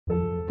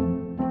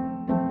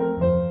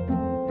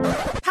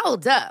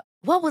Hold up.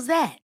 What was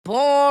that?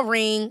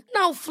 Boring.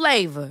 No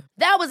flavor.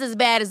 That was as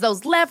bad as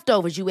those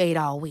leftovers you ate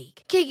all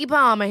week. Keke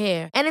Palmer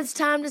here, and it's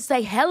time to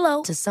say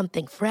hello to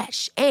something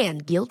fresh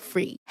and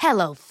guilt-free.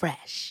 Hello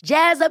Fresh.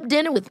 Jazz up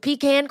dinner with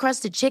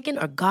pecan-crusted chicken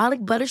or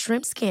garlic butter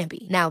shrimp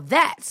scampi. Now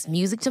that's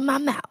music to my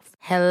mouth.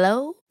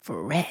 Hello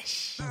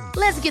Fresh.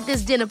 Let's get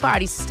this dinner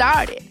party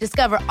started.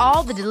 Discover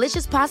all the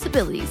delicious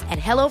possibilities at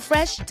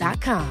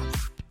hellofresh.com.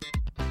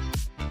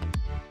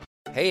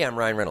 Hey, I'm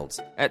Ryan Reynolds.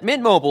 At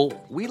Mint Mobile,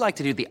 we like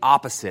to do the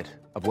opposite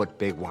of what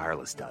Big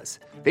Wireless does.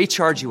 They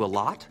charge you a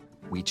lot,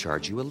 we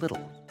charge you a little.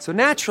 So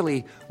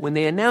naturally, when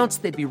they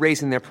announced they'd be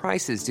raising their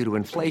prices due to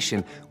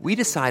inflation, we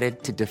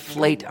decided to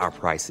deflate our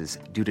prices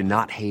due to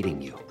not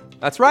hating you.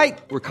 That's right.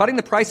 We're cutting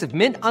the price of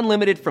Mint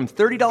Unlimited from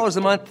 $30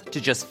 a month to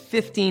just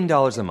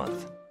 $15 a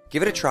month.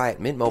 Give it a try at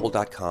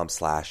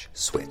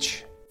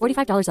mintmobile.com/switch.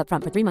 $45 up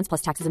front for 3 months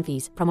plus taxes and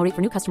fees. Promo rate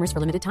for new customers for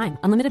limited time.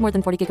 Unlimited more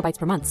than 40 gigabytes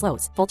per month.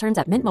 Slows full terms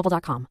at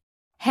mintmobile.com.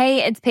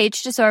 Hey, it's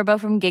Paige DeSorbo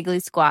from Giggly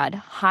Squad.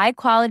 High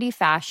quality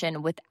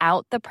fashion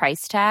without the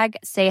price tag.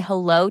 Say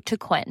hello to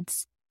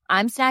Quince.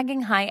 I'm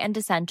snagging high-end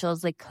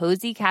essentials like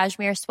cozy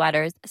cashmere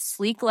sweaters,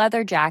 sleek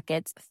leather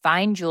jackets,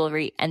 fine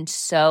jewelry, and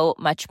so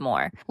much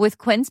more. With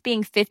Quince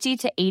being 50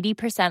 to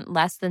 80%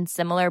 less than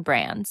similar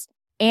brands.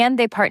 And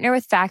they partner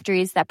with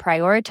factories that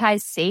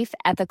prioritize safe,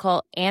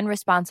 ethical, and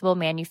responsible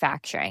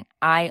manufacturing.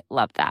 I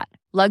love that.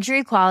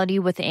 Luxury quality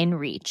within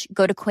reach.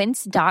 Go to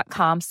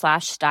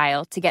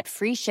quince.com/style to get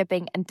free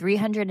shipping and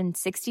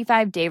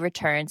 365-day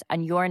returns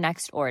on your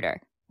next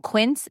order.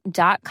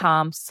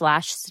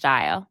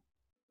 Quince.com/style.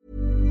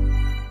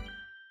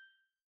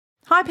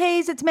 Hi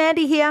Peas, it's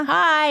Mandy here.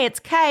 Hi,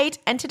 it's Kate,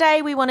 and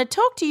today we want to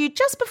talk to you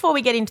just before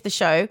we get into the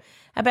show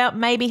about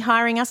maybe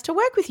hiring us to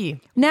work with you.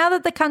 Now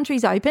that the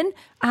country's open,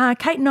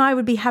 Kate and I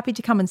would be happy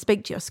to come and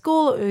speak to your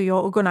school or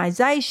your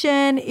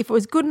organisation. If it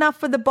was good enough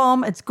for the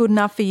bomb, it's good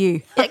enough for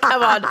you. Yeah,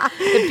 come on.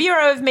 The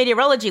Bureau of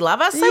Meteorology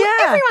love us, so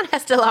everyone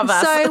has to love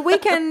us. So we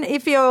can,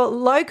 if you're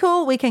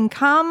local, we can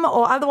come,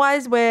 or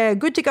otherwise we're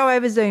good to go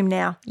over Zoom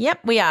now.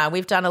 Yep, we are.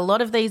 We've done a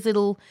lot of these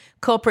little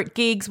corporate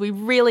gigs. We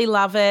really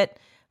love it.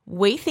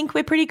 We think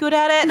we're pretty good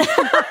at it.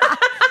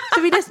 So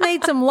if you just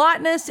need some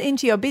lightness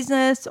into your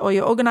business or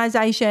your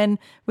organisation,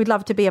 we'd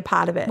love to be a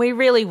part of it. We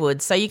really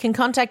would. So you can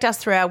contact us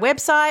through our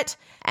website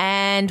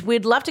and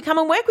we'd love to come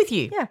and work with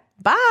you. Yeah.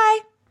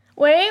 Bye.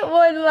 We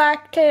would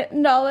like to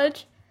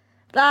acknowledge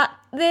that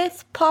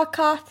this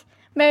podcast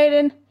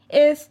meeting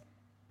is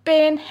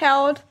being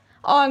held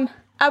on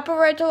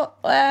Aboriginal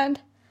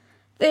land,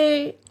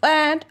 the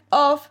land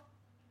of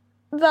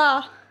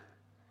the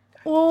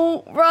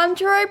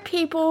Wurundjeri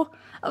people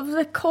of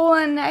the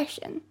Kulin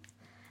Nation.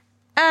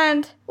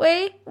 And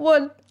we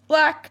would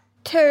like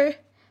to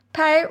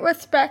pay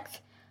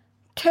respect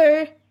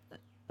to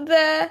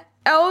the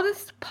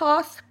elders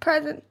past,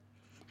 present,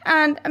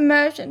 and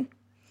emerging,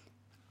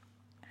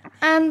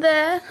 and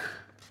their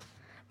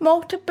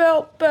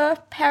multiple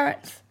birth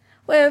parents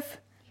with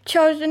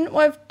children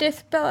with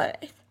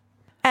disabilities.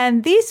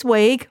 And this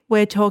week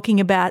we're talking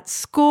about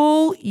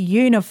school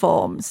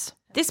uniforms.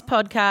 This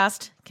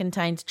podcast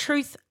contains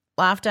truth,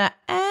 laughter,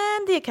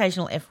 and the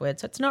occasional F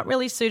word, so it's not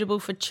really suitable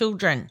for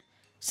children.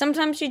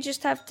 Sometimes you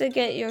just have to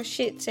get your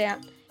shits out.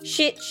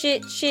 Shit,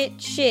 shit, shit,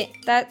 shit.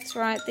 That's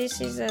right, this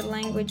is a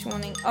language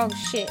warning. Oh,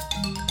 shit.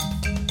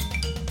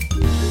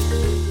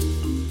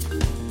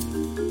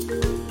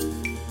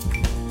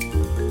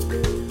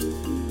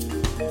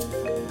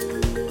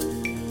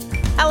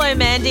 Hello,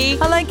 Mandy.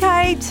 Hello,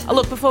 Kate. Oh,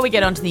 look, before we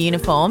get onto the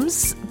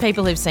uniforms,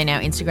 people who've seen our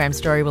Instagram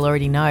story will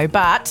already know,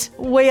 but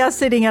We are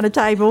sitting at a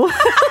table.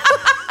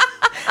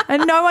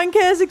 And no one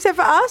cares except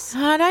for us.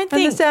 I don't And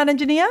think the sound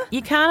engineer.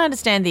 you can't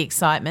understand the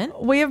excitement,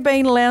 We have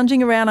been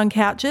lounging around on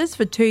couches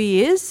for 2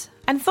 years.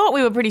 and thought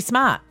we were pretty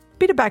smart,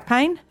 Bit of back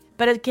pain.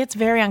 but it gets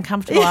very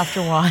uncomfortable after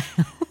a while.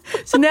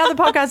 So now the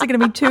podcasts are going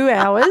to be 2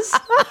 hours.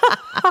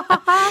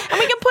 And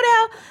we can put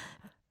our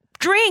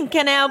drink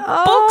and our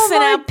Oh books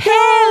and my our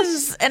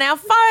pens and our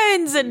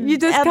phones and You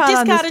just our can't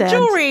discarded understand.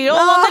 jewellery all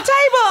on the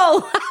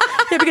table.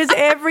 Yeah, because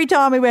every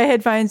time we wear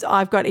headphones,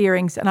 I've got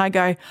earrings and I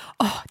go,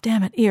 oh,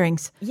 damn it,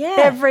 earrings. Yeah.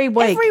 Every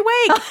week. Every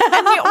week.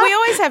 And we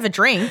always have a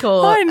drink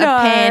or I a know.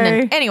 pen.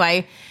 And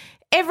anyway,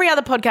 every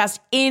other podcast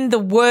in the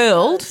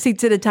world,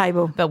 Sits at a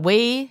table. but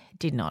we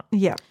did not.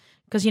 Yeah.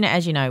 Because,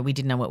 as you know, we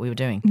didn't know what we were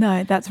doing.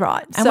 No, that's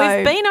right. And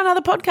we've been on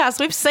other podcasts.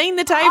 We've seen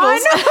the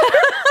tables.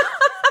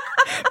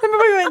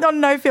 Remember we went on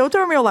No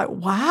Filter and we were like,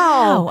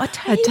 wow, a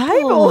table. A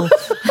table.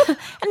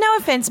 And no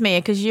offence, Mia,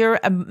 because you're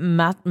a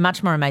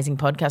much more amazing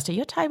podcaster.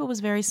 Your table was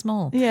very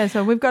small. Yeah,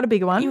 so we've got a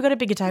bigger one. You've got a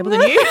bigger table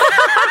than you.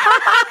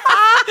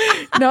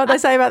 You know what they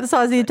say about the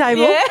size of your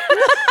table? Yeah.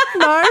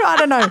 No, I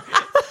don't know.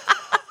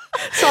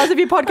 Size of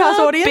your podcast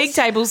audience? Big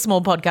table,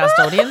 small podcast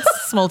audience.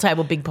 Small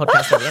table, big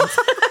podcast audience.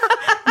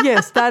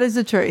 Yes, that is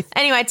the truth.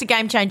 Anyway, it's a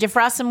game changer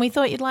for us and we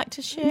thought you'd like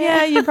to share.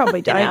 Yeah, you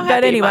probably don't. how But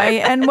happy anyway,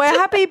 we are. and we're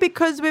happy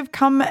because we've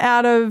come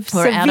out of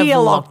We're severe out of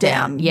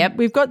lockdown. lockdown. Yep.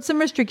 We've got some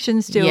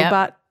restrictions still, Yep.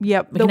 but We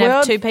can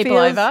have 2 people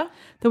over.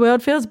 The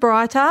world feels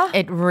brighter.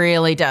 It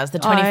really does. The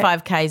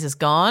 25Ks is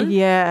gone.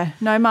 Yeah,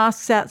 no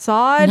masks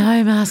outside.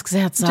 No masks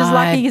outside. Which is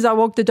lucky because I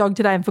walked the dog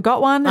today and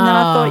forgot one. And then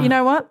I thought, you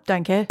know what?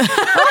 Don't care.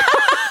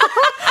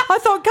 I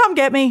thought, come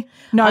get me.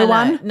 No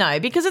one. No,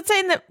 because it's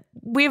in the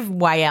we're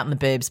way out in the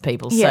burbs,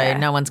 people. So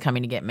no one's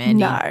coming to get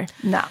Mandy.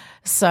 No.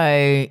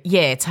 So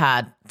yeah, it's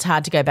hard. It's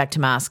hard to go back to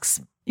masks.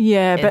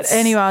 Yeah, but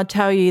anyway, I'll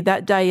tell you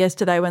that day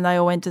yesterday when they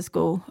all went to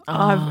school,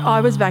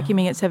 I was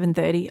vacuuming at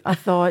 7:30. I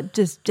thought,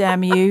 just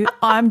damn you,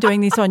 I'm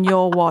doing this on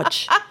your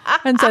watch.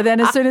 And so then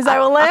as soon as they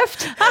were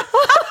left,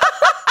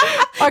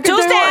 I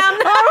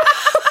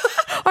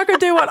could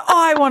do what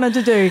I wanted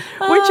to do, which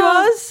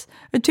was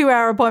a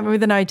 2-hour appointment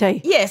with an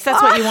OT. Yes,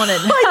 that's what you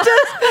wanted.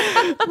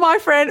 My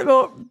friend,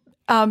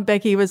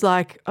 Becky was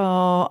like,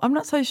 oh, I'm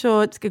not so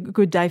sure it's a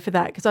good day for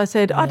that because I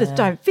said, I just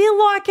don't feel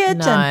like it.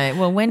 No,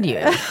 well, when do you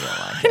ever feel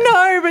like it?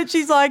 No, but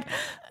she's like,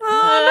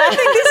 I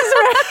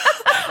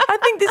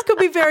think this could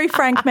be very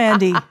frank,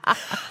 Mandy.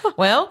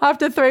 Well,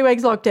 after 3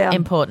 weeks lockdown.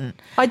 Important.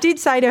 I did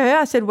say to her,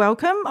 I said,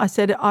 welcome. I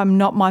said, I'm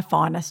not my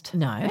finest.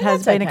 No, it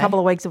has been a couple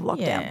of weeks of lockdown.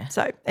 Yeah.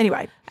 So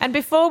anyway. And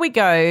before we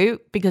go,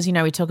 because,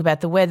 we talk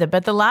about the weather,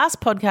 but the last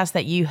podcast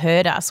that you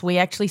heard us, we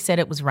actually said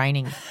it was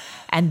raining.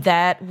 And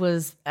that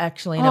was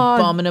actually an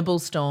abominable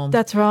storm.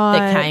 That's right.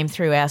 That came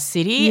through our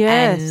city.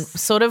 Yes. And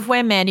sort of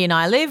where Mandy and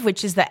I live,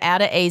 which is the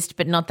outer east,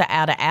 but not the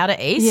outer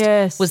east,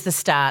 yes, was the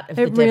start of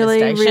the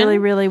devastation. It really,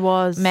 really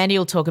was. Mandy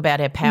will talk about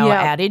her power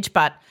outage,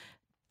 but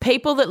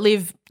people that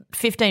live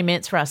 15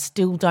 minutes for us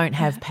still don't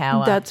have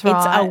power. That's right.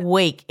 It's a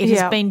week. It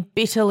has been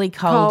bitterly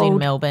cold in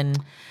Melbourne.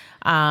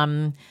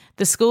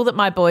 The school that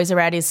my boys are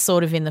at is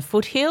sort of in the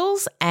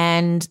foothills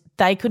and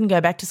they couldn't go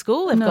back to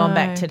school. They've gone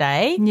back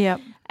today. Yep.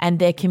 And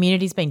their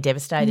community's been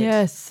devastated.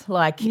 Yes.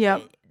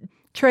 Yep.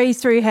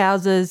 Trees through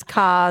houses,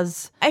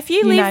 cars, if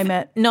you live name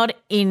it. Not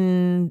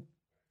in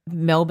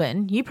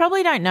Melbourne, you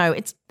probably don't know.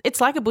 It's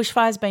like a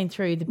bushfire's been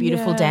through the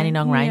beautiful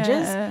Dandenong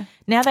Ranges. Yeah.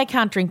 Now they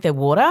can't drink their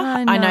water.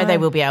 I know they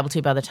will be able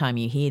to by the time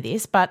you hear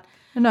this, but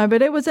no,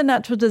 but it was a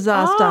natural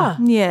disaster.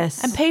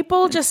 Yes. And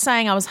people just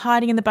saying, I was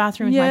hiding in the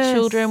bathroom with my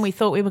children. We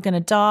thought we were going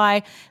to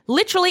die.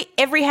 Literally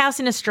every house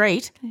in a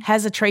street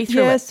has a tree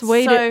through it. Yes,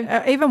 we do.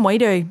 Even we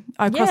do.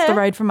 Across the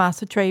road from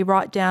us, a tree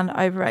right down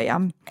over a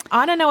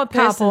I don't know a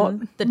person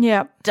carport.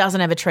 that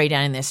doesn't have a tree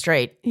down in their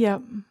street.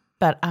 Yep.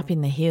 But up in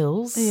the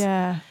hills.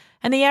 Yeah.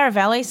 And the Yarra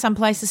Valley, some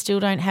places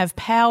still don't have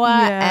power.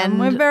 Yeah, and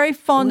we're very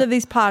fond of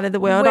this part of the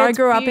world. I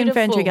grew up in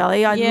Fentree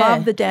Gully. I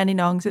love the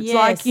Dandenongs. It's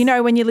like,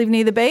 when you live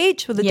near the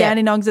beach, well, the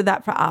Dandenongs are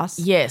that for us.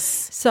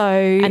 Yes. So,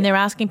 and they're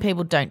asking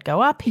people don't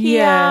go up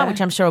here,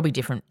 which I'm sure will be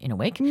different in a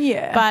week.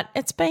 Yeah. But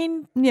it's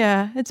been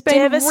it's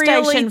been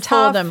really tough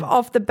for them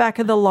off the back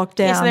of the lockdown.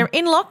 Yes, they're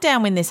in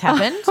lockdown when this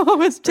happened. It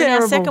was terrible. We're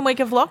in our second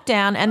week of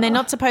lockdown and they're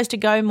not supposed to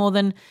go more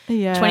than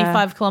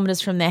 25 kilometres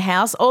from their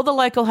house. All the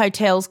local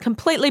hotels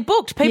completely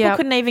booked. People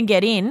couldn't even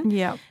get in.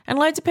 Yeah. And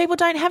loads of people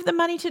don't have the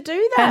money to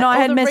do that. And I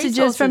had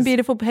messages from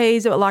Beautiful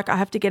Peas that were like, I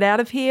have to get out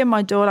of here.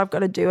 My daughter, I've got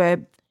to do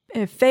her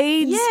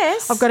feeds.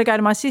 Yes. I've got to go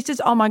to my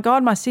sister's. Oh, my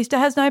God, my sister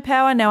has no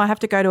power. Now I have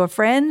to go to a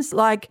friend's.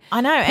 Like,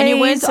 I know. And you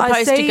weren't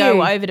supposed to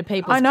go over to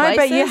people's places. I know,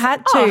 but you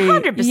had to.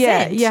 Oh, 100%.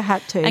 Yeah, you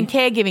had to. And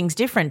caregiving's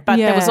different, but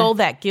there was all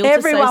that guilt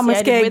Everyone was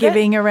associated with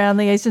caregiving around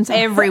the eastern side.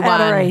 Everyone.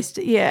 Outer east,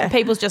 yeah.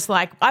 People's just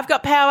like, I've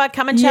got power,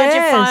 come and charge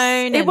your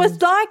phone. It was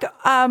like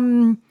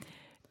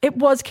it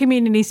was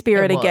community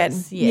spirit again.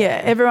 Yeah,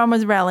 everyone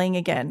was rallying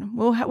again.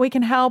 Well, we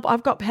can help.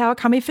 I've got power.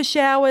 Come here for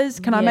showers.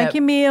 Can I make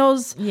your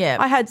meals? Yeah.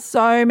 I had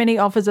so many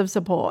offers of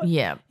support.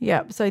 Yeah.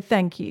 Yeah. So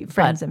thank you,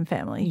 friends and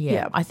family.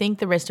 Yeah. I think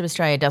the rest of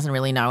Australia doesn't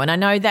really know. And I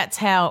know that's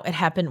how it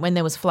happened when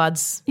there was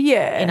floods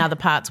in other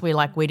parts. We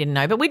didn't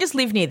know. But we just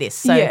live near this.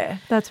 So, yeah,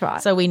 that's right.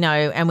 So we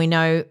know. And we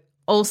know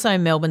also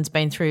Melbourne's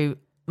been through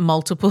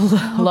multiple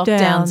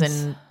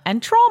lockdowns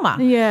and trauma.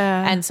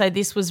 Yeah. And so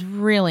this was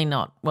really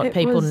not what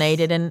people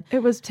needed. And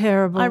it was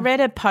terrible. I read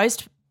a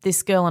post,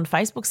 this girl on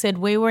Facebook said,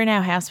 we were in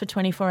our house for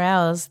 24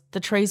 hours. The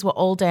trees were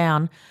all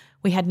down.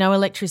 We had no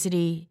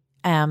electricity,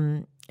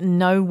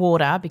 no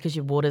water because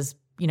your water's,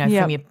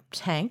 from your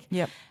tank.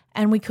 Yep.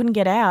 And we couldn't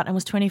get out. And it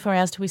was 24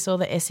 hours till we saw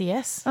the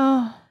SES.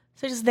 Oh.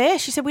 So just there,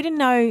 she said, we didn't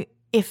know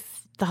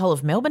if the whole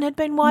of Melbourne had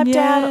been wiped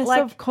out. Yes,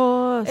 of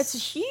course.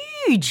 It's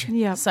huge.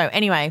 Yeah. So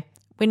anyway,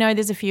 we know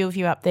there's a few of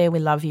you up there. We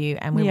love you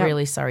and we're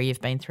really sorry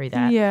you've been through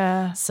that.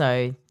 Yeah.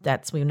 So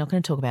we're not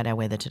going to talk about our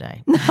weather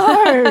today.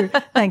 No.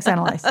 Thanks,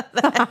 Annalise.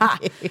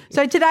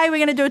 So today we're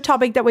going to do a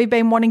topic that we've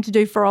been wanting to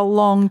do for a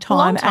long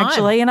time,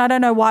 actually. And I don't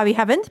know why we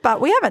haven't,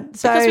 but we haven't.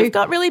 So, because we've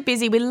got really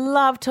busy. We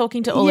love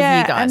talking to all of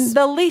you guys. And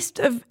the list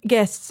of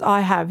guests I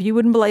have, you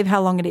wouldn't believe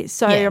how long it is.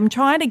 So I'm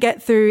trying to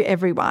get through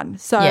everyone.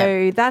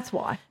 So that's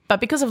why. But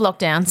because of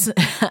lockdowns,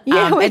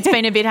 it's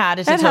been a bit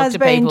harder to talk to people. It has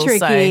been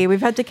tricky. We've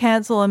had to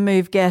cancel and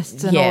move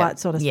guests and all that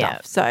sort of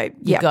stuff. So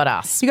you got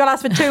us. You got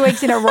us for 2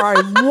 weeks in a row.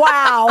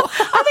 Wow.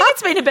 I think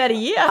it's been about a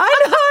year.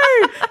 I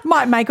know.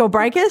 Might make or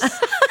break us.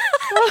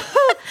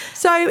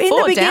 So in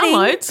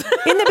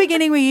the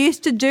beginning, we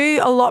used to do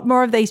a lot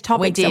more of these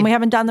topics and we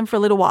haven't done them for a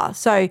little while.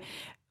 So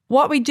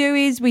what we do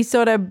is we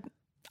sort of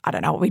I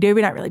don't know what we do.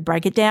 We don't really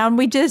break it down.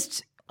 We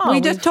just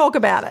talk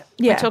about it.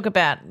 Yeah. We talk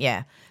about,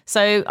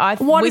 So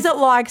what is it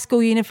like,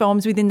 school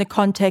uniforms within the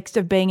context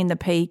of being in the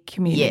P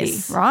community,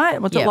 Yes.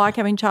 right? What's Yep. it like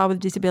having a child with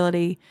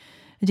disability,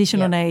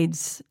 additional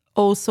needs,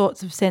 all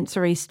sorts of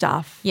sensory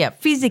stuff.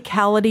 Yep.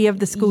 Physicality of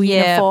the school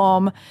Yep.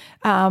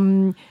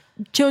 uniform,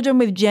 children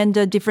with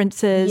gender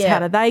differences, Yep. how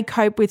do they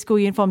cope with school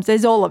uniforms?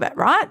 There's all of it,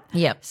 right?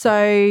 Yep.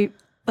 So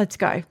let's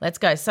go. Let's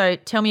go. So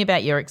tell me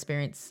about your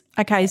experience.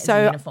 Okay, as a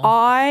so uniform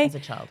I as a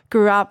child.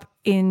 grew up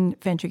in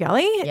Ferntree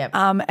Gully, Yep.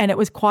 and it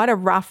was quite a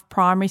rough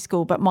primary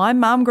school, but my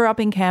mum grew up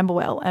in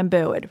Camberwell and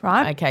Burwood,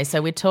 right? Okay,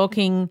 so we're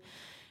talking,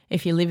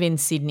 if you live in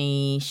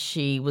Sydney,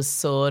 she was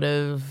sort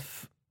of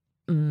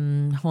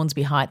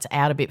Hornsby Heights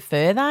out a bit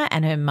further,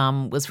 and her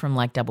mum was from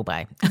like Double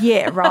Bay.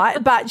 Yeah,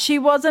 right. But she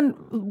wasn't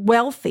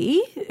wealthy.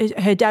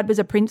 Her dad was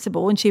a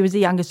principal and she was the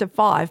youngest of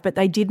 5, but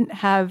she didn't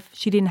have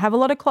a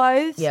lot of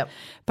clothes. Yep.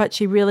 But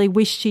she really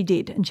wished she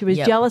did. And she was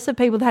Yep. jealous of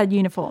people that had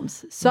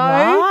uniforms. So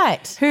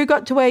Right. who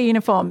got to wear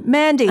uniform?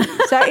 Mandy.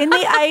 So in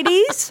the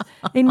 80s,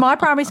 in my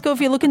primary school,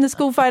 if you look in the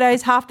school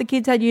photos, half the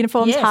kids had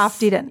uniforms, Yes. half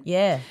didn't.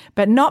 Yeah.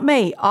 But not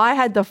me. I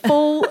had the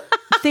full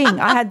thing.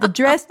 I had the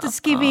dress, the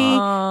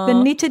skivvy, the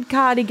knitted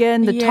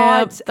cardigan, the Yep,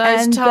 tights.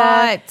 those and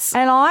tights.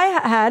 and I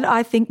had,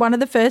 I think, one of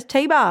the first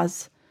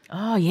T-bars.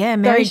 Oh, yeah,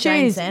 Mary Those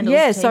Jane shoes. sandals.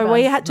 Yeah, so we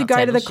T-bars. had to Not go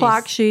to the sandals,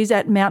 Clark shoes. Shoes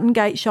at Mountain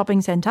Gate Shopping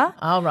Centre.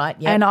 Oh, right,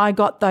 yeah. And I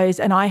got those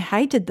and I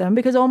hated them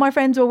because all my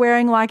friends were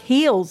wearing like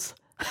heels.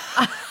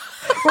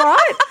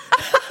 Right?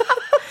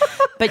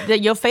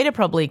 But your feet are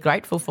probably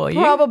grateful for you.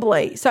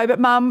 Probably. So, but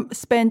Mum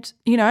spent,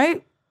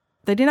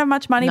 they didn't have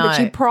much money, but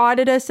she No.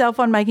 prided herself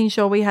on making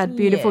sure we had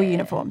beautiful Yeah.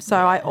 uniforms. So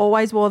I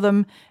always wore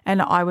them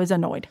and I was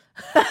annoyed.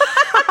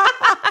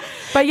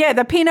 But yeah,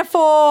 the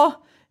pinafore,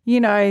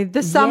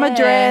 the summer Yeah.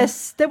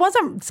 dress. There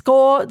wasn't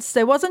skirts,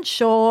 there wasn't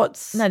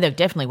shorts. No, there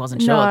definitely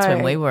wasn't shorts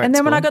when we were at And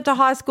then when school. I got to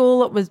high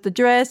school, it was the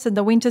dress and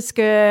the winter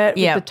skirt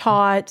Yep. with the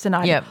tights, and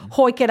I Yep.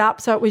 hoik it up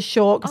so it was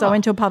short because I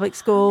went to a public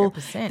school.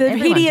 100%. The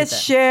Everyone did hideous that.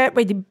 shirt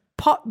with the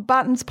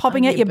buttons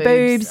popping Under at your your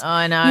boobs. boobs.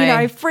 I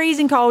know.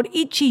 Freezing cold,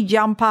 itchy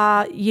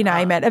jumper, you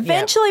name it.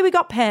 Eventually we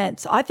got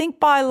pants. I think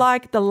by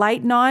like the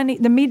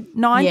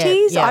mid-90s,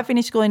 Yeah, yeah. I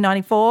finished school in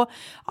 94.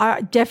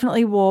 I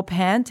definitely wore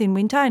pants in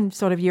winter in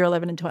sort of year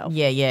 11 and 12.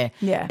 Yeah.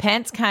 Yeah.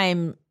 Pants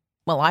came,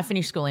 well, I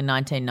finished school in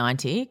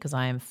 1990 because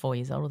I am 4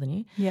 years older than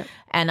you. Yep.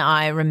 And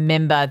I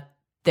remember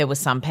there were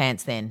some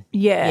pants then.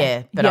 Yeah.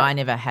 Yeah, but Yep. I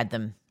never had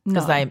them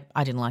because No.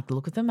 I didn't like the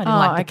look of them. I didn't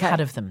like the okay. cut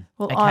of them.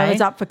 Well, okay? I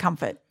was up for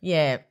comfort.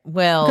 Yeah,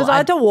 well. Because I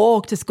had to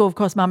walk to school. Of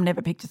course, Mum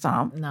never picked us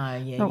up.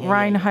 No, yeah, Not yeah,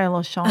 rain, yeah. hail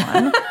or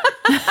shine.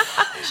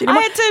 I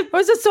had to.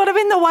 Was it sort of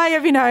in the way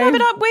of, No,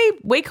 but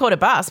we caught a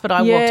bus, but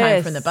I walked home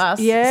Yes, from the bus.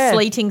 yeah.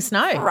 Sleeting snow.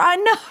 I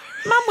know.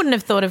 Mum wouldn't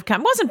have thought of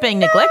coming. Wasn't being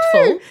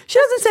neglectful. She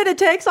doesn't send a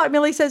text like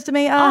Millie says to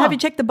me, have you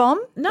checked the bomb?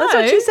 No. That's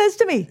what she says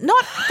to me.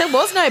 There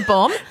was no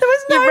bomb. There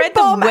was no You read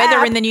bomb the weather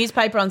app. in the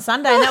newspaper on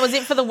Sunday, and that was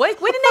it for the week.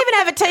 We didn't even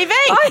have a TV.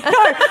 I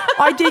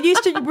know. I did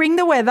used to ring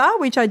the weather,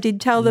 which I did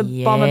tell the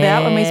bomb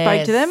about when we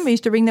spoke to them. Yes. We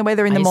used to ring the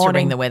weather in I the used to morning.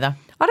 ring the weather.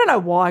 I don't know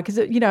why, because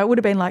it would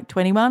have been like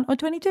 21 or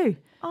 22,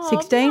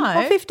 16 no.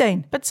 or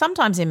 15. But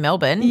sometimes in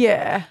Melbourne,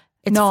 Yeah.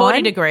 it's 9.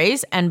 40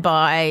 degrees, and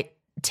by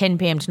 10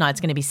 p.m. tonight,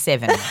 it's going to be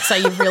 7. So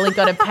you've really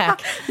got to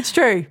pack It's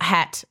true.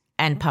 hat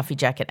and puffy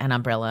jacket and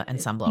umbrella and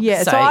sunblock.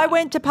 Yeah, so I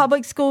went to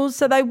public schools,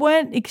 so they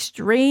weren't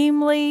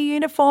extremely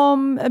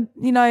uniform,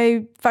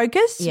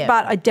 focused, Yeah.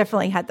 but I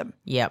definitely had them.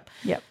 Yep.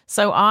 Yep.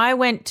 So I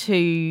went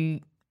to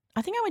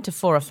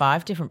 4 or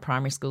 5 different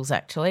primary schools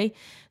actually.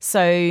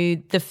 So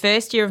the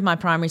first year of my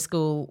primary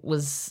school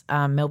was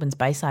Melbourne's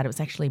Bayside. It was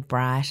actually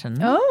Brighton.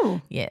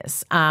 Oh.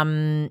 Yes.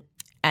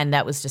 And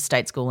that was just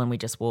state school, and we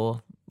just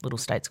wore little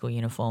state school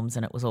uniforms,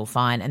 and it was all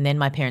fine. And then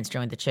my parents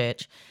joined the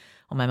church,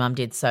 or my mum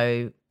did,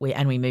 so we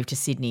moved to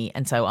Sydney,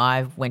 and so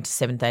I went to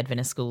Seventh-day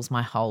Adventist schools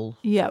my whole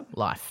Yep.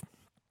 life.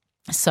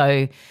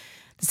 So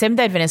the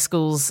Seventh-day Adventist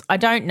schools, I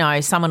don't know,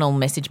 someone will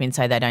message me and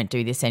say they don't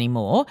do this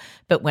anymore,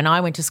 but when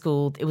I went to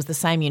school, it was the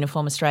same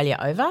uniform Australia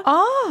over.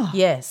 Oh.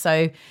 Yeah,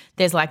 so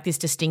there's like this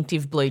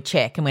distinctive blue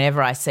check, and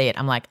whenever I see it,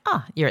 I'm like,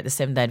 you're at the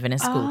Seventh-day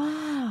Adventist school.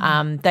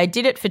 They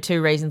did it for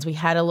 2 reasons. We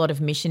had a lot of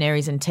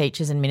missionaries and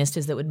teachers and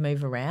ministers that would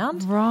move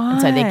around. Right.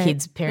 And so their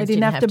kids' parents They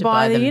didn't have to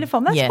buy the them.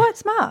 uniform. That's Yeah. quite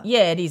smart.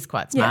 Yeah, it is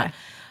quite smart.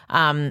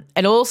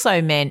 It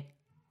also meant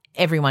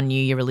everyone knew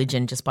your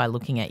religion just by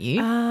looking at you.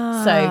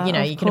 So, you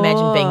of can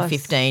imagine being course.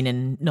 15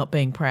 and not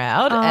being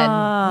proud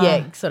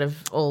and, sort of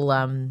all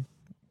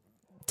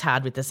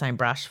tarred with the same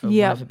brush, for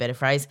Yep. want of a better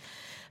phrase.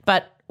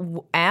 But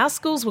our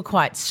schools were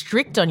quite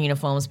strict on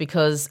uniforms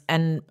because,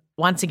 and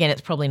once again,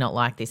 it's probably not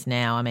like this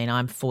now. I mean,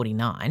 I'm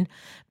 49,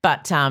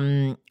 but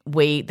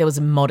there was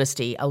a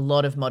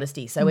lot of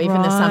modesty. So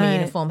even the summer Right.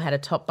 uniform had a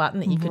top button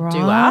that you could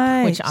do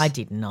up, which Right. I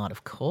did not,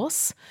 of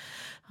course.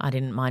 I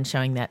didn't mind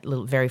showing that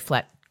little very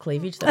flat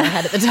cleavage that I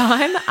had at the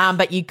time,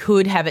 but you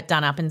could have it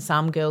done up, and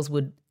some girls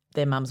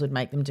their mums would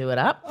make them do it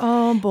up.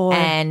 Oh, boy.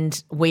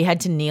 And we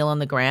had to kneel on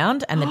the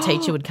ground, and the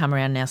teacher would come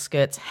around, and our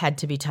skirts had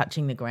to be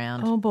touching the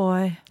ground. Oh,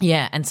 boy.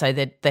 Yeah, and so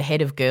the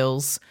head of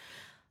girls,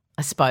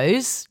 I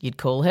suppose you'd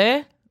call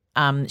her,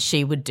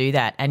 she would do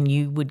that, and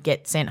you would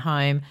get sent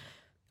home,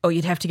 or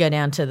you'd have to go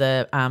down to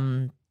the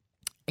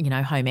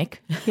home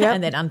ec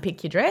and then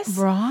unpick your dress.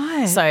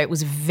 Right. So it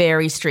was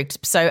very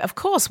strict. So of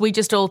course we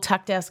just all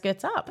tucked our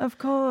skirts up. Of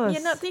course.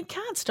 You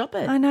can't stop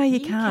it. I know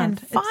you can't.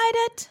 Can fight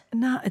it.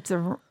 No, it's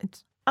you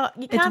can't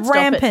it's stop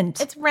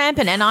rampant. It. It's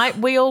rampant,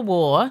 and we all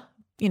wore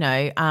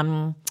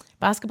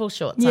basketball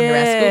shorts under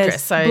our school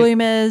dress. So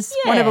bloomers,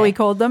 whatever we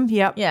called them.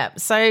 Yep. Yeah.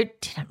 So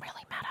it didn't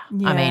really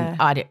matter. I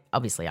mean,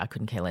 obviously I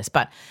couldn't care less,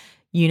 but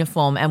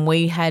uniform, and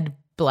we had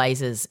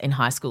blazers in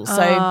high school.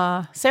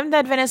 So Seventh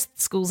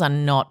Adventist schools are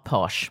not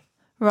posh.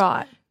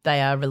 Right.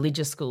 They are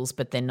religious schools,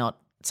 but they're not.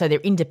 So they're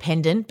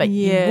independent, but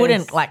you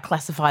wouldn't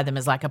classify them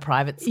as like a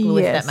private school,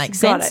 if that makes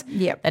sense.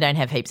 Yep. They don't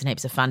have heaps and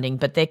heaps of funding,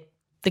 but the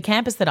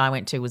campus that I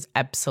went to was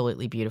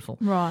absolutely beautiful.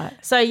 Right.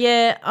 So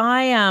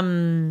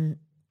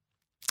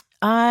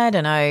I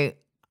don't know.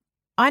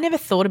 I never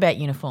thought about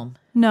uniform.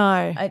 No.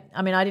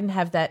 I mean, I didn't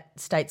have that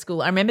state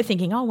school. I remember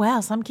thinking, oh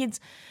wow, some kids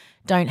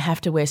don't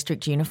have to wear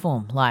strict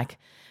uniform. Like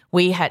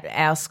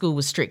our school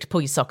was strict.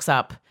 Pull your socks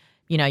up.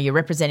 You're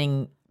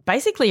representing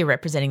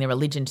the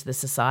religion to the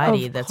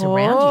society that's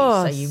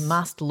around you. So you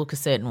must look a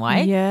certain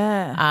way.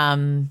 Yeah.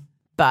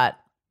 But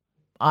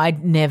I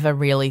never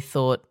really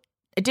thought,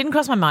 it didn't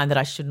cross my mind that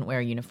I shouldn't wear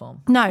a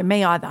uniform. No,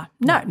 me either.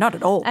 No, not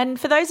at all. And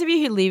for those of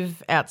you who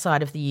live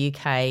outside of the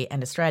UK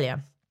and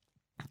Australia,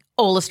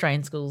 all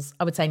Australian schools,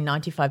 I would say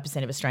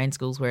 95% of Australian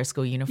schools wear a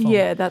school uniform.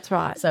 Yeah, that's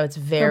right. So it's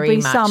There'll very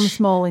be much. some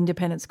small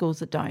independent schools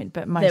that don't,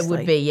 but mostly. There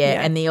would be,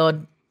 yeah. And the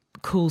odd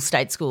cool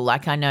state school,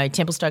 like I know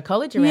Templestowe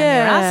College around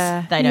near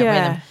us, they don't wear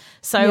them.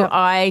 So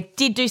I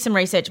did do some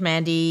research,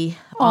 Mandy,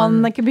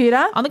 on the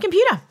computer. On the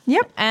computer.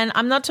 Yep. And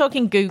I'm not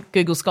talking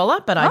Google Scholar,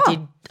 but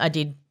I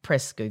did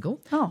press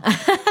Google. Oh.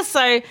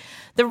 So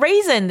the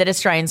reason that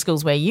Australian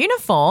schools wear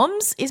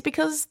uniforms is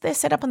because they're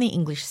set up on the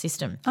English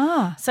system.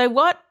 So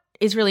what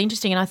is really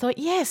interesting, and I thought,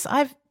 yes,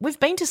 we've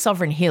been to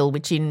Sovereign Hill,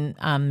 which in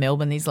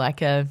Melbourne is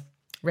like a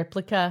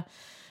replica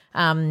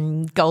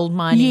gold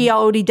mining. Ye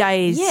olde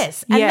days.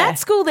 Yes. And that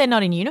school, they're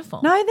not in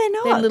uniform. No, they're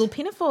not. They're little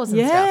pinafores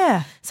and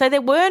stuff. So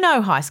there were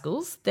no high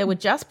schools. There were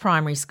just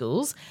primary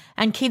schools,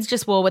 and kids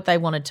just wore what they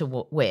wanted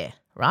to wear,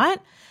 right?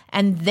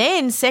 And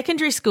then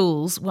secondary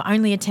schools were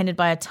only attended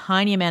by a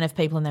tiny amount of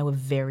people, and they were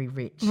very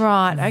rich.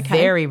 Right, okay.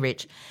 Very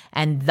rich.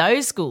 And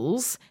those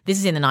schools, this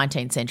is in the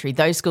 19th century,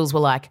 those schools were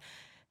like,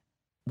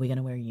 we're going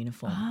to wear a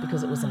uniform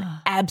because it was an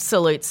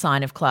absolute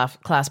sign of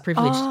class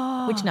privilege,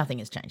 which nothing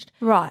has changed.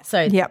 Right.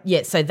 So,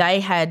 so they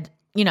had,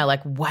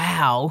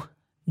 wow,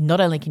 not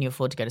only can you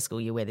afford to go to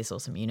school, you wear this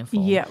awesome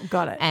uniform. Yeah,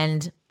 got it.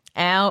 And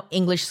our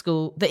English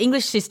school, the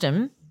English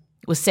system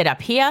was set up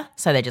here,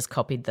 so they just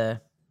copied the,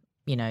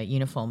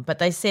 uniform. But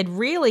they said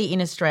really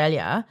in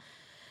Australia,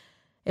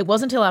 it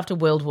wasn't until after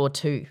World War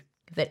II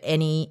that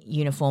any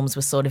uniforms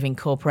were sort of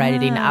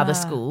incorporated in other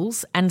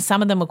schools, and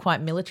some of them were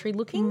quite military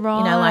looking,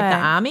 like the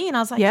army. And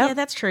I was like, yeah,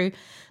 that's true.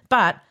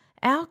 But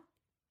our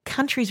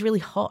country's really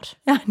hot.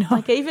 I know.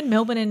 Like even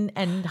Melbourne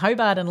and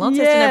Hobart and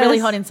Launceston are really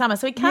hot in summer.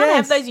 So we can't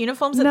have those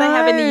uniforms that they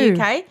have in the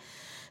UK.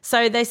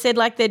 So they said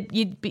like that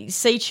you'd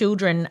see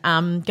children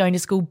going to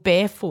school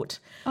barefoot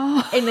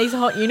in these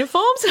hot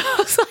uniforms. I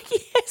was like,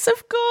 yes,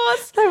 of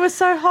course. They were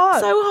so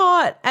hot. So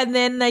hot. And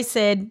then they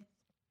said,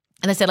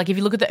 like, if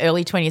you look at the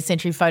early 20th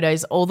century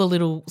photos, all the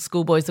little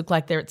schoolboys look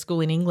like they're at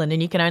school in England,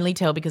 and you can only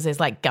tell because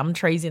there's like gum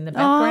trees in the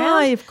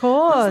background. Oh, of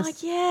course. I was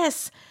like,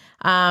 yes.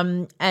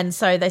 And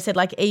so they said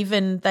like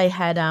even they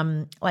had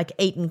like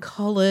Eton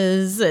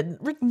collars and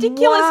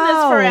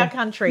ridiculousness for our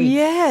country.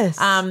 Yes.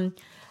 And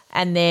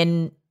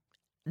then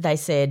they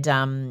said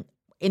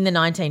in the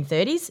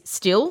 1930s,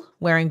 still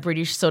wearing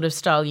British sort of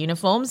style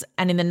uniforms,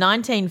 and in the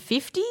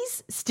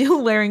 1950s,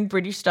 still wearing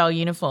British style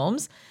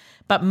uniforms.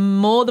 But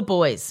more the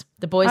boys.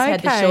 The boys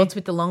had the shorts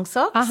with the long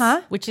socks,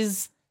 which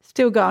is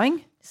still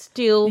going.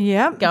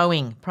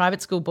 Going.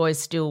 Private school boys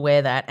still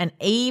wear that. And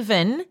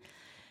even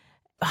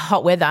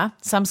hot weather,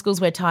 some schools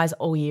wear ties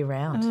all year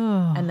round.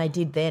 And they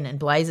did then, and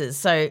blazers.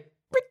 So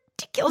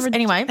ridiculous.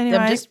 Anyway,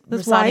 they're just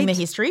reciting the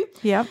history.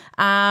 Yep.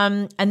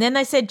 And then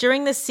they said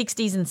during the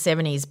 60s and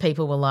 70s,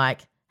 people were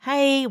like,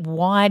 hey,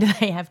 why do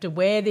they have to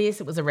wear this?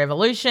 It was a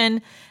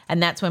revolution.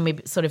 And that's when we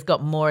sort of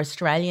got more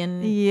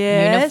Australian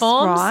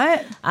uniforms.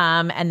 Right.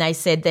 And they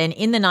said then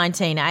in the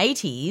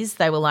 1980s,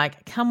 they were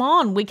like, come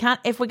on, we can't,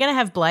 if we're going to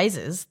have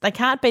blazers, they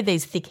can't be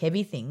these thick,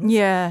 heavy things.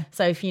 Yeah.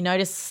 So if you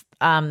notice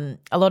a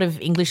lot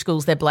of English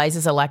schools, their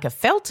blazers are like a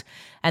felt,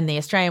 and the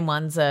Australian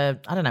ones are,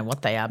 I don't know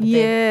what they are. But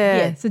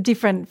it's a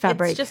different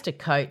fabric. It's just a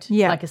coat,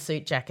 like a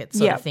suit jacket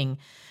sort of thing.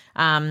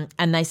 And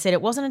they said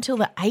it wasn't until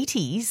the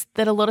 80s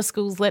that a lot of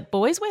schools let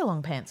boys wear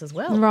long pants as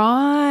well.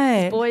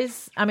 Right.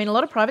 Boys, I mean, a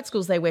lot of private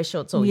schools, they wear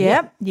shorts all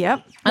year.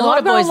 Yep.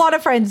 I've got a lot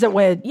of friends that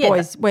wear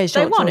shorts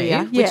they want all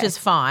year. which is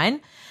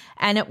fine.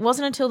 And it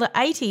wasn't until the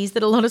 80s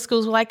that a lot of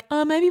schools were like,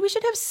 oh, maybe we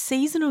should have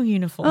seasonal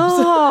uniforms.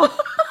 Oh,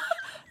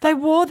 They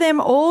wore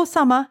them all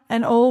summer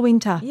and all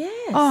winter.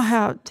 Yes. Oh,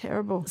 how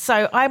terrible.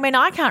 So, I mean,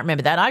 I can't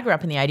remember that. I grew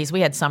up in the 80s.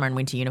 We had summer and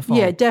winter uniform.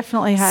 Yeah,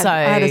 definitely had. So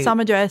I had a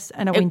summer dress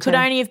and a winter It could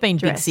only have been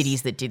big dress.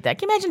 cities that did that.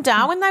 Can you imagine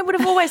Darwin? They would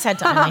have always had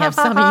to only have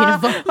summer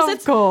uniforms.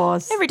 Of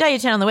course. Every day you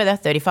turn on the weather,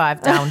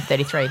 35, Darwin,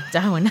 33,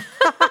 Darwin.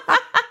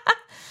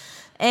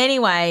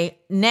 Anyway,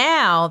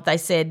 now they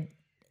said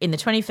in the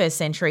 21st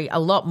century, a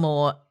lot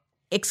more,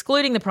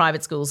 excluding the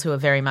private schools who are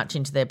very much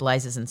into their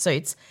blazers and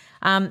suits,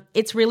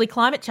 it's really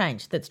climate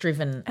change that's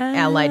driven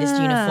our latest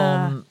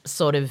uniform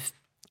sort of,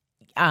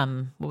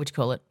 what would you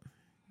call it?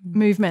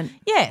 Movement.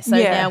 Yeah, so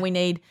now we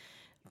need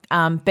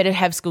better to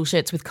have school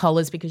shirts with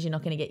collars because you're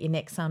not going to get your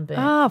neck sunburned.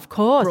 Oh, of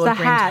course. The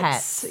Broad-brimmed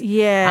hats.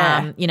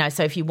 Yeah. You know,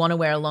 so if you want to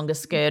wear a longer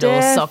skirt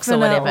or socks or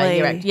whatever,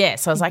 Definitely.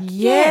 so I was like,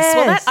 yes,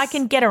 well, that I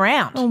can get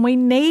around. And we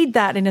need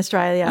that in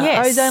Australia.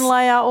 Yes. Ozone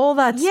layer, all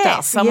that stuff.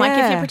 Yes, I'm like,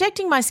 if you're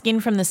protecting my skin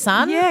from the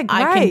sun, Yeah,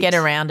 I can great. get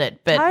around it.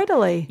 But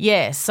Totally.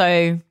 yeah,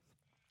 so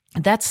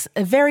that's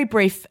a very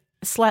brief,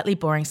 slightly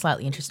boring,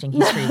 slightly interesting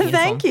history of uniform.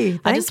 Thank you.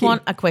 I just Thank you.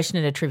 want a question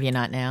at a trivia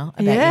night now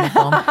about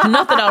uniform.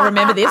 Not that I'll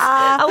remember this.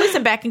 I'll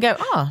listen back and go,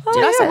 did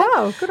I say that?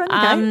 wow, good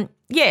on you, Kate.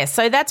 Yeah,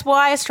 so that's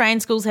why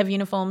Australian schools have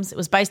uniforms. It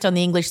was based on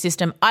the English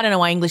system. I don't know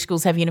why English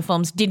schools have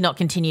uniforms. Did not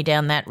continue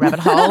down that rabbit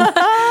hole.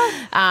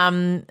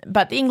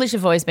 But the English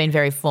have always been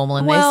very formal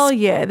in Well, this.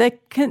 yeah, they're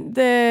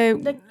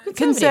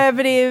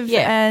conservative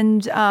Yeah.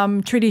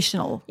 and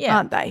traditional, Yeah.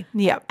 aren't they?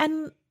 Yeah.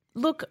 And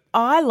look,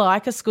 I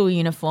like a school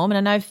uniform,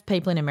 and I know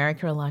people in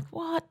America are like,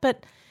 what?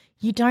 But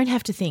you don't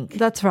have to think.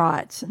 That's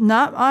right.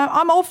 No,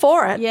 I'm all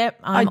for it. Yep,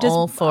 I'm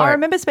all for I it.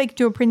 remember speaking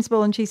to a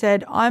principal and she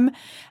said, I'm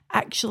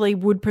actually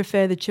would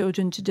prefer the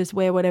children to just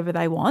wear whatever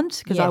they want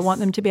because I Yes. want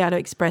them to be able to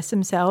express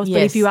themselves. But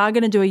Yes. if you are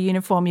going to do a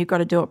uniform, you've got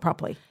to do it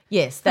properly.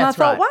 Yes, And I that's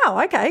thought, right.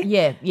 wow, okay.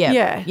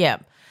 Yeah.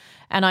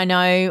 And I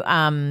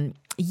know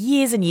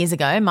years and years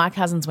ago, my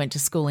cousins went to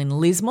school in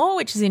Lismore,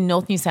 which is in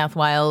North New South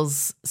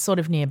Wales, sort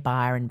of near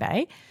Byron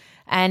Bay.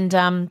 And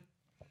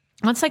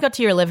once they got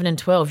to year 11 and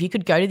 12, you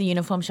could go to the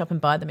uniform shop and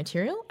buy the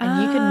material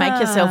and you could make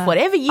yourself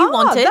whatever you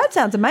wanted. That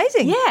sounds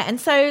amazing. Yeah, and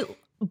so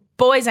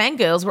boys and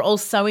girls were all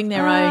sewing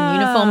their own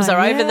uniforms or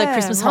over the yeah,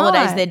 Christmas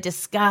holidays. right. They'd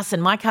discuss,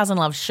 and my cousin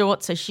loves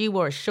shorts, so she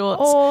wore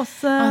shorts.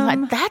 Awesome. I was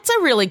like, that's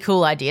a really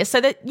cool idea. So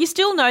that you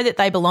still know that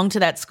they belong to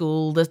that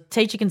school. The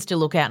teacher can still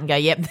look out and go,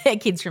 yep, they're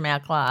kids from our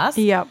class.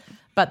 Yep.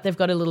 But they've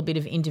got a little bit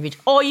of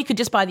individual. Or you could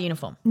just buy the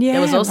uniform. Yeah,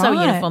 there was also right.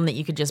 a uniform that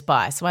you could just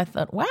buy. So I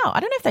thought, wow, I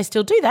don't know if they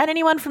still do that.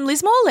 Anyone from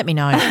Lismore, let me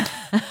know.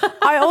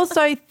 I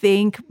also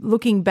think,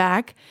 looking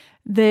back,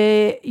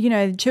 the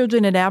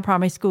children at our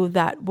primary school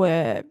that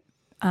were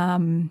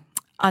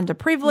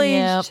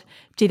underprivileged, Yep.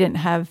 didn't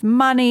have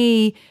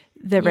money,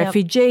 the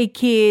refugee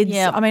kids.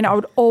 Yep. I mean, I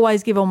would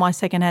always give all my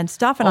secondhand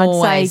stuff and I'd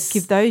Always. say,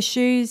 give those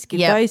shoes, give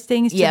Yep. those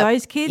things to Yep.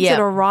 those kids Yep. that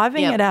are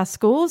arriving Yep. at our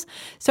schools.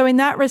 So in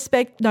that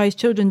respect, those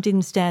children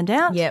didn't stand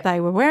out. Yep.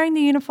 They were wearing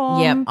the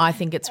uniform. Yep, I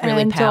think it's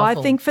really and powerful. so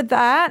I think for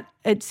that,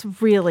 it's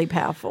really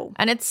powerful.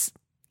 And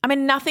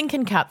nothing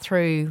can cut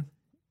through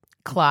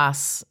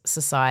class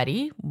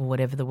society,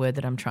 whatever the word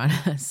that I'm trying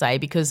to say,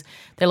 because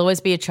there'll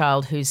always be a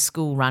child whose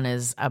school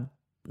runners are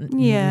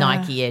Yeah.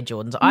 Nike Air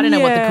Jordans. I don't know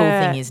what the cool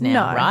Yeah, thing is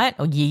now, no. right?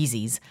 Or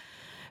Yeezys.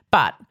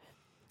 But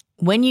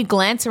when you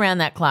glance around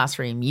that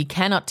classroom, you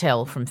cannot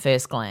tell from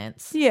first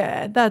glance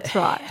Yeah, that's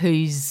right.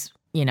 whose,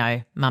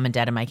 mum and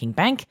dad are making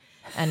bank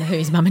and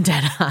whose mum and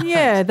dad aren't.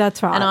 Yeah,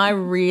 that's right. And I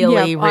really,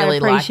 Yep, really I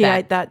like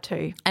appreciate that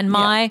too. And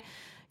my,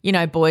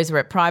 boys were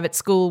at private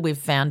school. We've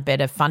found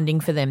better funding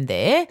for them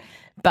there.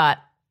 But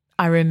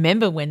I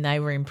remember when they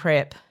were in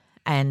prep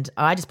and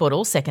I just bought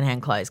all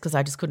secondhand clothes because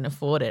I just couldn't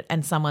afford it.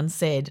 And someone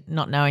said,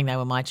 not knowing they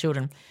were my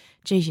children,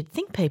 geez, you'd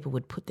think people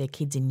would put their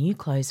kids in new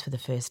clothes for the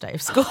first day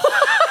of school.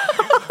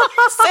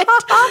 I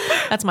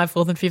said, that's my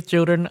fourth and fifth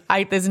children.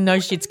 There's no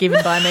shits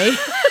given by me.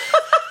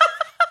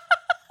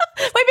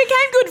 We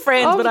became good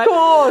friends. Of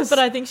course. But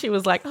I think she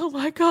was like, oh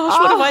my gosh,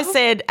 what have I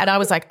said? And I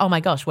was like, oh my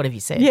gosh, what have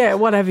you said? Yeah,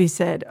 what have you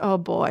said? Oh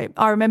boy.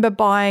 I remember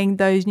buying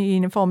those new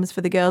uniforms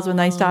for the girls when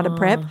they started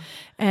prep.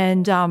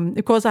 And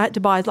of course I had to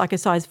buy like a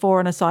size 4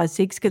 and a size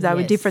 6 because they were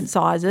Yes. different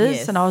sizes.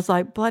 Yes. And I was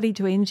like, bloody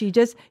twins, you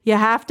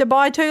have to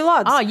buy 2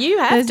 lots. Oh, you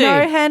have There's to.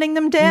 no handing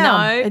them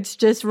down. No. It's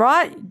just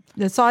right.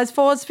 The size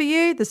 4's for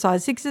you, the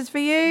size 6's for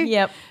you.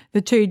 Yep.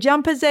 The 2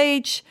 jumpers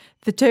each.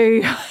 The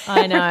 2.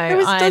 I know, It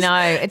was I just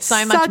know. It's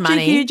so much such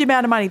money. a huge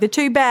amount of money. The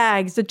 2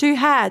 bags, the 2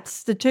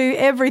 hats, the 2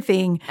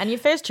 everything. And your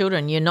first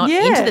children, you're not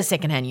Yeah. into the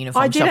secondhand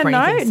uniform I shop didn't or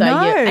anything. know, So no.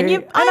 I And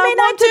I I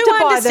wanted to do buy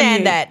them understand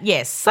new. that.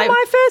 Yes. For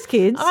my first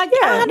kids, I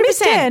 100%. Miss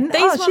 10.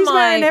 She's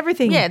wearing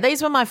everything. Yeah,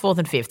 these were my fourth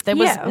and fifth. There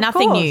was Yeah, of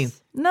nothing course. new.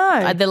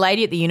 No. The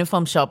lady at the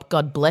uniform shop,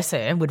 God bless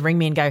her, would ring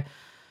me and go,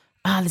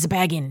 there's a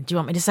bag in. Do you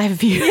want me to save a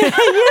few?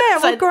 Yeah,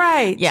 well,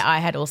 great. Yeah, I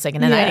had all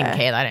second and they Yeah. didn't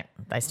care.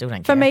 They still don't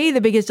For care. me, the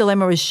biggest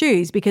dilemma was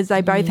shoes because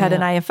they both had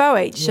an AFO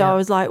each. So I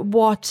was like,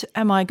 what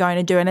am I going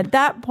to do? And at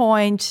that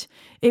point,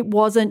 it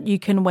wasn't you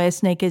can wear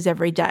sneakers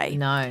every day.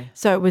 No.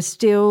 So it was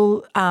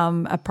still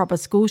a proper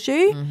school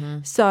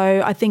shoe.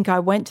 So I think I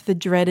went to the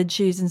dreaded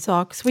shoes and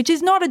socks, which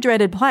is not a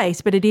dreaded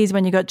place, but it is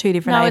when you've got two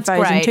different No, it's AFOs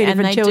great. and two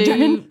different they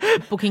children. do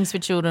bookings for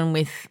children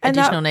with And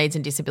that- additional needs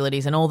and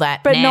disabilities and all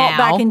that. But now, not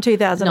back in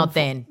 2000. Not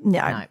then.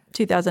 No,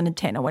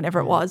 2010 or whenever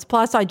it was.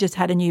 Plus, I just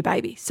had a new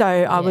baby. So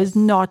I was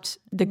not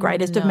the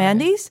greatest of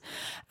Mandys.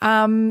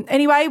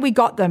 Anyway, we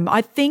got them.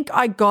 I think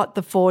I got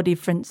the 4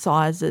 different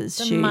sizes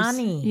The shoes.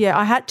 money. Yeah,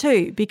 I had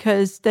to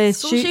because their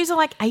School shoes are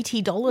like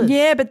 $80.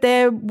 Yeah, but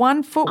their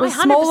one foot was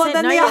 100% smaller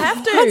than no, the you other.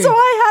 have to. So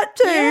I had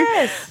to.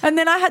 Yes. And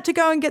then I had to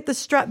go and get the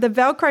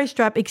Velcro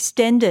strap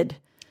extended.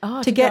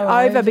 Oh, to get go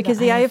over because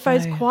the AFO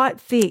is AFO. quite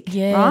thick,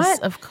 Yes, right?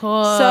 of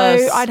course.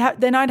 So I'd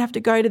have to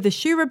go to the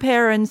shoe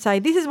repairer and say,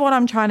 "This is what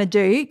I'm trying to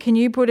do. Can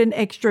you put an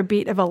extra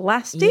bit of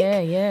elastic?"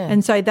 Yeah.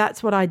 And so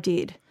that's what I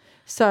did.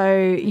 So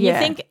yeah, You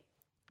think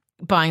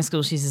buying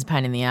school shoes is a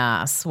pain in the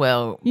ass?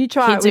 Well, You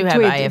try kids it who with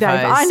have Twig, AFOs,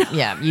 Dave. I know.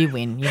 yeah, you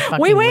win. You fucking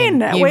we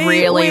win. You we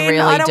really, win. really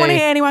I don't do. want to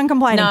hear anyone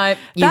complaining. No,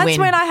 you That's win.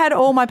 when I had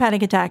all my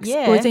panic attacks.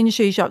 Yeah. Was in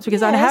shoe shops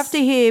because I'd have Yes. to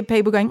hear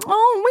people going,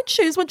 "Oh, which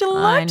shoes would you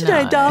like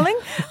today, know. darling?"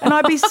 And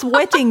I'd be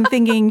sweating,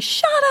 thinking,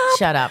 "Shut up!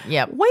 Shut up.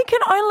 Yep. We can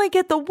only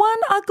get the one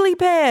ugly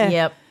pair."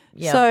 Yep.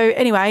 So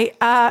anyway,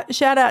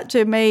 shout out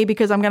to me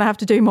because I'm going to have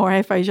to do more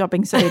AFO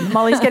shopping soon.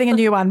 Molly's getting a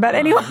new one, but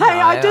anyway,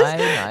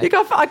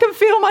 I can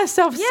feel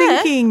myself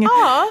sinking.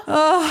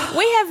 Oh,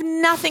 we have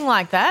nothing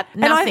like that.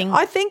 Nothing. And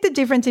I think the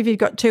difference if you've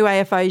got 2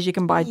 AFOs, you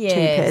can buy 2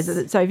 pairs of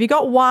it. So if you've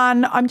got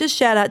one, I'm just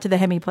shout out to the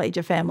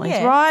hemiplegia families,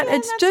 Yeah. right? Yeah,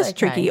 It's that's just okay.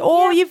 tricky.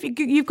 Or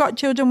you've got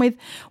children with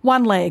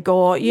one leg,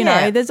 or you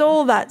know, there's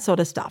all that sort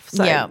of stuff.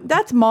 So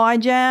that's my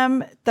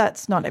jam.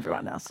 That's not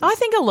everyone else's. I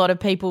think a lot of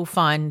people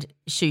find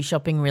shoe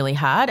shopping really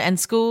hard, and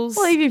schools.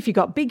 Well, even if you've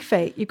got big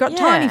feet, you've got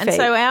tiny feet. And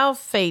so our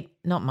feet,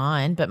 not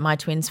mine, but my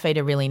twins' feet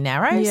are really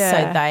narrow,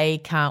 so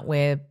they can't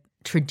wear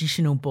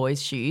traditional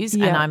boys' shoes.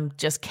 Yeah. And I'm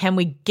just, can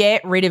we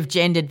get rid of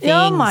gendered things?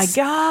 Oh my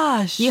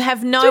gosh. You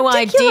have no It's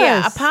idea.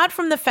 ridiculous. Apart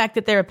from the fact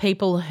that there are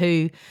people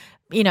who,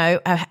 you know,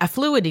 are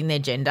fluid in their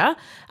gender.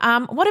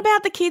 What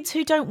about the kids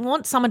who don't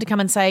want someone to come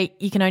and say,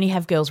 you can only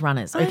have girls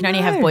runners or you can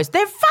only have boys?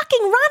 They're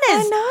fucking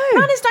runners. I know.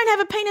 Runners don't have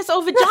a penis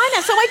or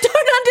vagina, so I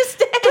don't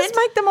understand. Just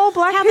make them all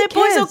black. How Who they're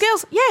boys or cares?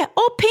 girls. Yeah,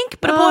 or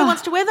pink, but a boy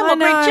wants to wear them. I Or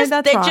green. know,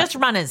 that's They're right. just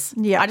runners.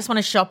 Yeah. I just want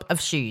a shop of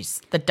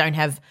shoes that don't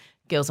have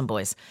girls and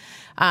boys.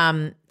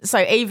 So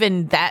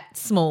even that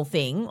small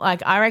thing,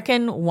 like I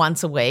reckon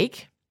once a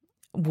week,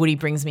 Woody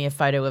brings me a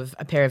photo of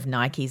a pair of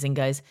Nikes and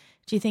goes,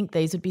 do you think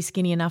these would be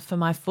skinny enough for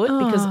my foot?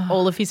 Because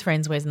all of his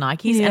friends wears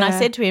Nikes. And I Yeah.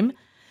 said to him,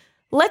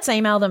 let's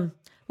email them.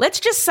 Let's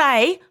just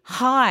say,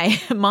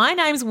 hi, my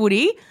name's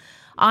Woody.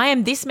 I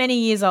am this many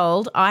years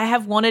old. I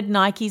have wanted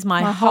Nikes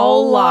my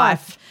whole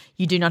life.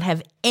 You do not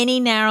have any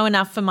narrow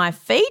enough for my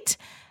feet.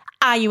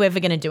 Are you ever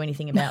going to do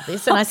anything about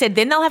this? And I said,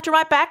 then they'll have to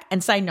write back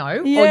and say no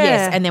or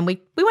yes. And then we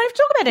won't have to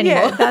talk about it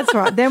anymore. Yeah, that's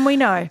right. Then we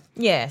know.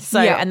 Yeah.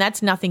 So, Yeah. and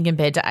that's nothing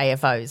compared to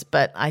AFOs.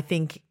 But I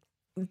think,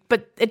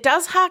 but it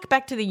does hark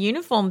back to the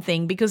uniform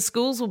thing because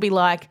schools will be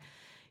like,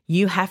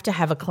 you have to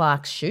have a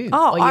Clark's shoe.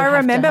 Oh, or you I have to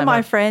remember have my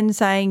a- friend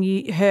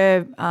saying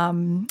her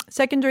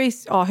secondary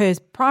or her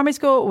primary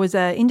school was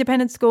an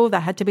independent school that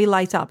had to be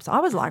lace ups. I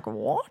was like,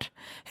 what?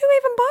 Who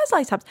even buys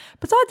lace ups?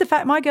 Besides the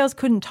fact my girls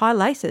couldn't tie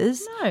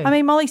laces. No. I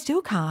mean, Molly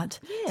still can't.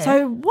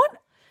 So what?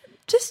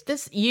 Just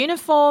This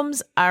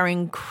uniforms are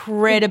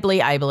incredibly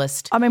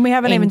ableist. I mean, we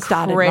haven't even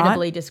started, right?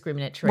 Incredibly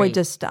discriminatory. We're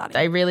just starting.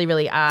 They really,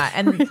 really are.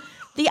 And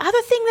the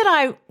other thing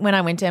that when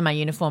I went down my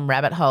uniform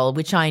rabbit hole,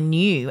 which I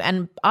knew,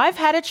 and I've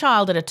had a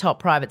child at a top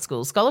private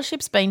school.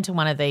 Scholarship's been to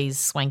one of these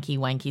swanky,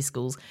 wanky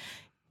schools.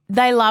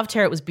 They loved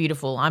her. It was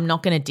beautiful. I'm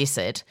not going to diss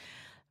it.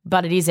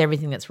 But it is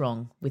everything that's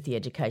wrong with the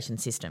education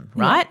system,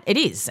 right? It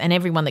is. And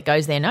everyone that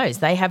goes there knows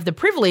they have the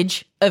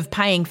privilege of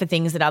paying for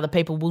things that other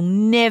people will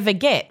never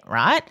get,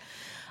 right?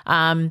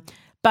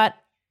 But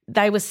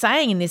they were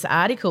saying in this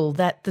article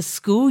that the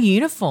school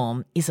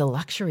uniform is a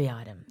luxury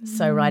item.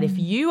 So, right, if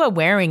you are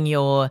wearing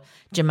your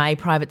Jamay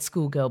private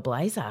school girl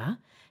blazer,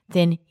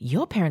 then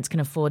your parents can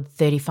afford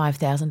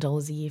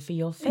 $35,000 a year for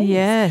your fees.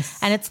 Yes.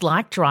 And it's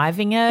like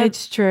driving a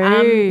It's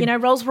true.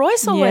 Rolls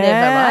Royce or whatever,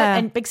 right?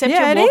 And except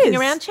Yeah, you're it walking is.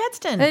 around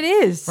Chadstone. It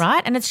is.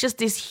 Right? And it's just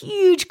this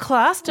huge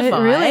class divide.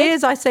 It really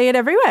is. I see it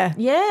everywhere.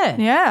 Yeah.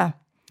 Yeah.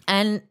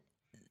 And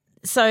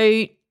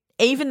so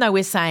even though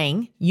we're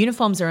saying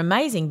uniforms are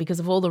amazing because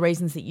of all the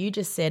reasons that you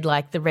just said,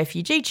 like the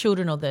refugee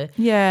children or the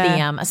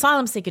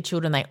asylum seeker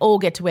children, they all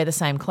get to wear the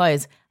same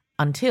clothes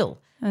until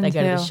they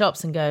go to the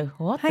shops and go,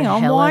 what Hang the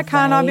on, hell why are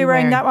can't I they be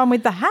wearing that one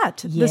with the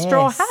hat, the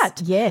straw Yes,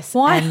 hat? Yes,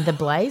 Why? and the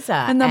blazer.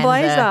 And the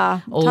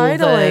blazer, all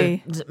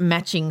totally. the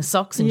matching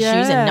socks and shoes,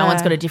 and no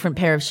one's got a different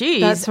pair of shoes.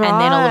 That's And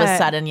then all of a right.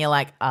 sudden you're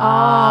like,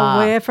 Oh,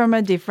 we're from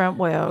a different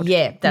world.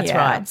 yeah, that's Yeah.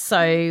 right.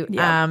 So,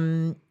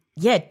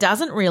 it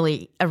doesn't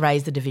really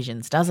erase the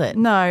divisions, does it?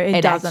 No,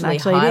 it doesn't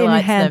actually. It highlights them.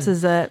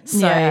 enhances it.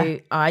 So Yeah.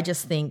 I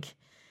just think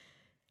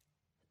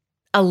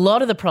a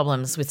lot of the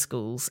problems with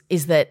schools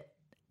is that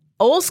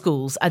all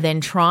schools are then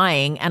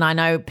trying, and I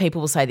know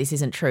people will say this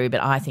isn't true,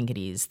 but I think it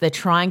is. They're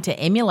trying to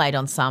emulate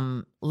on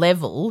some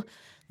level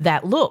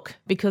that look,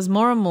 because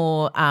more and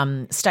more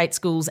state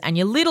schools and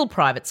your little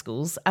private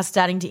schools are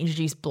starting to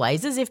introduce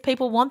blazers if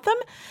people want them.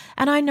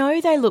 And I know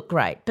they look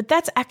great, but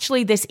that's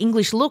actually this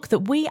English look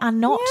that we are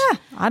not. Yeah,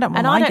 I don't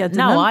want my kids in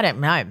them. I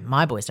don't know.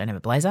 My boys don't have a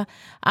blazer.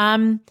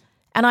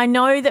 And I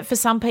know that for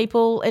some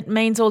people it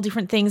means all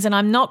different things, and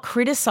I'm not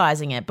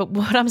criticising it, but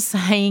what I'm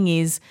saying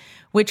is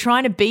we're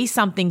trying to be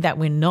something that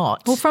we're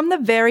not. Well, from the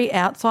very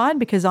outside,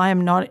 because I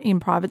am not in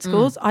private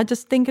schools, I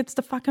just think it's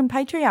the fucking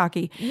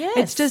patriarchy. Yes.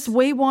 It's just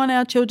we want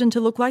our children to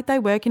look like they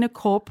work in a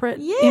corporate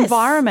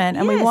environment,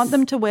 and we want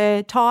them to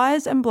wear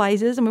ties and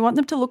blazers, and we want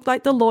them to look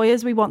like the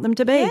lawyers we want them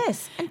to be.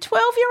 Yes, and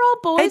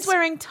 12-year-old boys It's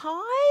wearing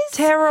ties?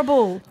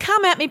 Terrible.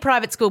 Come at me,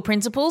 private school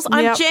principals.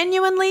 I'm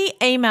genuinely,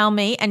 email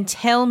me and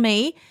tell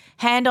me,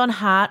 hand on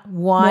heart,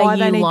 why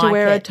they you need like to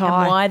wear it a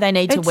tie. and why they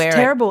need to wear It's it.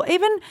 terrible.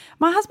 Even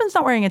my husband's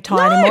not wearing a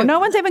tie anymore. No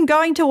one's even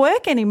going to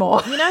work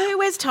anymore. You know who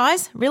wears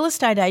ties? Real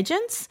estate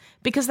agents,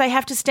 because they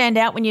have to stand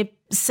out when you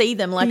see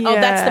them. Like, oh,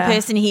 that's the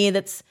person here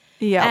that's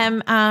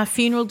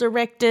funeral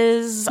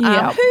directors.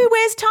 Who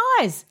wears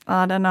ties?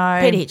 I don't know.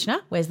 Peter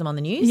Hitchner wears them on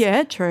the news.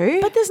 Yeah, true.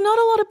 But there's not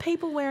a lot of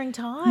people wearing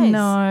ties. No.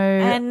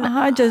 And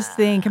I just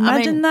think,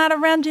 imagine that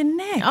around your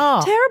neck.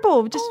 Oh.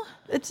 Terrible.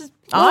 It's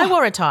I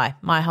wore a tie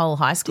my whole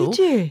high school. Did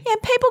you? Yeah,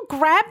 people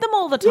grab them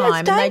all the time. Yeah,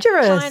 it's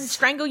dangerous. And they try and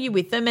strangle you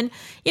with them. And,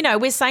 you know,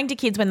 we're saying to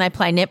kids when they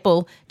play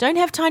netball, don't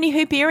have tiny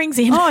hoop earrings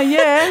in. Oh,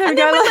 yeah. And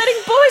then we're letting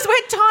boys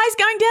wear ties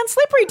going down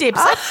slippery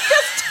dips. That's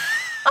just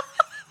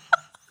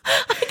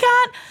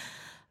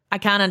I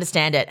can't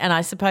understand it. And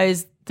I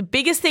suppose the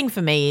biggest thing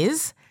for me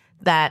is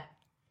that,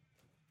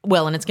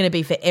 well, and it's going to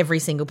be for every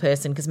single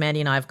person, because Mandy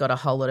and I have got a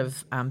whole lot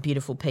of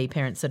beautiful P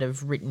parents that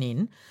have written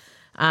in.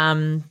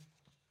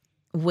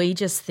 We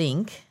just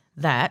think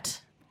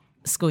that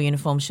school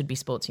uniforms should be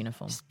sports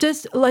uniforms.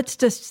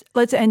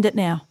 Let's end it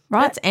now,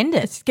 right? Let's end it.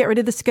 Let's get rid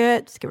of the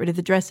skirts, get rid of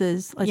the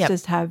dresses. Let's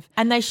just have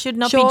and they should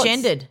not shorts, be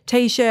gendered.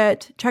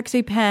 T-shirt,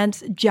 tracksuit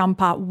pants,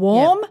 jumper,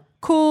 warm,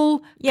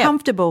 cool,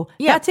 comfortable.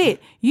 That's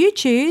it. You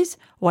choose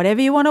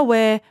whatever you want to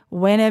wear,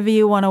 whenever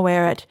you want to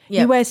wear it.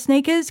 You wear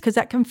sneakers because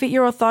that can fit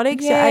your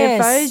orthotics, your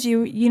AFOs,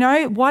 you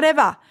know,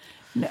 whatever.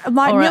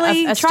 Like or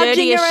really a trudging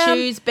sturdier around.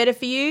 shoes better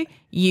for you,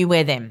 you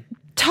wear them.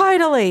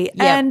 Totally. Yep.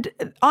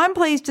 And I'm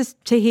pleased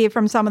to hear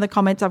from some of the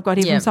comments I've got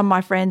here from some of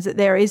my friends that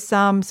there is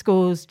some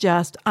schools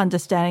just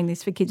understanding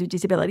this for kids with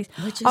disabilities.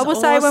 Which is I will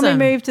say when we awesome.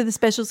 moved to the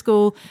special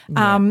school,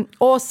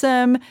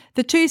 awesome.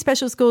 The two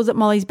special schools that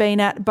Molly's been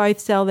at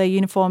both sell their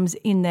uniforms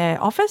in their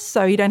office,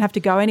 so you don't have to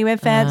go anywhere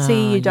fancy.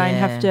 You don't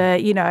have to,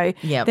 you know,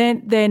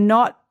 they're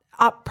not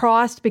up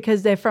priced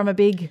because they're from a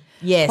big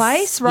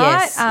place,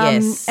 right?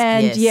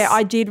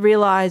 I did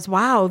realise,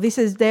 wow,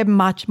 they're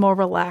much more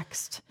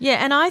relaxed.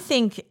 Yeah, and I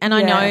think, and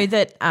I know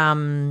that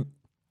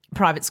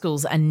private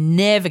schools are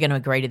never going to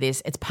agree to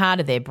this. It's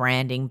part of their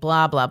branding,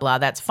 blah, blah, blah.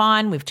 That's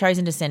fine. We've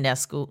chosen to send our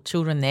school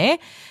children there,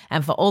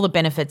 and for all the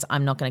benefits,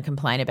 I'm not going to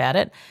complain about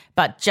it.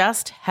 But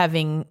just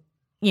having,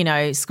 you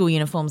know, school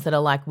uniforms that are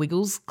like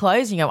Wiggles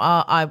clothes. You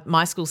go,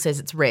 my school says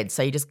it's red.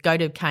 So you just go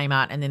to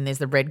Kmart and then there's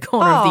the red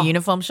corner of the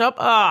uniform shop.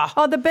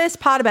 Oh, the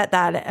best part about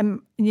that,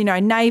 you know,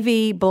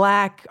 navy,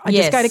 black. I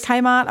just go to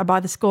Kmart. I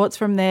buy the skorts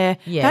from there.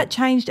 Yeah. That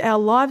changed our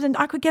lives, and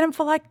I could get them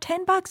for like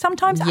 $10,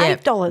 sometimes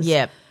 $8.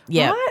 Yep.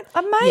 Yeah. Right?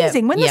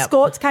 Amazing. When the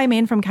skorts came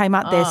in from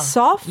Kmart, they're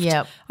soft.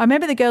 Yep. I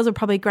remember the girls were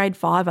probably grade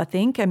 5, I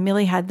think, and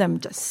Millie had them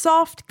just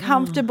soft,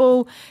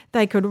 comfortable.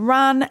 They could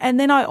run. And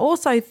then I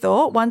also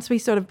thought once we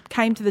sort of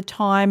came to the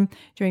time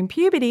during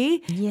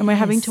puberty and we're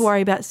having to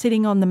worry about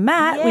sitting on the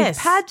mat with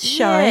pads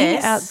showing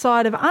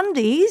outside of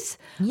undies.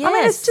 Yes. I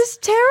mean, it's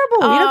just terrible.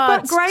 Oh, You've got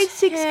it's grade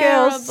 6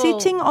 girls terrible.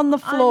 sitting on the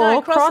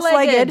floor,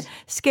 cross-legged,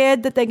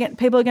 scared that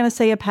people are going to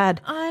see a pad.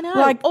 I know.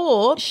 Like,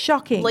 or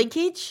shocking.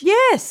 leakage.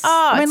 Yes.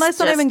 Oh, I mean, it's let's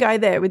not just- even go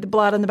there with the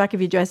blood on the back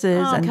of your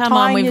dresses and come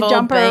on, tying we've your all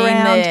jumper been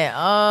around. there.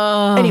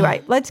 Oh.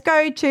 Anyway, let's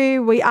go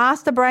to, we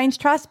asked the Brains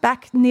Trust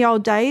back in the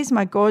old days,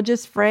 my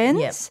gorgeous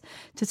friends,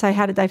 to say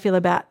how did they feel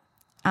about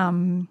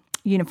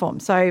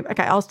uniforms. So,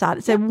 okay, I'll start.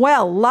 It said,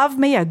 well, love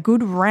me a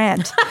good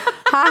rant.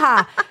 Ha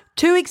ha.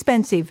 Too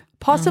expensive.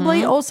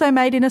 Possibly also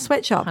made in a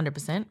sweatshop.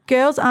 100%.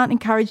 Girls aren't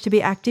encouraged to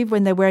be active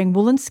when they're wearing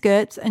woolen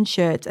skirts and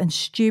shirts and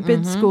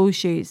stupid school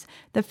shoes.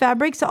 The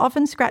fabrics are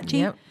often scratchy.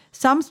 Yep.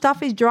 Some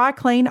stuff is dry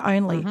clean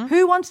only.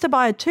 Who wants to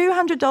buy a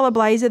 $200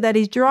 blazer that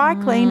is dry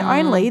clean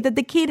only that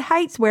the kid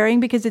hates wearing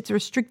because it's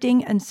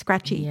restricting and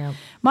scratchy? Yep.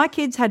 My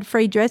kids had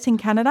free dress in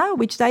Canada,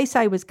 which they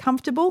say was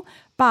comfortable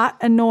but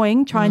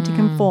annoying trying to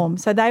conform.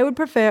 So they would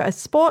prefer a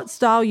sports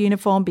style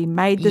uniform be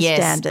made the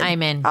standard. Yes,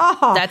 amen.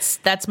 Oh.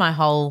 That's my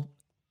whole.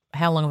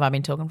 How long have I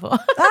been talking for?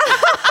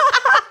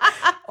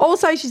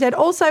 Also, she said,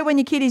 also when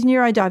your kid is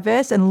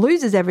neurodiverse and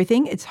loses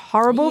everything, it's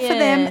horrible for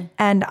them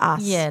and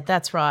us. Yeah,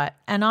 that's right.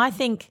 And I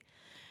think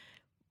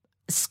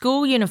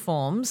school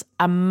uniforms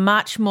are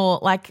much more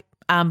like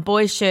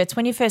boys' shirts,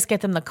 when you first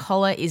get them, the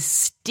collar is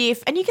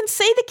stiff and you can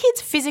see the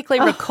kids physically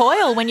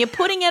recoil when you're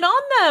putting it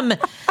on them.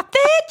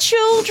 They're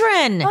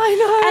children. I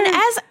know. And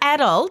as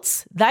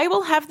adults, they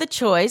will have the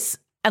choice,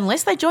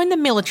 unless they join the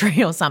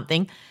military or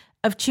something,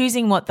 of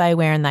choosing what they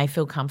wear and they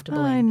feel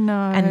comfortable in. I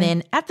know. And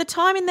then at the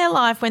time in their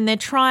life when they're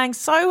trying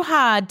so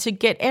hard to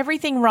get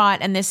everything right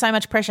and there's so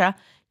much pressure,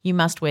 you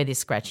must wear this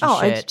scratchy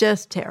shirt. It's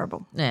just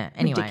terrible. Yeah,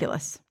 anyway.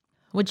 Ridiculous.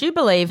 Would you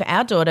believe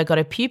our daughter got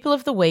a pupil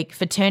of the week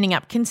for turning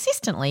up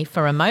consistently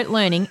for remote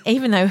learning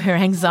even though her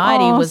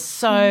anxiety was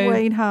so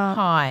sweetheart.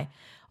 high?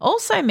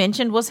 Also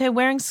mentioned was her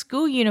wearing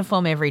school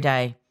uniform every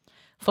day.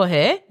 For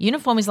her,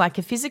 uniform is like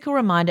a physical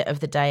reminder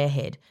of the day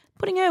ahead,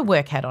 putting her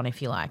work hat on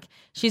if you like.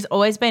 She's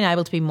always been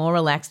able to be more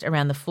relaxed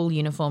around the full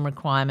uniform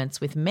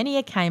requirements with many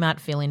a Kmart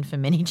fill-in for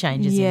many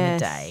changes in the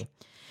day.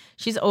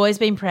 She's always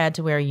been proud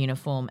to wear a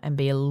uniform and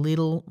be a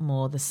little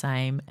more the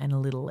same and a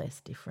little less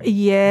different.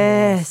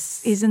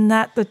 Yes. Isn't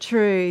that the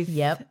truth?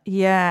 Yep.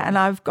 Yeah. And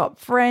I've got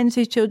friends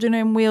whose children are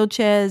in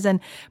wheelchairs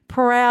and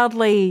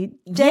proudly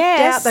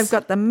decked out. They've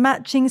got the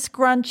matching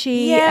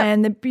scrunchie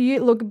and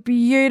look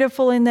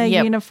beautiful in their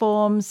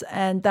uniforms.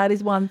 And that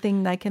is one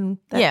thing they can,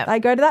 they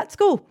go to that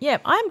school. Yeah.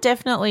 I'm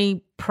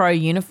definitely pro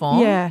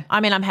uniform. Yeah. I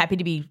mean, I'm happy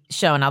to be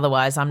shown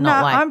otherwise. I'm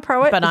not I'm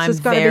pro it. But It's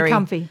just got to be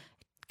comfy.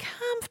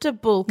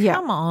 Comfortable.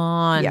 Come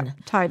on. Yeah,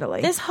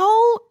 totally. There's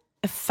whole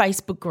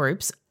Facebook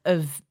groups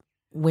of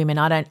women.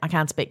 I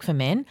can't speak for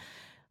men.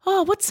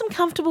 Oh, what's some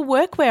comfortable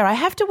workwear? I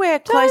have to wear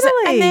clothes.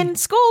 Totally. And then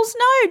schools,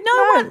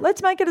 no one.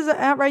 Let's make it as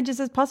outrageous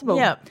as possible.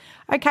 Yeah.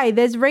 Okay,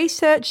 there's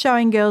research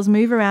showing girls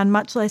move around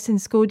much less in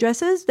school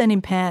dresses than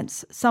in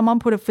pants. Someone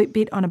put a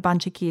Fitbit on a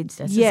bunch of kids.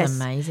 This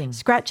is amazing.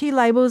 Scratchy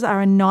labels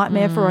are a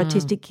nightmare for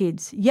autistic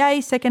kids.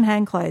 Yay,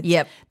 secondhand clothes.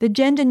 Yep. The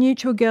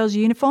gender-neutral girls'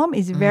 uniform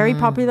is very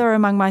popular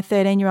among my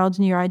 13-year-old's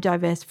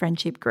neurodiverse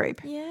friendship group.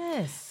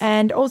 Yes.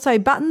 And also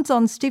buttons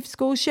on stiff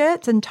school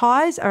shirts and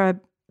ties are a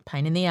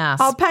pain in the ass.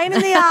 Oh, pain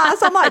in the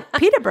ass. I'm like,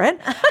 Peterborough.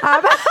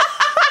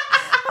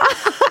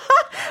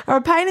 Or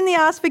a pain in the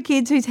ass for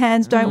kids whose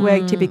hands don't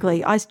work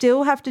typically. I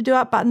still have to do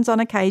up buttons on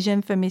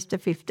occasion for Mr.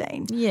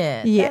 15.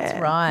 Yeah, that's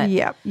right.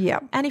 Yep.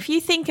 And if you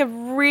think of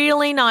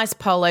really nice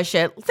polo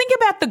shirt, think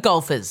about the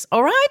golfers,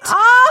 all right?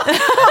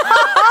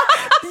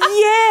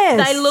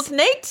 Yes. They look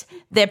neat,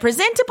 they're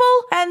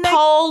presentable, and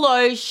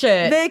polo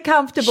shirt. They're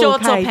comfortable,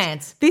 Shorts Kate. or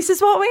pants. This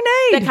is what we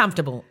need. They're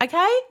comfortable,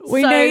 okay?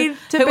 We need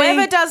to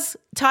whoever be... does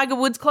Tiger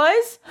Woods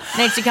clothes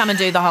needs to come and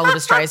do the whole of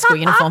Australia school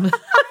uniform.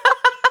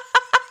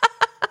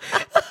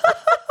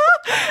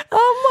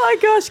 Oh,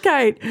 my gosh,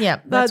 Kate.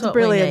 Yep, that's what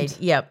brilliant. we need.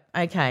 Yep,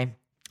 okay.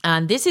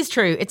 And this is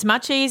true. It's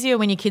much easier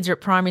when your kids are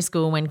at primary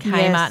school when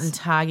Kmart and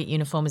Target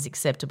uniform is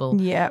acceptable.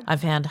 Yep. I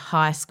found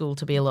high school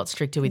to be a lot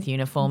stricter with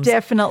uniforms.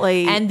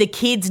 Definitely. And the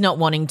kids not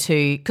wanting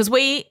to, because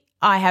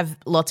I have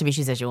lots of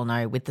issues, as you all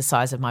know, with the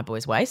size of my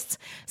boys' waists.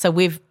 So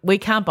we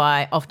can't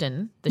buy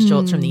often the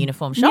shorts from the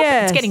uniform shop.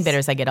 Yes. It's getting better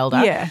as they get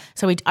older. Yeah.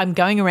 So I'm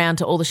going around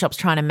to all the shops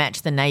trying to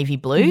match the navy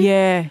blue.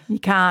 Yeah, you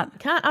can't.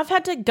 I've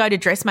had to go to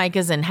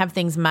dressmakers and have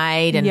things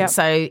made,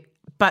 and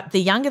but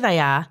the younger they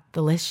are,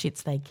 the less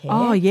shits they care.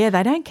 Oh, yeah,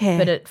 they don't care.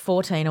 But at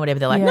 14 or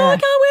whatever, they're like, no, I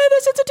can't wear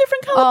this. It's a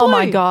different colour blue. Oh,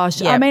 my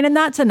gosh. Yeah. I mean, and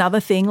that's another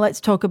thing.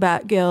 Let's talk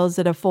about girls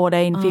that are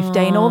 14,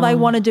 15. All they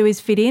want to do is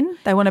fit in.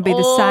 They want to be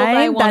the same. All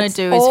they want to That's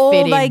do is fit in.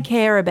 all they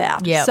care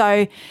about. Yep.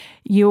 So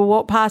you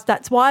walk past,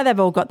 that's why they've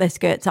all got their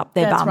skirts up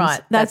their That's bums.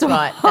 right. That's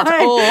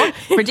right.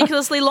 Or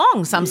ridiculously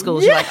long. Some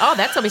schools, you're like, oh,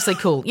 that's obviously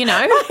cool, you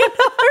know.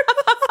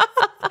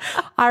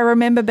 I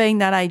remember being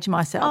that age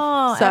myself.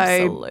 Oh, so,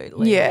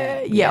 absolutely.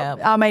 Yeah.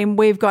 I mean,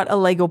 we've got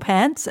illegal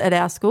pants at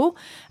our school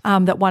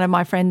that one of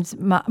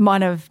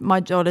my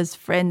daughter's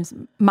friends'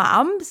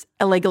 mums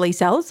illegally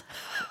sells.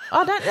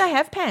 Oh, don't they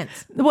have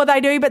pants? Well,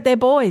 they do, but they're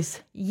boys.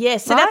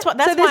 Yes, so right? that's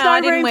So there's why I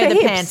no didn't room wear for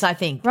the hips, pants, I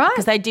think. right?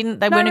 Because they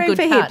no weren't a room good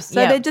for cut. hips. So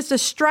they're just a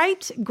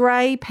straight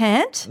grey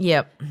pant.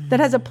 Yep.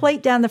 That has a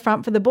pleat down the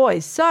front for the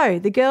boys. So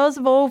the girls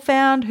have all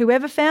found,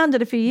 whoever found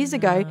it a few years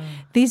ago,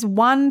 this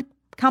one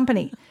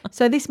company.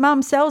 So this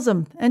mum sells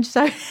them. And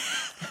so we all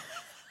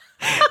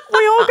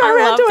go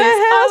around to her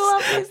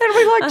house and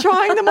we like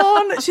trying them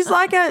on. She's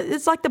like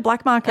it's like the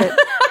black market.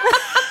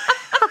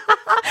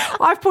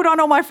 I've put on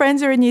all my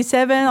friends who are in year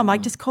 7. I'm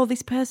like, just call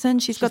this person.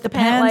 She's got the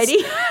pant pants.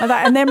 lady.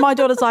 And then my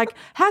daughter's like,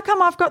 how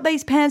come I've got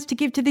these pants to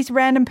give to this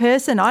random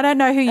person? I don't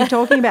know who you're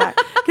talking about.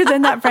 Because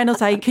then that friend will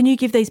say, can you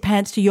give these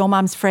pants to your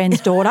mum's friend's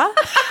daughter?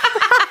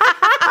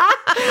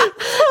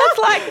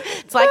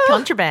 It's like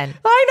contraband.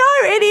 I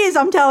know, it is.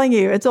 I'm telling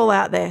you, it's all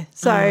out there.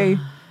 So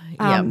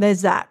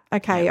there's that.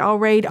 Okay, I'll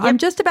read. I'm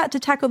just about to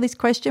tackle this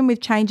question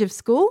with change of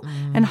school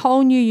and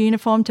whole new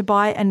uniform to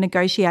buy and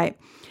negotiate.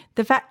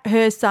 The fact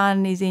her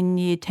son is in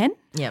year 10.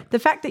 Yep. The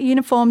fact that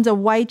uniforms are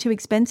way too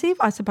expensive,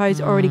 I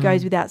suppose, already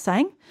goes without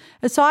saying.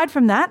 Aside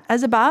from that,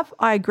 as above,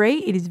 I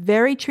agree it is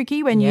very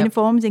tricky when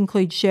uniforms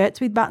include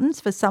shirts with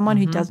buttons for someone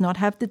who does not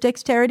have the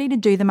dexterity to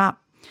do them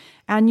up.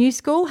 Our new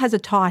school has a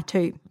tie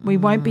too. We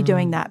won't be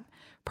doing that.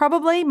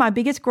 Probably my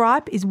biggest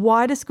gripe is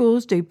why do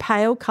schools do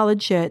pale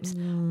coloured shirts?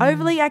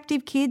 Overly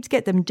active kids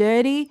get them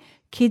dirty,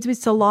 Kids with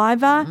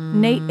saliva,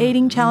 neat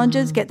eating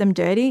challenges, get them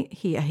dirty.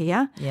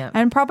 Here. Yep.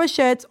 And proper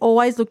shirts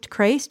always looked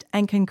creased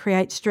and can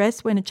create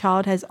stress when a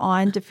child has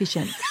iron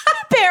deficiency.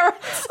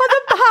 Parents.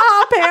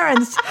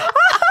 Parents.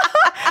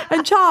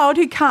 And child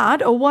who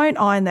can't or won't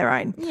iron their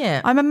own.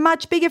 Yeah. I'm a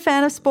much bigger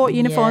fan of sport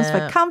uniforms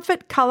Yeah. for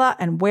comfort, colour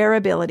and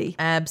wearability.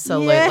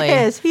 Absolutely.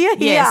 Yes, here.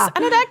 Yes.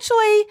 And it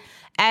actually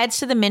adds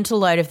to the mental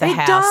load of the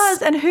house. It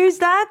does. And who's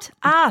that?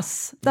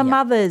 Us, the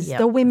mothers,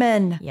 the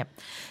women. Yep.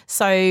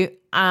 So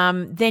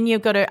then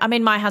you've got to – I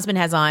mean, my husband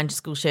has ironed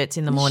school shirts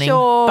in the morning.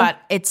 Sure. But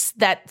it's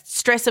that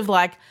stress of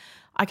like,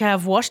 okay,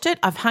 I've washed it,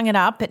 I've hung it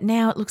up, but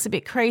now it looks a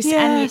bit creased.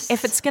 Yes. And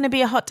if it's going to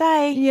be a hot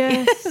day,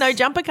 Yes. no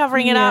jumper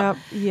covering it up.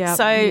 Yep,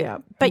 So,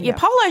 yep, but your yep.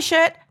 polo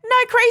shirt, no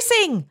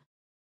creasing.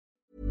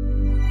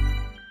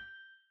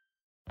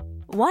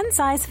 One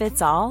size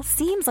fits all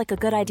seems like a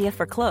good idea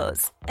for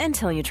clothes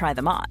until you try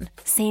them on.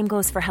 Same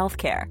goes for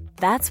healthcare.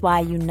 That's why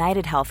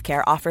United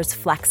Healthcare offers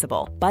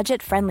flexible,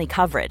 budget-friendly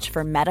coverage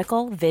for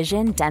medical,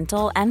 vision,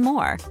 dental, and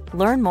more.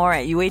 Learn more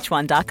at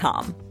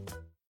uh1.com.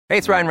 Hey,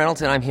 it's Ryan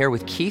Reynolds, and I'm here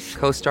with Keith,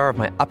 co-star of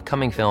my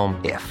upcoming film,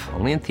 If,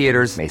 only in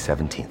theaters May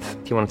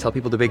 17th. Do you want to tell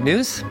people the big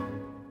news?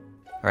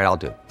 All right, I'll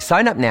do it.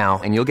 Sign up now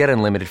and you'll get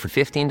unlimited for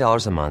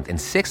 $15 a month and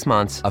 6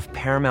 months of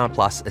Paramount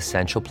Plus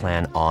Essential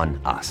Plan on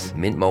us.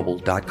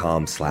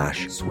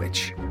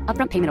 MintMobile.com/switch.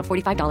 Upfront payment of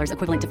 $45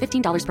 equivalent to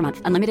 $15 per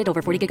month. Unlimited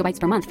over 40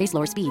 gigabytes per month. Face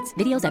lower speeds.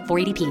 Videos at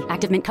 480p.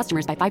 Active Mint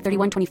customers by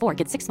 531.24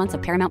 get 6 months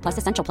of Paramount Plus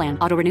Essential Plan.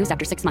 Auto renews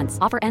after 6 months.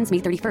 Offer ends May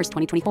 31st,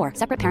 2024.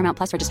 Separate Paramount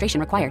Plus registration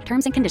required.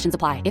 Terms and conditions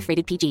apply if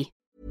rated PG.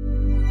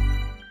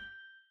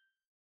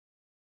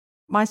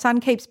 My son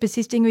keeps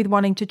persisting with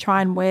wanting to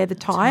try and wear the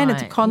tie, and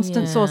it's a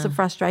constant source of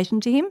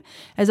frustration to him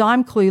as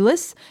I'm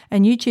clueless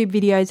and YouTube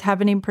videos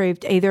haven't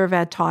improved either of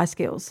our tie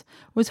skills.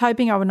 Was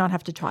hoping I would not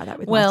have to try that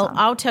with my son. Well,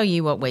 I'll tell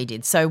you what we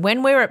did. So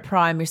when we were at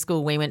primary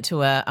school, we went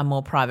to a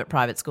more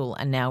private school,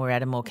 and now we're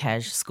at a more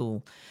cash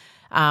school.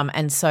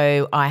 And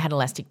so I had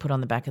elastic put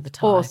on the back of the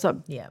tie.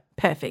 Awesome. Yeah.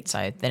 Perfect.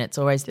 So then it's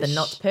always the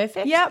not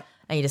perfect. Yep.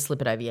 And you just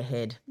slip it over your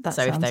head. That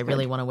so if sounds they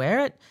really good. want to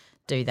wear it,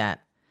 do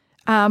that.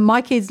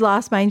 My kids'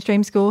 last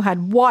mainstream school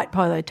had white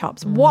polo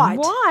tops.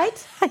 White.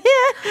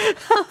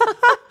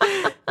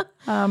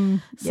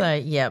 So,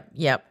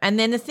 yep. And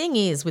then the thing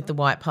is with the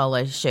white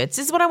polo shirts,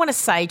 this is what I want to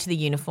say to the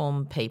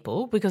uniform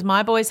people, because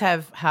my boys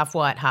have half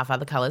white, half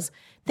other colours.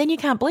 Then you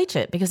can't bleach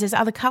it because there's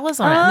other colours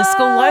on it and the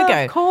school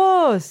logo. Of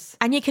course.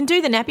 And you can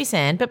do the nappy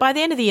sand, but by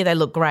the end of the year they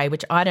look grey,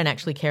 which I don't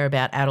actually care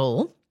about at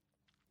all.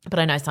 But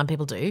I know some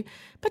people do.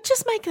 But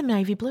just make them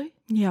navy blue.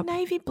 Yep.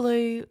 Navy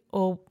blue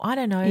or I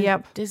don't know.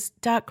 Yep. Just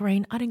dark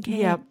green. I don't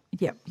care.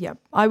 Yep.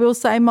 I will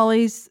say,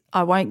 Molly's,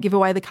 I won't give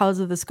away the colours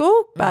of the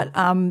school, but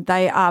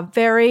they are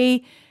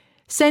very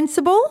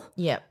sensible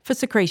Yep. for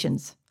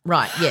secretions.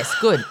 Right. Yes.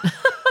 Good.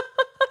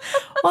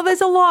 Well,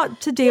 there's a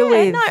lot to deal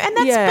with. No, and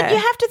that's but you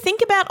have to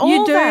think about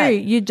all that.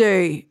 You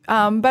do.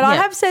 But I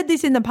have said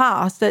this in the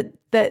past that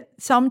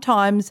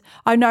sometimes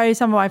I know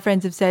some of my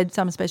friends have said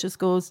some special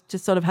schools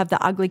just sort of have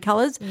the ugly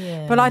colours.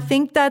 Yeah. But I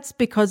think that's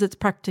because it's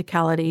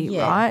practicality,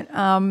 right?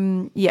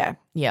 Yeah.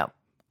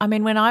 I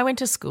mean, when I went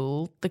to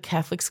school, the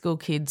Catholic school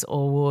kids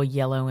all wore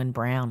yellow and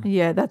brown.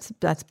 Yeah, that's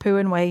poo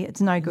and wee. It's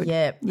no good.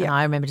 Yeah. And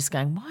I remember just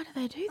going, why do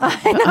they do that?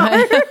 I know. Why are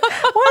they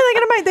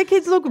going to make their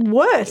kids look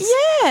worse?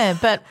 Yeah,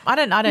 but I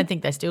don't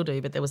think they still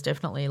do, but there was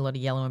definitely a lot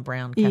of yellow and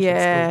brown Catholic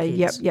school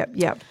kids.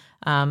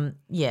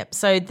 Yep.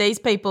 So these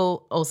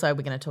people also,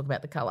 we're going to talk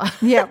about the colour.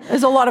 Yeah,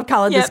 there's a lot of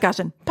colour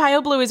discussion.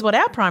 Pale blue is what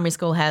our primary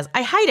school has.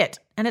 I hate it.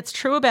 And it's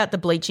true about the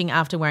bleaching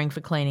after wearing for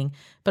cleaning.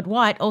 But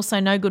white, also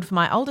no good for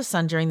my oldest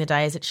son during the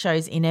day as it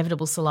shows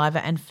inevitable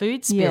saliva and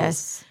food spills.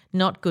 Yes.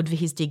 Not good for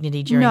his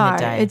dignity during the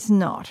day. No, it's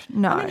not.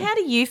 No. I mean, how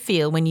do you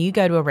feel when you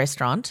go to a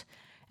restaurant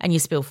and you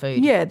spill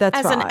food? Yeah, that's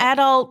As right. an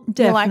adult,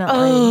 Definitely. you're like,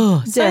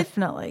 oh. So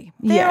definitely.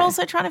 they're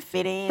also trying to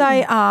fit in.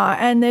 They are,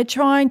 and they're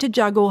trying to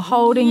juggle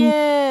holding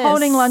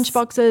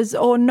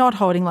lunchboxes or not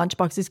holding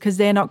lunchboxes because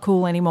they're not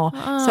cool anymore.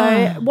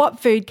 So what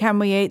food can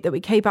we eat that we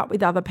keep up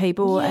with other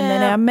people, and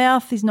then our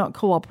mouth is not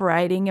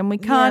cooperating, and we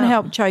can't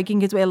help choking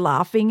because we're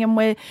laughing, and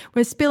we're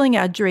spilling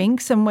our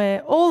drinks, and we're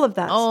all of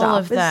that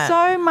stuff. There's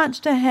so much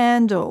to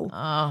handle.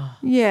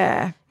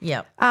 Yeah.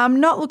 Yep.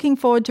 Not looking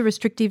forward to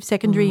restrictive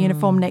secondary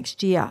uniform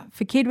next year.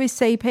 For kid with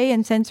CP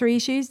and sensory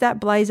issues, that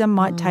blazer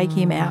might take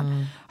him out.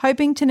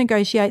 Hoping to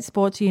negotiate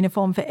sports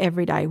uniform for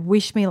every day.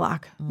 Wish me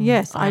luck.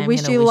 Yes, I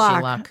wish you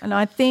luck. And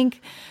I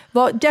think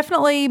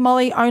definitely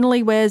Molly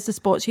only wears the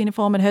sports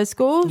uniform at her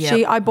school.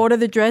 Yep. I bought her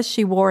the dress.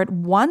 She wore it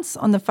once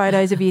on the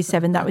photos of year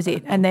 7. That was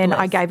it. And then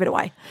I gave it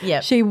away.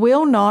 Yep. She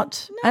will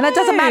not. And it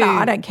doesn't matter.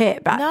 I don't care.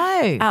 But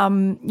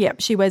No.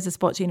 she wears the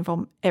sports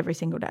uniform every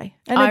single day.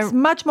 And it's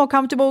much more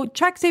comfortable.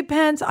 Tracksuit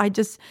pants,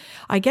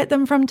 I get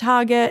them from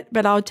Target,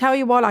 but I'll tell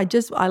you what, I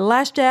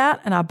lashed out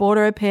and I bought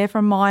her a pair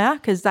from Maya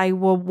because they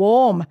were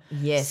warm.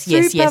 Yes.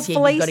 Super You've got to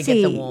fleecy.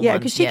 get the warm yeah, ones.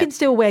 because she can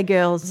still wear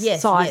girls'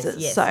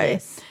 sizes. Yes, so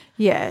yes.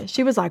 yeah,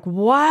 she was like,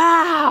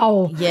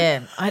 wow.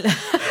 Yeah.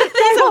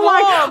 They're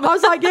I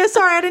was like, yeah,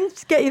 sorry, I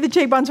didn't get you the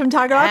cheap ones from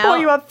Target. I bought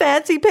you a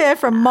fancy pair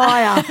from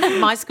Maya.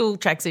 My school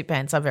tracksuit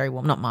pants are very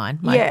warm. Not mine,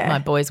 my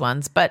boys'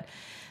 ones. But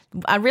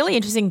a really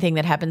interesting thing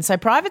that happens. So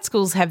private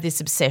schools have this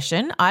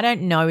obsession. I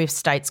don't know if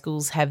state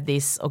schools have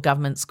this or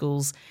government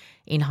schools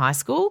in high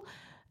school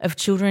of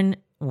children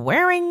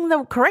wearing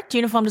the correct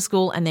uniform to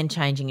school and then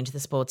changing into the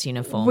sports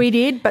uniform. We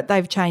did, but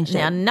they've changed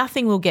Now, it.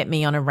 nothing will get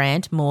me on a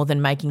rant more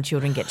than making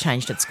children get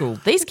changed at school.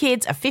 These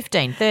kids are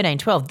 15, 13,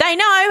 12. They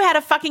know how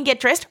to fucking get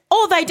dressed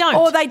or they don't.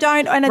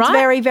 And it's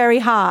very, very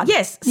hard.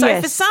 Yes.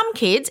 So for some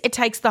kids, it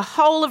takes the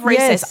whole of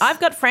recess. I've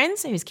got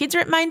friends whose kids are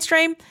at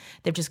mainstream.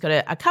 They've just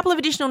got a couple of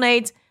additional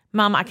needs.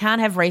 Mum, I can't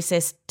have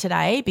recess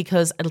today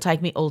because it'll take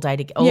me all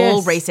day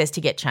all recess to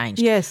get changed.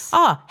 Yes.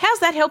 Oh, how's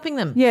that helping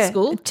them?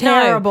 School?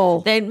 Terrible.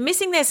 No, they're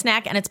missing their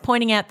snack and it's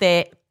pointing out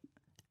their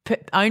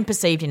own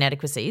perceived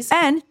inadequacies.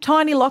 And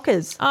tiny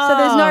lockers. So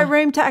there's no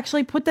room to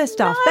actually put their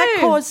stuff. That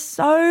caused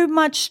so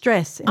much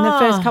stress in the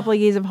first couple of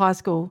years of high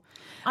school.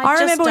 I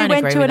remember we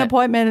went to an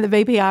appointment at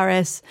the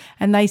VPRS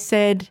and they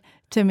said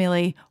to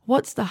Millie,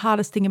 what's the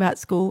hardest thing about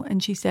school?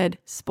 And she said,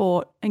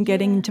 sport and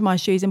getting into my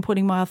shoes and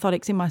putting my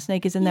orthotics in my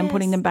sneakers and then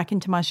putting them back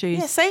into my shoes.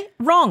 Yeah, see?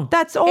 Wrong.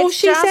 That's all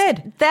she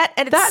said.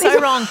 It's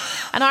so wrong.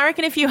 And I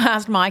reckon if you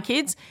asked my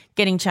kids,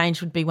 getting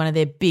changed would be one of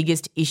their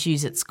biggest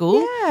issues at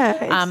school.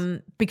 Yeah.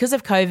 Because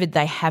of COVID,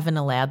 they haven't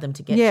allowed them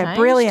to get changed. Yeah,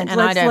 brilliant. And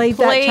Let's leave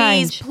that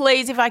change.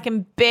 Please, if I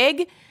can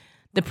beg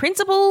the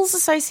principals'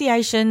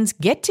 associations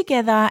get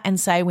together and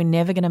say we're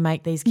never going to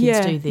make these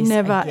kids do this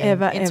never, again.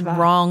 ever, It's ever.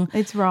 wrong.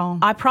 It's wrong.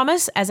 I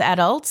promise as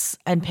adults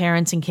and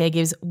parents and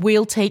caregivers,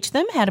 we'll teach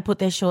them how to put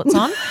their shorts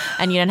on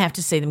and you don't have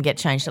to see them get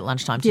changed at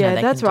lunchtime to know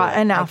they that's can do right.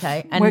 it. Enough.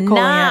 Okay? We're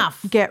calling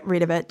Enough. it. Get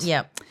rid of it.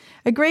 Yep.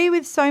 Agree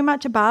with so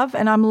much above,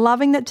 and I'm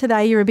loving that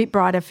today you're a bit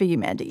brighter for you,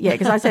 Mandy. Yeah,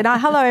 because I said,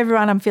 hello,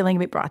 everyone, I'm feeling a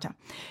bit brighter.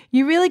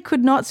 You really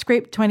could not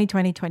script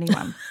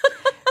 2020-21.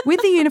 With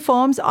the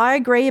uniforms, I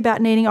agree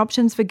about needing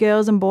options for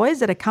girls and boys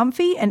that are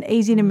comfy and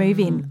easy to move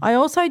in. I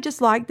also just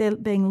like there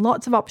being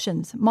lots of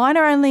options. Mine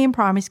are only in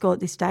primary school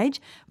at this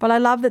stage, but I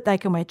love that they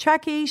can wear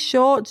trackies,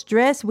 shorts,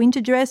 dress, winter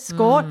dress,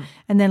 skirt,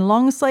 and then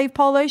long sleeve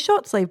polo,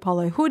 short sleeve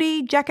polo,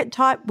 hoodie, jacket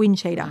type, wind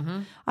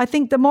cheater. I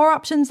think the more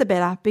options the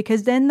better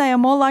because then they are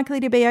more likely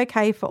to be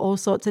okay for all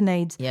sorts of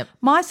needs. Yep.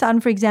 My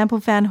son, for example,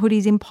 found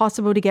hoodies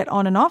impossible to get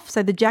on and off,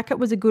 so the jacket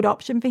was a good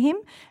option for him,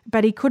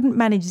 but he couldn't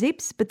manage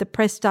zips, but the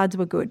press studs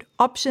were good.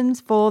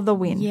 Options for the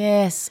win.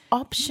 Yes,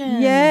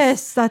 options.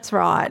 Yes, that's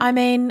right. I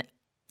mean,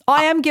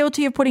 I am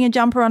guilty of putting a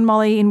jumper on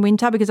Molly in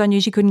winter because I knew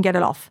she couldn't get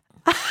it off.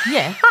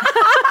 yeah.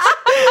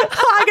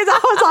 Because I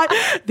was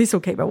like, this will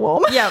keep her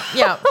warm. Yeah.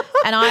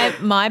 And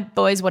my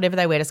boys, whatever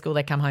they wear to school,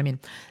 they come home in.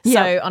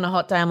 So on a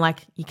hot day, I'm like,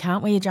 you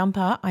can't wear your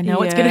jumper. I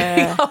know it's going to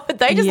be hot.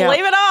 They just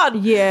leave it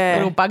on. Yeah.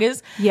 Little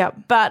buggers. Yep.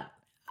 But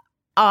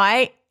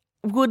I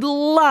would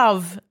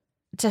love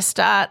to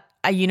start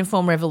a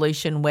uniform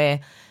revolution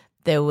where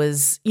there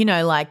was,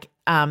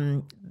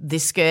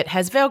 this skirt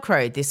has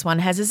Velcro, this one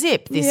has a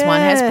zip, this one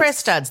has press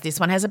studs, this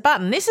one has a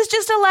button. This is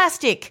just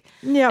elastic.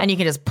 Yep. And you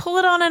can just pull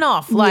it on and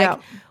off.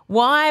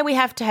 Why we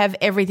have to have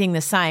everything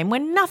the same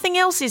when nothing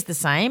else is the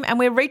same, and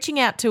we're reaching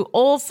out to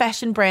all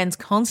fashion brands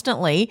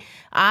constantly,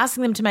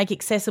 asking them to make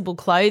accessible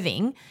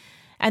clothing,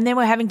 and then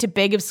we're having to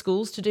beg of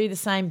schools to do the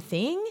same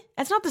thing?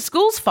 It's not the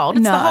school's fault.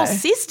 It's the whole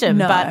system.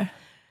 No. But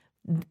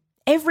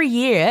every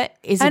year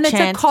is a chance to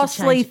change. And it's a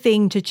costly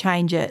thing to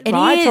change it, It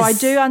right? is. So I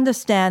do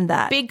understand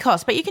that. Big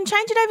cost, but you can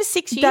change it over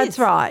 6 years. That's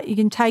right. You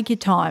can take your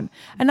time.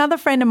 Another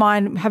friend of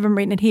mine, haven't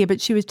written it here, but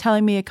she was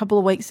telling me a couple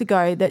of weeks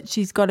ago that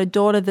she's got a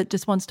daughter that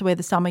just wants to wear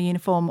the summer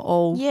uniform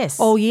all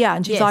year.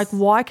 And she's like,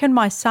 why can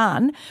my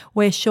son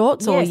wear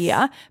shorts all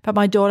year, but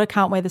my daughter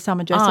can't wear the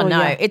summer dress all year?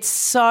 Oh, no. It's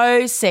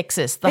so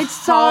sexist. It's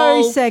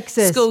so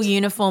sexist. School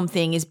uniform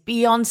thing is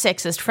beyond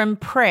sexist from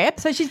prep.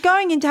 So she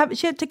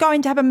had to go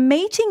in to have a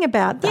meeting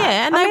about that.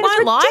 Yeah, and I they mean, it's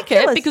won't like it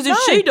ridiculous. because if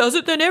she does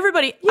it, then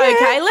everybody. Yeah,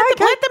 let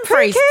them who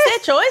freeze. cares?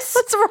 It's their choice.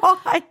 That's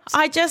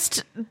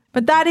right.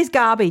 But that is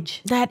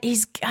garbage. That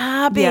is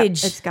garbage. Yeah,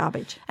 it's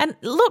garbage. And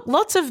look,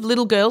 lots of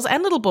little girls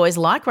and little boys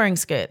like wearing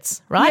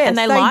skirts, right? Yes, and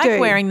they they like do.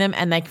 wearing them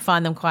and they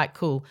find them quite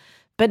cool.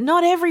 But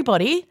not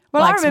everybody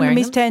Well, I likes remember wearing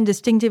Miss them. Tan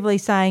distinctively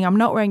saying, I'm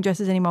not wearing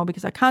dresses anymore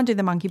because I can't do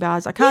the monkey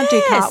bars, I can't do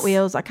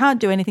cartwheels, I can't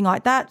do anything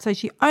like that. So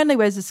she only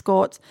wears the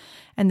skirts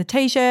and the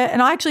T-shirt.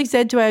 And I actually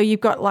said to her, you've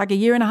got like a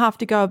year and a half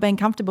to go of being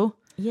comfortable.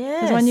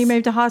 Yes. Because when you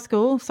move to high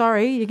school,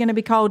 sorry, you're going to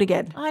be cold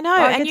again. I know.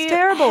 Like, and it's you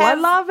terrible. I have-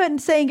 love it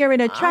and seeing her in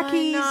her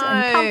trackies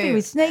I and comfy know.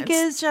 with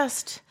sneakers.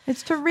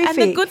 It's terrific.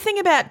 And the good thing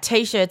about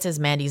T-shirts, as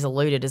Mandy's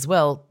alluded as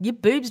well, your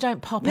boobs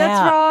don't pop That's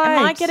out. right.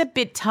 It might get a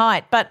bit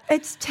tight, but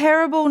it's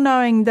terrible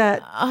knowing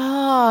that.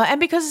 And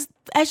because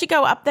as you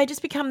go up, they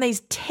just become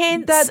these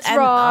tents. That's and,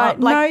 right.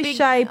 like no big-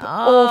 shape.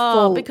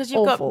 Awful. because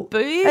you've awful. got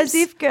boobs. As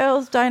if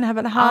girls don't have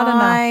it hard I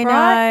enough,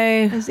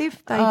 right? know. As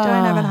if they don't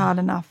have it hard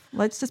enough.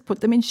 Let's just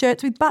put them in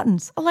shirts with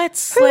buttons. Who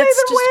let's even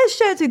just wears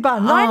shirts with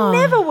buttons? I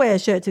never wear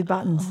shirts with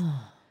buttons.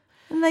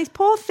 And these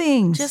poor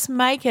things. just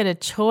make it a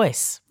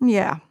choice.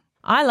 Yeah.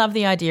 I love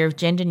the idea of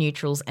gender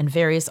neutrals and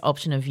various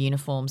option of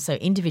uniforms so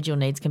individual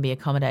needs can be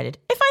accommodated.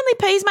 If only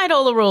P's made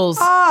all the rules.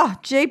 Oh,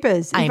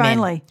 jeepers. Amen. If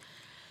only.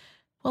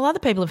 Well, other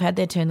people have had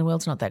their turn. The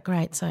world's not that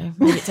great, so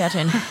maybe it's our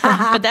turn.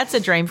 But that's a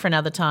dream for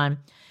another time.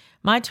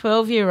 My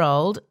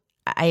 12-year-old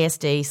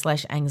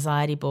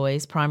ASD/anxiety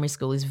boy's primary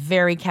school is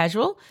very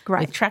casual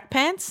with track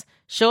pants,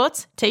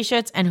 shorts,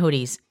 T-shirts and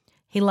hoodies.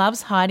 He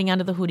loves hiding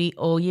under the hoodie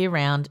all year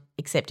round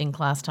except in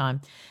class time.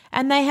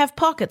 And they have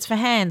pockets for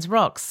hands,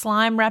 rocks,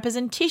 slime wrappers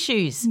and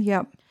tissues.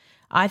 Yep.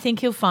 I think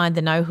he'll find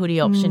the no hoodie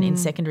option in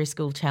secondary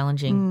school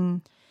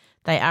challenging.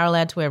 They are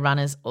allowed to wear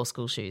runners or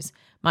school shoes.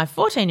 My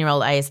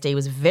 14-year-old ASD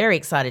was very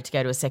excited to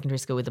go to a secondary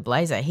school with a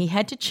blazer. He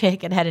had to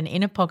check it had an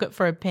inner pocket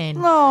for a pen.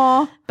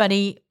 Aww. But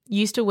he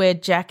used to wear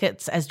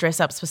jackets as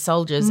dress-ups for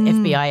soldiers,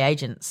 FBI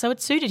agents, so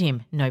it suited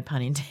him, no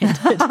pun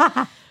intended.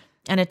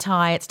 And a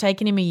tie, it's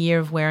taken him a year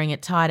of wearing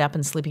it tied up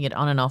and slipping it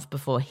on and off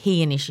before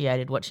he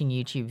initiated watching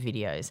YouTube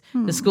videos.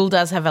 The school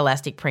does have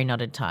elastic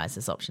pre-knotted ties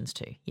as options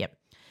too. Yep.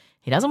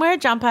 He doesn't wear a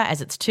jumper as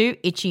it's too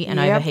itchy and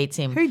overheats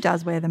him. Who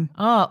does wear them?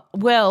 Oh,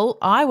 well,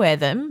 I wear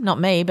them, not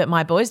me, but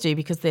my boys do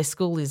because their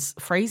school is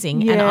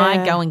freezing and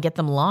I go and get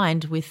them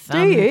lined with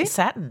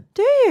satin.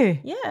 Do you?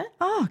 Yeah.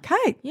 Oh,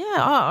 Kate.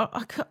 Yeah,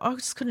 I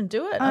just couldn't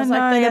do it. I was know,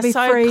 like, they they'll are be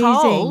so freezing.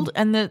 cold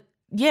and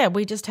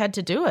we just had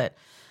to do it.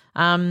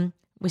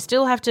 We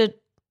still have to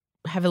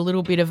have a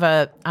little bit of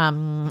a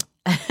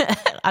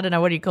I don't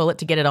know, what do you call it,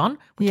 to get it on?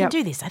 We can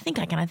do this. I think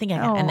I can.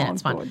 Oh, and then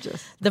it's fun.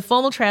 gorgeous. The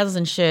formal trousers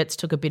and shirts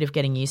took a bit of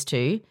getting used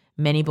to.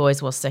 Many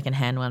boys wore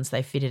second-hand ones.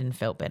 They fitted and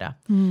felt better.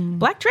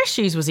 Black dress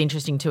shoes was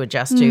interesting to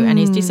adjust to, and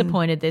he's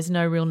disappointed there's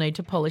no real need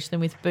to polish them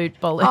with boot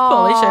polish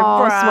and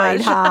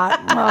brush.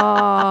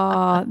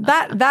 Sweetheart.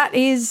 That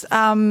is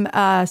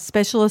a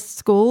specialist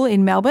school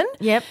in Melbourne.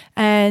 Yep.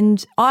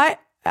 And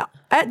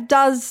it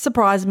does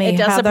surprise me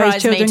how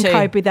those children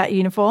cope with that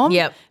uniform.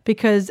 Yep.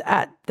 Because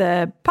at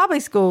the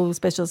public school,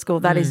 specialist school,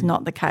 that is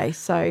not the case.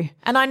 So,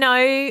 and I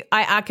know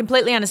I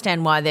completely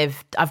understand why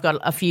I've got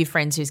a few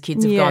friends whose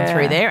kids have gone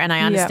through there, and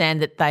I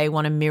understand that they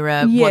want to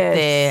mirror what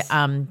their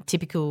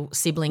typical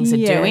siblings are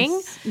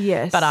doing.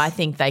 Yes. But I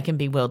think they can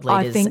be world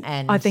leaders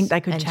I think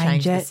they could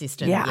change the it.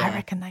 system. Yeah, I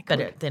reckon they could.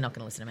 But they're not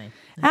going to listen to me.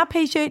 Our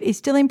P-shirt is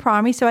still in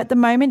primary, so at the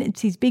moment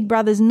it's his big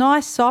brother's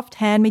nice, soft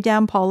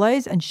hand-me-down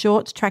polos and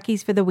shorts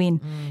trackies for the win.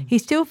 He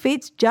still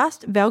fits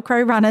just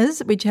Velcro runners,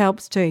 which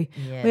helps too.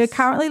 Yes. We are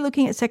currently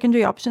looking at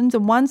secondary options,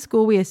 and one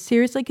school we are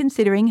seriously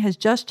considering has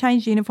just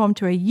changed uniform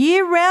to a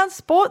year-round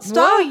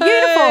sports-style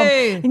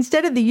uniform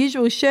instead of the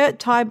usual shirt,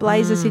 tie,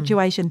 blazer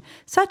situation.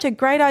 Such a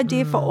great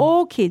idea for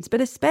all kids,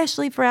 but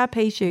especially for our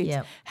P-shoots.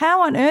 Yep.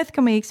 How on earth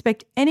can we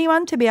expect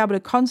anyone to be able to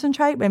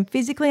concentrate when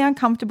physically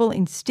uncomfortable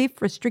in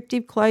stiff,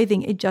 restrictive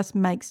clothing? It just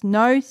makes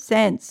no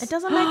sense. It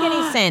doesn't make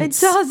any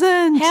sense. It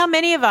doesn't. How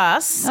many of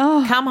us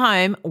come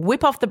home,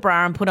 whip off the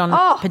bra and put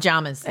on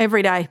pajamas?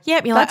 Every day.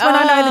 Yep, you're That's like,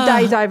 when I know the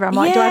day's over. I'm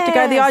like, do I have to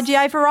go to the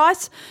IGA for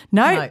rice?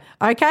 No.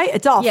 Okay,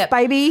 it's off,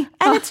 baby.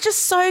 And it's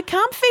just so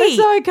comfy. It's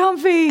so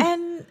comfy.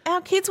 And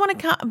our kids want to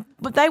come,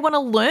 but they want to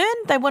learn.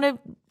 They want to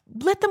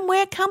let them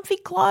wear comfy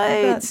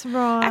clothes. That's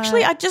right.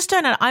 Actually, I just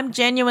don't know. I'm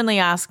genuinely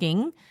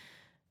asking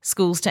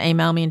schools to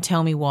email me and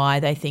tell me why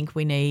they think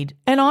we need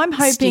and I'm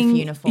hoping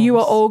uniforms. You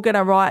are all going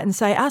to write and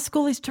say, our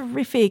school is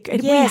terrific.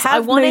 Yes, we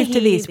have moved to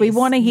this. We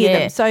want to hear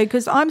them. Yes. So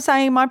because I'm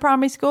saying my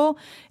primary school,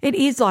 it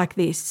is like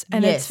this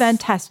and it's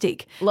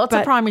fantastic. Lots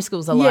of primary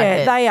schools are like it.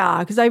 Yeah, they are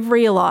because they've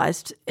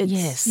realised it's,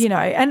 Yes. you know,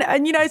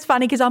 and you know, it's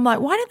funny because I'm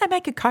like, why don't they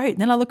make a coat? And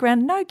then I look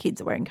around, no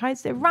kids are wearing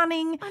coats. They're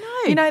running. I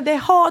know. You know, they're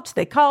hot,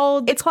 they're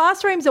cold. The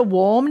classrooms are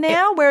warm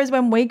now, whereas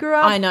when we grew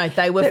up. I know,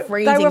 they were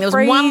freezing. There was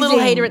one little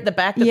heater at the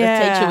back that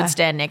the teacher would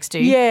stand next to.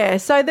 Yeah.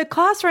 So the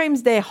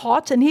classrooms, they're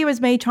hot, and here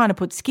was me trying to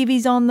put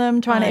skivvies on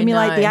them, trying to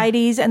emulate the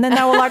 80s, and then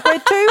they were like, we're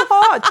too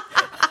hot.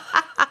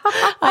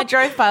 I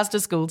drove past a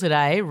school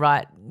today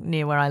right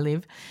near where I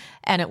live,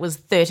 and it was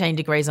 13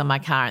 degrees on my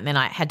car, and then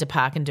I had to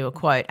park and do a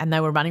quote, and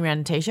they were running around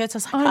in T-shirts. I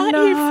was like, aren't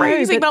you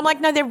freezing? But I'm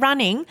like, no, they're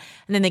running, and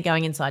then they're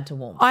going inside to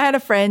warm. I had a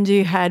friend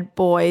who had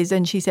boys,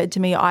 and she said to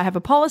me, I have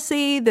a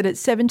policy that it's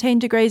 17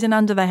 degrees and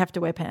under they have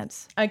to wear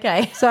pants.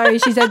 Okay. So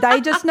she said,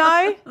 they just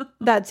know,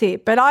 that's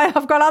it. But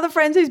I've got other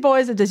friends whose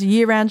boys are just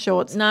year-round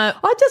shorts. No.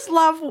 I just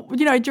love,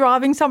 you know,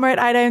 driving somewhere at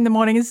 8 a.m. in the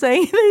morning and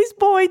seeing these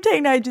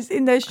teenagers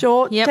in their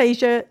short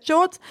T-shirt,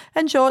 shorts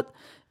and short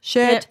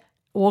shirt,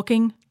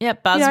 walking. Yeah,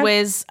 Buzz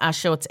wears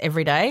shorts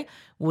every day.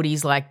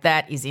 Woody's like,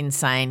 that is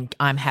insane.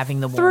 I'm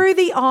having the warmth. Through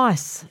the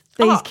ice,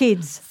 these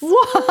kids.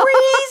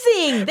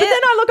 Freezing. But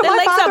then I look at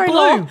my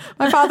father-in-law. Blue.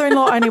 My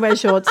father-in-law only wears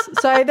shorts.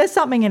 So there's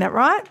something in it,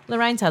 right?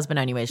 Lorraine's husband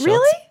only wears shorts.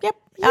 Really? Yep.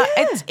 Yeah.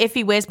 If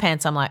he wears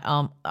pants, I'm like,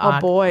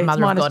 boy, it's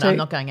mother of God, -2. I'm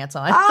not going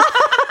outside.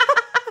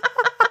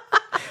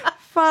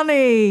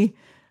 Funny.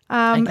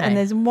 And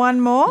there's one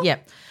more.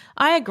 Yep.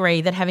 I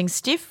agree that having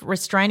stiff,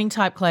 restraining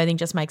type clothing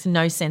just makes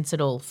no sense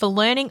at all for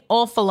learning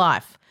or for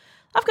life.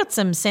 I've got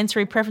some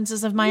sensory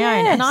preferences of my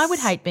own, and I would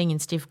hate being in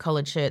stiff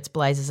collared shirts,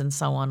 blazers and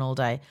so on all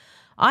day.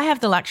 I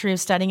have the luxury of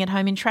studying at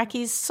home in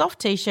trackies, soft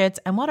T-shirts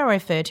and what I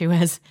refer to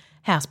as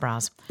house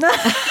bras.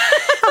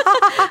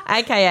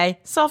 AKA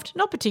soft,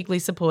 not particularly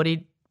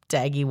supported,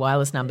 daggy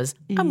wireless numbers.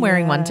 I'm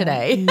wearing one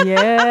today.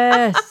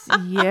 Yes,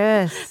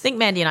 yes. I think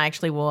Mandy and I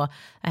actually wore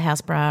a house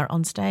bra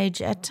on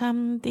stage at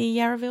the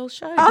Yarraville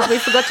show because we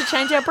forgot to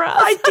change our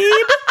bras. I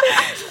did.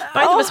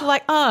 Both of us were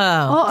like,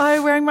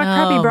 wearing my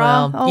crappy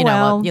bra. Well, you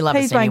know what? You love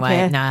Please us anyway.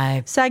 Don't care.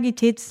 No. Saggy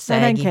tits. They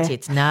don't care.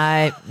 Tits.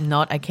 No,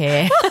 not a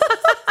care.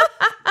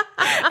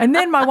 And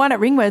then my one at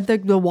Ringwood,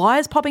 the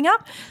wire's popping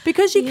up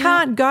because you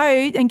can't go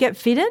and get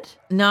fitted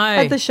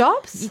at the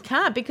shops. You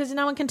can't because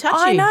no one can touch you.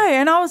 I know.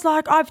 And I was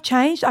like, I've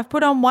changed. I've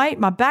put on weight.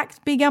 My back's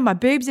bigger. My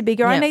boobs are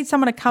bigger. I need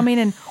someone to come in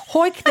and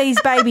hoik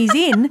these babies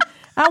in.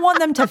 I want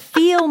them to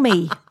feel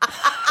me.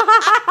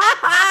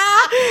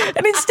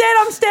 And instead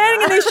I'm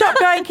standing in this shop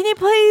going, can you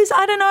please,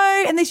 I don't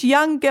know. And this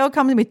young girl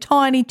comes in with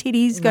tiny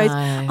titties, goes,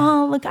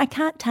 oh, look, I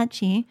can't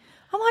touch you.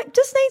 I'm like,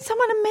 just need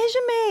someone to measure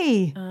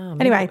me.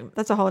 Anyway,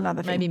 that's a whole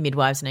other thing. Maybe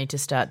midwives need to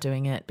start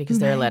doing it because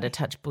they're allowed to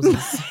touch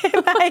bosoms.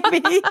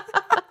 Maybe.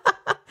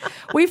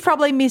 We've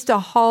probably missed a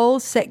whole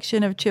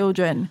section of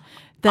children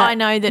I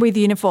know that with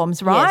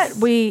uniforms, right?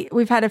 Yes.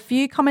 We've had a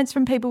few comments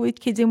from people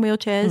with kids in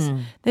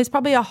wheelchairs. There's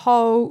probably a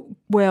whole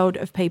world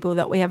of people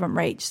that we haven't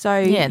reached. So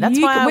yeah, that's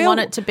why I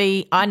want it to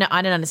be. I don't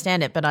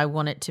understand it, but I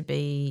want it to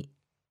be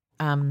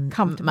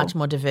much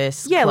more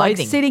diverse. Yeah, clothing.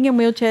 like sitting in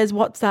wheelchairs.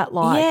 What's that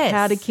like? Yes.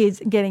 How do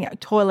kids getting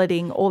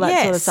toileting, all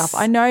that sort of stuff.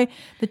 I know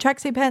the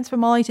tracksuit pants for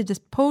Molly to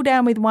just pull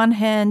down with one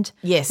hand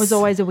was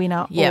always a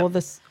winner.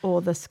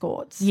 Or the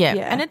skirts. Yeah,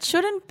 and it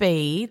shouldn't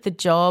be the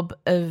job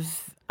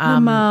of the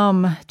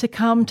mum to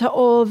come to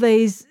all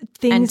these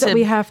things that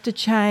we have to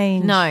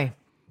change. No.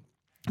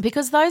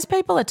 Because those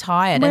people are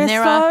tired. We're and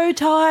there so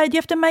tired. You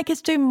have to make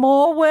us do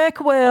more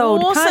work,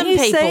 world. Awesome Can't you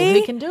people see?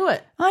 who can do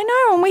it. I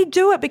know, and we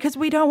do it because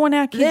we don't want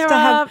our kids to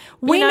have.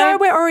 We know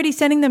we're already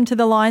sending them to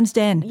the lion's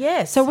den.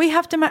 Yes. So we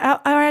have to.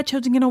 Are our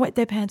children going to wet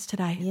their pants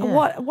today?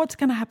 Yeah. What's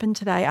going to happen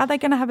today? Are they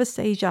going to have a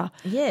seizure?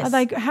 Yes.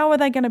 How are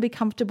they going to be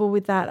comfortable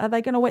with that? Are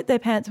they going to wet their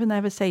pants when they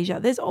have a seizure?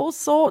 There's all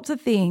sorts of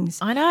things.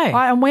 I know.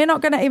 And we're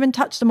not going to even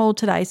touch them all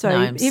today. So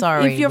I'm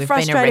sorry. if you're We've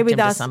frustrated been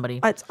a with us, somebody.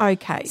 it's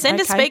okay. Send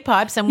us speak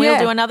pipes and we'll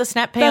do another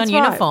snap pee on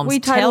uniforms.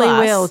 We totally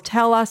will.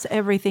 Tell us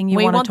everything you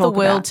want to talk about. We want the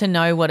world to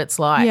know what it's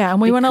like. Yeah,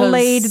 and we want to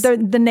lead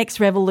the next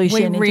revolution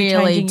into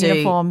changing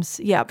uniforms.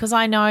 Yeah. Because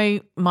I know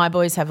my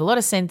boys have a lot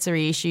of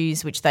sensory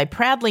issues, which they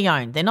proudly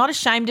own. They're not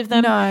ashamed of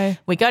them. No.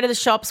 We go to the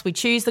shops. We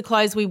choose the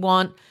clothes we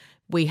want.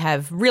 We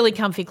have really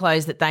comfy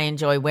clothes that they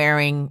enjoy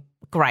wearing.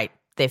 Great.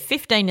 They're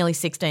 15, nearly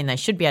 16. They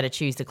should be able to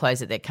choose the clothes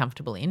that they're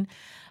comfortable in.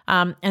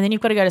 And then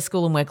you've got to go to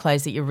school and wear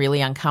clothes that you're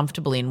really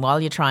uncomfortable in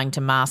while you're trying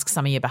to mask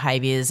some of your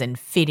behaviours and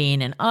fit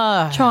in and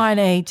try and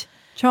eat.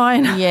 Try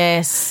and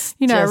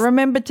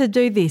remember to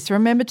do this,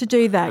 remember to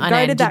do that.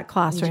 Go to that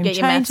classroom, get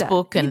your maths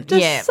book, and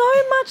just so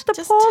much.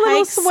 The poor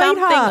little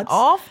sweethearts.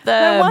 Off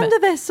them. No wonder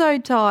they're so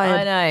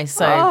tired. I know.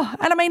 So,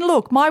 and I mean,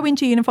 look, my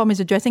winter uniform is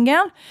a dressing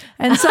gown,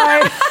 and so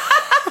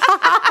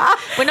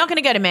we're not going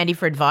to go to Mandy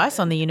for advice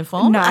on the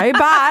uniform. No,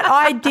 but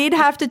I did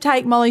have to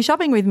take Molly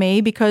shopping with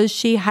me because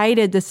she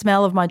hated the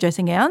smell of my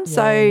dressing gown.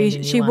 So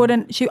she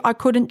wouldn't. I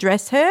couldn't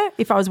dress her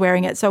if I was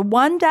wearing it. So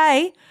one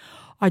day,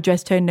 I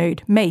dressed her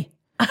nude. Me.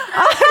 Because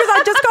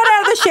I just got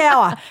out of the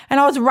shower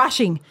and I was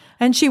rushing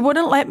and she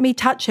wouldn't let me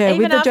touch her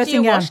with the dressing gown. Even after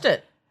you washed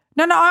it?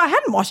 No, I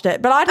hadn't washed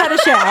it, but I'd had a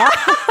shower.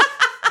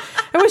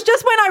 It was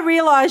just when I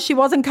realised she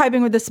wasn't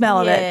coping with the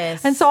smell of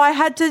it. And so I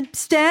had to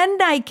stand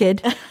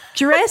naked,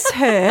 dress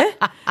her,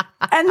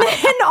 and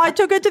then I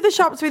took her to the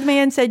shops with me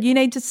and said, you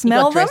need to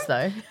smell them. You got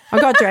dressed though.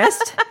 I got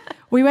dressed.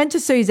 We went to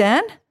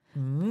Suzanne.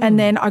 And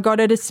then I got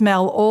her to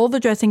smell all the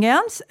dressing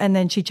gowns and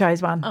then she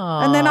chose one.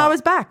 And then I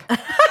was back.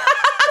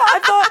 I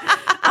thought,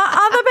 are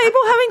other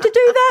people having to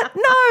do that?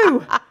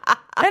 No.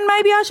 And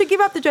maybe I should give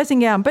up the dressing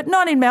gown, but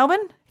not in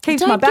Melbourne.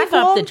 Keeps my back warm.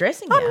 Don't give up the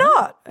dressing gown. I'm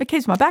not. It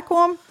keeps my back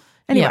warm.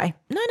 Anyway.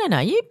 Yep. No.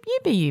 You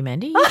be you,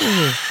 Mandy. You be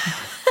you.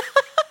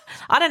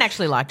 I don't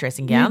actually like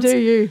dressing gowns. You do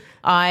you.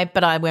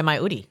 But I wear my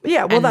hoodie.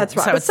 Yeah, well, that's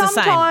right. So but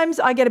sometimes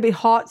I get a bit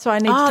hot, so I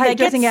need to take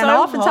dressing gown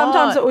off. And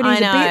sometimes the hoodie's a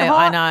bit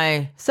hot. I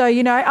know. So,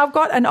 I've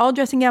got an old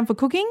dressing gown for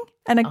cooking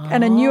and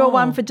a newer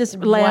one for just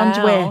lounge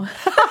wear.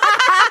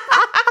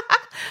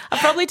 I've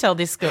probably told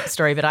this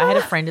story, but I had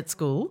a friend at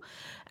school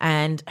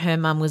and her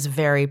mum was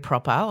very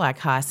proper, like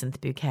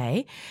Hyacinth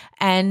Bouquet.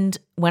 And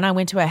when I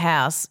went to her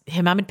house,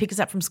 her mum would pick us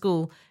up from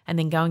school and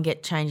then go and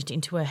get changed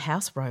into a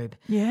house robe,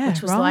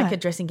 which was like a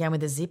dressing gown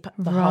with a zip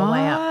the whole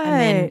way up.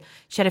 And then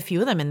she had a few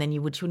of them and then she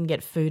wouldn't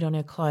get food on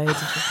her clothes. And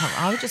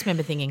I just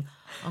remember thinking,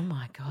 oh,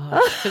 my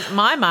gosh, because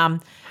my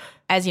mum,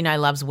 as you know,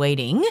 loves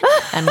weeding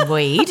and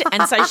weed.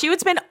 And so she would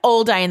spend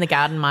all day in the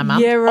garden, my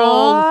mum. Yeah, right.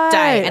 All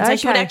day. And so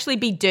she would actually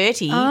be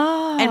dirty.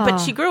 But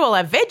she grew all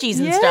our veggies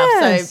and stuff.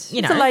 So,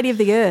 she's a lady of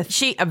the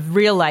earth. A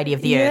real lady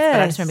of the earth.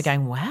 But I just remember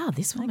going, wow,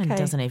 this woman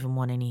doesn't even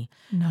want any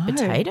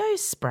potato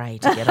spray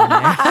to get on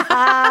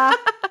her.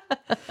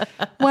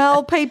 Well,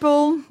 Well,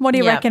 people, what do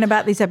you Yep. reckon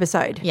about this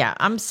episode? Yeah,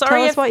 I'm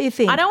sorry. Tell us what you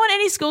think. I don't want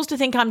any schools to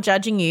think I'm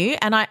judging you.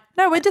 And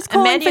No, we're just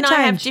calling Mandy for and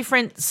I have change.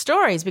 different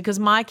stories because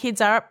my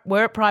kids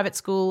were at private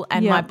school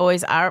and Yeah. my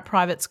boys are at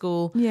private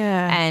school.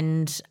 Yeah.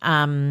 And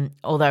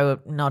although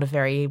not a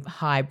very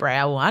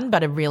highbrow one,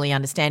 but a really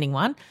understanding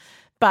one.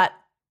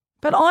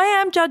 But I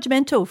am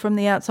judgmental from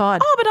the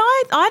outside. but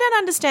I don't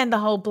understand the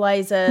whole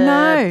blazer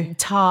No.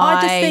 tie.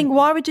 I just think,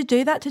 why would you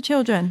do that to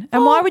children?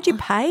 And why would you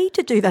pay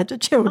to do that to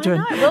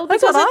children? I know. Well,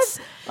 That's because what it's-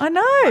 I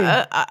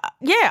know.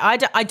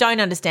 I don't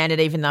understand it,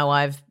 even though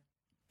I've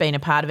been a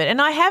part of it.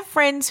 And I have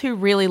friends who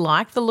really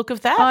like the look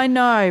of that. I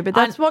know, but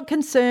that's what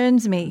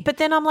concerns me. But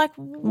then I'm like,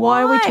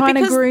 why are we trying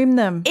to Because groom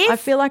them? I if-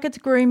 feel like it's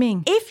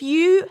grooming. If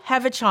you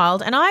have a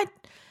child, and I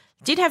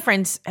did have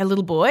friends, a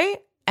little boy,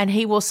 and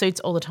he wore suits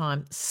all the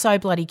time. So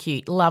bloody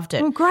cute. Loved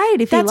it. Well, great,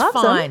 if he that's loves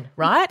them. fine,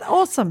 right?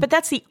 Awesome. But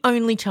that's the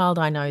only child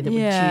I know that would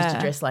choose Yeah. to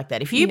dress like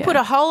that. If you Yeah. put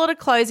a whole lot of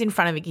clothes in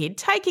front of a kid,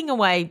 taking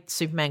away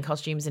Superman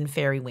costumes and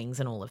fairy wings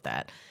and all of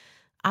that,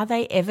 are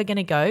they ever going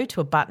to go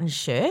to a button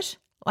shirt?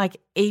 Like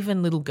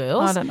even little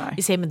girls? I don't know.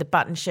 You see them with the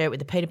button shirt with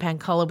the Peter Pan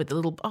collar with the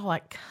little,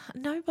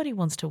 nobody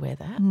wants to wear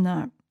that.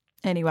 No.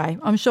 Anyway,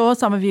 I'm sure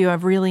some of you are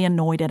really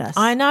annoyed at us.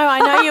 I know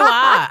you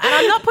are. And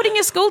I'm not putting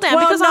your school down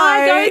Well, because no,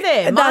 I go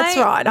there. that's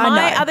right, I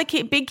My know. other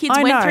big kids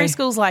I went know. through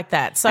schools like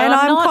that. So and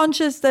I'm not,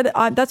 conscious that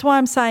that's why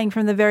I'm saying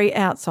from the very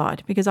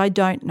outside, because I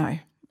don't know.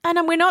 and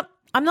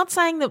I'm not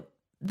saying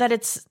that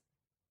it's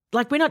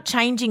like we're not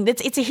changing.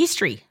 It's a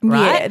history,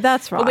 right? Yeah,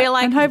 that's right. But we're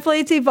like, and hopefully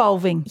it's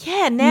evolving.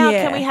 yeah, now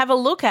Yeah. can we have a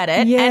look at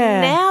it? Yeah.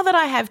 And now that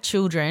I have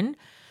children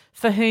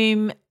for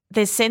whom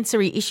there's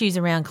sensory issues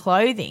around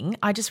clothing,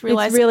 I just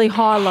realised really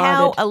how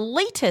highlighted.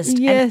 elitist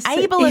Yes, and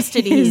ableist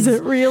it it is. is.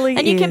 It really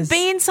and you can is.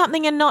 be in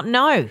something and not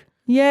know.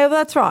 Yeah, well,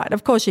 that's right.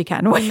 Of course you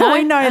can. We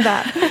know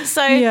that.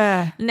 So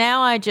Yeah.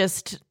 now I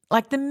just,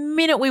 like the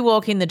minute we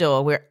walk in the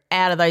door, we're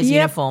out of those Yep.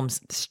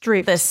 uniforms.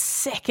 Stripped. The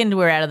second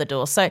we're out of the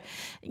door. So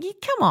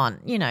come on,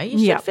 you should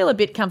Yep. feel a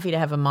bit comfy to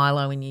have a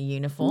Milo in your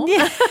uniform.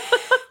 Yeah.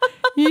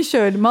 You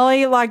should.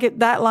 Molly,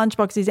 that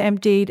lunchbox is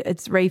emptied,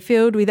 it's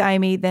refilled with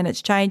Amy, then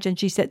it's changed and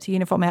she sets the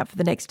uniform out for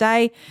the next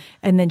day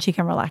and then she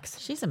can relax.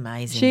 She's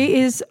amazing. She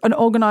is an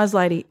organised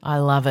lady. I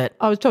love it.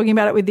 I was talking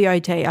about it with the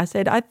OT. I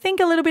said, I think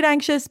a little bit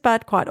anxious,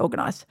 but quite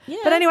organised. Yeah.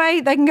 But anyway,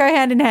 they can go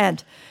hand in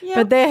hand. Yeah.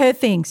 But they're her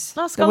things.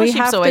 Well, that we scholarship's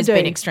have to always do.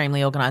 been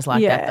extremely organised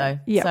like Yeah, that, though.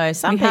 yeah. So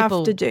some We have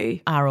people to do.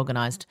 are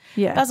organised.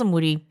 Yeah. Buzz and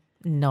Woody,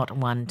 not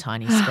one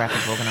tiny scrap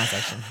of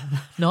organisation.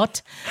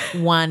 Not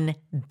one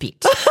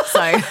bit.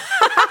 So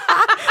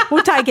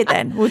We'll take it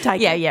then. We'll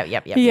take yeah, it. yeah.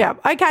 Yeah.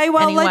 Okay,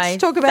 well, Anyway, let's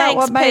talk about thanks,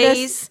 what made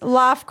Peas. us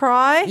laugh,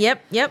 cry.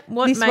 Yep.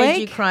 What This made you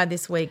week? cry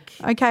this week?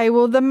 Okay,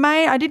 well,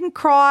 I didn't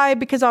cry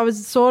because I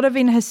was sort of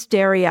in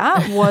hysteria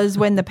was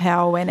when the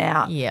power went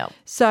out. Yeah.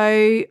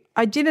 So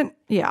I didn't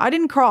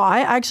cry.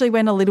 I actually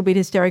went a little bit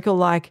hysterical,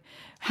 like,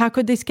 how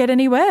could this get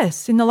any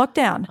worse in the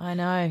lockdown? I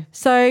know.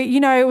 So,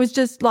 it was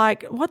just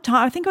like, what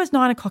time? I think it was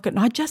 9 o'clock at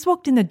night. I just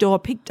walked in the door,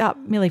 picked up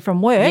Millie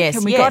from work, Yes,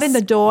 and we yes. got in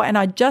the door and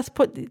I just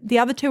put, the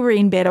other two were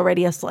in bed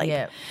already asleep.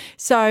 Yeah.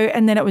 So,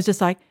 and then it was just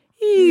like,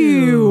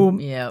 ew.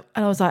 Yep.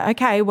 And I was like,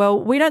 okay,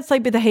 well, we don't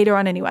sleep with the heater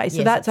on anyway, so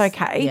Yes, that's it's-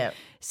 okay. yep.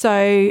 So,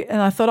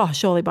 and I thought, oh,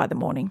 surely by the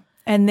morning.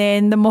 And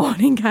then the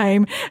morning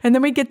came, and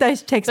then we get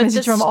those text But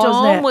messages the from storm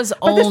Oznet. was But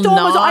all the storm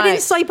was, I night.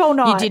 didn't sleep all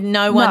night. You did.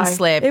 No one No,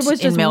 slept it was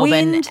in just Melbourne.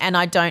 wind. And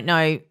I don't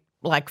know,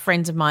 like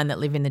friends of mine that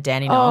live in the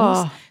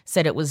Dandenongs Oh.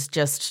 said it was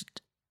just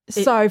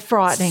So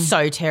frightening.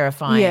 so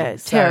terrifying. Yeah,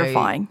 So,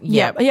 terrifying.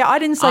 Yeah. Yeah, I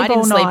didn't sleep I didn't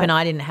all sleep night. and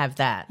I didn't have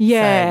that.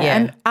 Yeah.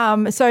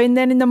 So, yeah. And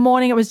then in the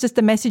morning it was just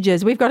the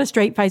messages. We've got a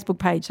street Facebook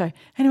page. So,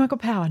 anyone got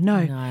power? No.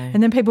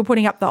 And then people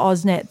putting up the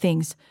Oznet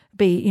things.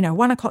 Be,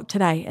 1 o'clock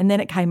today. And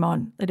then it came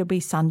on. It'll be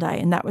Sunday.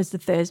 And that was the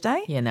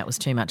Thursday. Yeah, and that was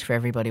too much for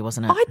everybody,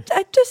 wasn't it?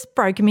 It just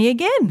broke me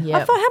again. I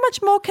Yep. thought, how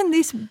much more can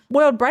this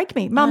world break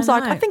me? Mum's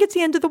like, know. I think it's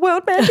the end of the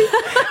world, Mandy. And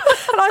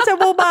I said,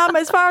 well, Mum,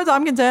 as far as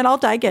I'm concerned, I'll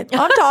take it.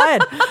 I'm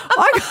tired.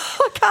 I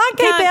can't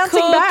keep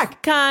bouncing cook,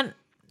 back.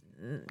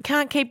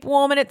 Can't keep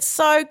warm and it's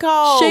so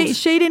cold.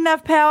 She didn't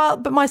have power,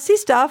 but my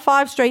sister,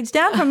 5 streets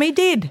down from me,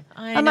 did.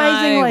 I know.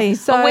 Amazingly.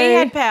 So Well, we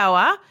had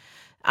power.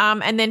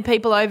 And then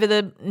people over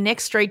the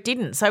next street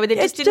didn't. So there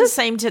just didn't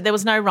seem to, there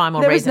was no rhyme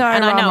or There was reason. no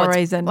and I rhyme know or it's,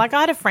 reason. Like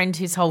I had a friend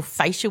whose whole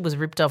fascia was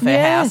ripped off her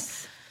Yes.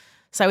 house.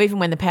 So even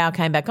when the power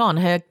came back on,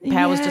 her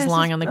power was just Yes,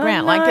 lying on the I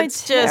ground. know, Like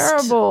it's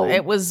terrible. just,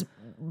 it was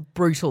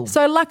brutal.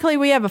 So luckily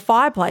we have a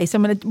fireplace.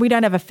 We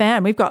don't have a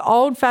fan. We've got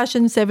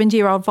old-fashioned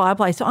 70-year-old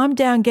fireplace. So I'm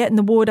down getting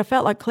the wood. I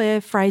felt like Claire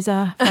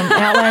Fraser from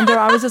Outlander.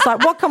 I was just like,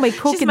 what can we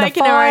cook She's in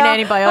making the her fire? own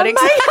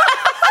antibiotics.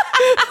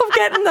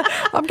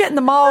 I'm getting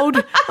the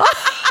mould.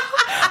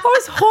 I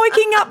was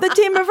hoiking up the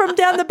timber from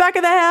down the back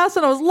of the house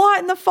and I was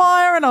lighting the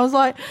fire and I was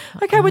like,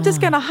 okay, we're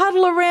just going to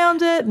huddle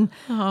around it. And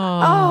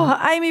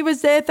Amy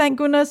was there, thank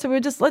goodness. So we were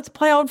just, let's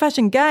play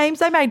old-fashioned games.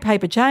 They made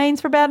paper chains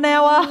for about an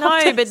hour.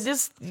 No, but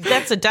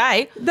that's a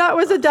day. That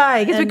was a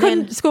day because we And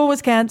couldn't, then- school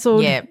was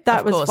cancelled. Yeah, that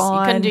of was course. fine.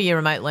 You couldn't do your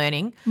remote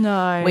learning.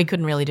 No. We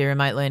couldn't really do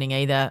remote learning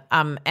either.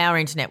 Our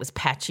internet was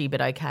patchy,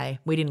 but okay.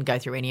 We didn't go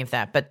through any of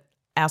that. But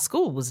our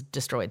school was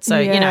destroyed. So,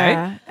 you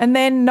know. And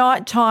then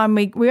nighttime,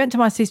 we went to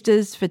my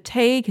sister's for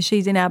tea because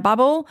she's in our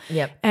bubble.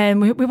 Yep.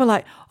 And we were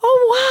like,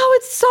 oh, wow,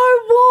 it's so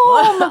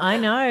warm. I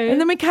know. And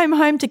then we came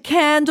home to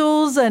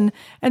candles and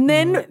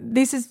then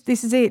this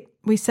is it.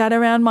 We sat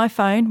around my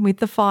phone with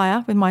the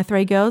fire with my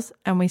 3 girls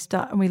and we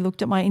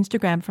looked at my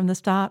Instagram from the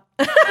start.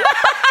 We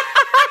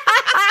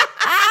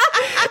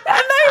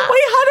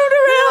huddled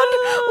around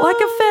like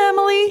a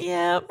family.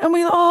 Yep. And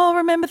we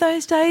remember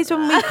those days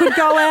when we could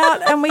go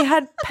out and we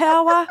had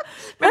power.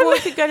 Remember we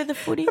could go to the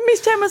footy? And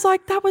Miss Jen was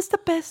like, that was the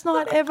best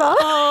night ever.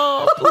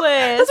 Oh,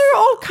 bless. Because we were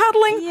all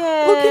cuddling,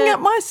 looking at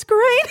my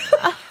screen.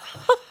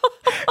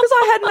 Because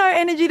I had no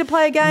energy to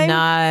play a game. No.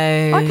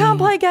 I can't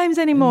play games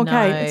anymore, No.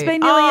 Kate. It's been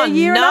nearly a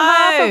year and a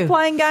half of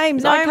playing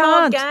games. No I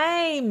can't. more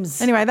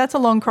games. Anyway, that's a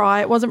long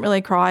cry. It wasn't really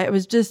a cry. It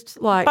was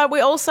just like... But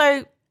we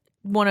also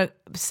want to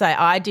say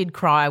I did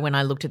cry when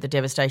I looked at the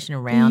devastation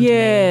around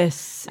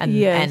yes,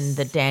 me. And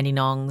the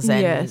Dandenongs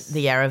and yes. the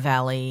Yarra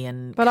Valley.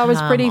 But I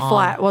was pretty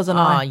flat, wasn't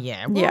I? Oh,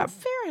 yeah. Well,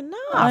 fair enough.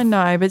 I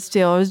know, but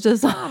still, it was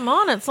just... Come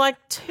on, it's like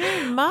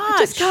too much. I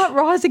just can't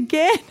rise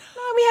again.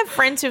 No, we have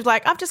friends who've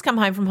like, I've just come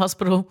home from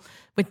hospital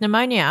with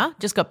pneumonia,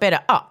 just got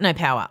better. Oh, no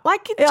power.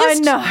 Like, I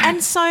know.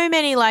 And so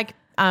many like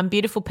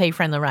beautiful P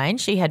friend Lorraine,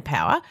 she had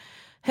power.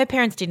 Her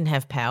parents didn't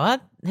have power.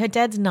 Her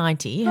dad's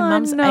 90. Her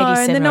mum's 87.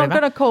 And they're not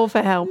going to call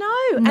for help.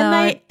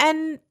 No.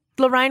 And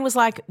Lorraine was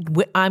like,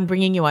 I'm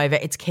bringing you over.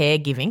 It's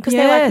caregiving because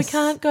they're like, we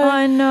can't go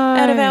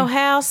out of our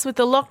house with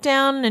the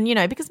lockdown and, you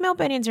know, because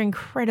Melburnians are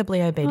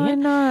incredibly obedient. I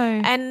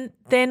know. And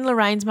then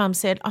Lorraine's mum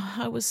said,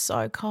 oh, it was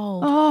so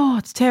cold. Oh,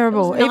 it's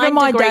terrible. Even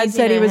my dad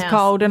said he was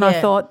cold and I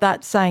thought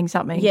that's saying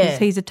something because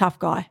he's a tough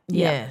guy.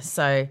 Yeah.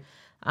 So...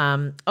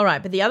 all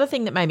right, but the other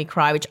thing that made me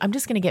cry, which I'm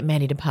just going to get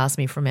Mandy to pass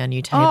me from our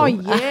new table. Oh,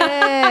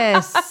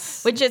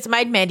 yes. Which it's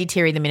made Mandy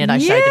teary the minute I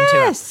showed them to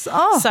her.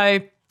 Oh. So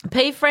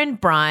P-friend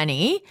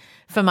Bryony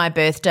for my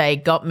birthday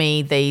got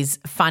me these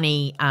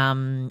funny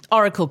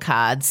oracle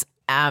cards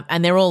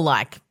and they're all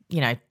like,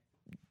 you know,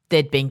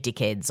 they're being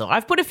dickheads. Or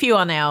I've put a few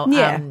on our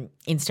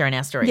Insta and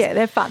our stories. Yeah,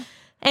 they're fun.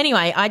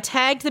 Anyway, I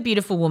tagged the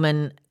beautiful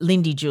woman,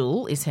 Lindy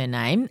Jewell is her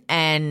name,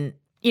 and,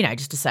 you know,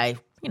 just to say,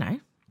 you know,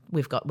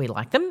 we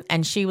like them.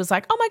 And she was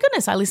like, oh my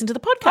goodness, I listened to the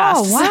podcast.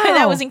 Oh, wow. So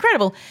that was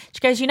incredible. She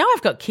goes, you know,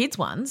 I've got kids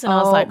ones. And I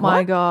was like, oh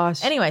my what?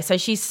 gosh. Anyway, so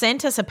she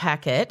sent us a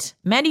packet.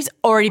 Mandy's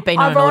already been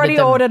I've already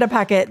ordered a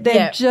packet.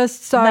 They're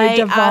just so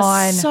divine.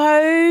 Are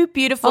so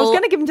beautiful. I was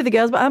going to give them to the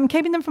girls, but I'm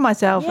keeping them for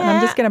myself and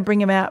I'm just going to bring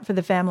them out for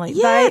the family.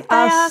 Yeah, they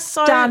are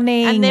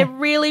stunning. And they're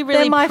really,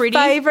 really they're my pretty.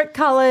 favourite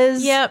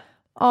colours. Yep.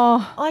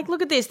 Oh. Like,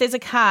 look at this. There's a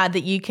card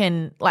that you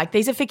can, like,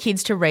 these are for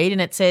kids to read and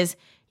it says,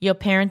 your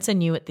parents are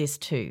new at this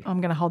too. I'm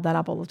going to hold that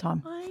up all the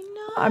time. I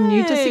know. I'm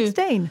new to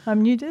 16.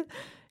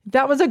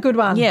 That was a good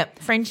one. Yeah,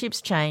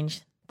 friendships change.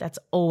 That's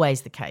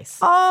always the case.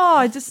 Oh,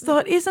 I just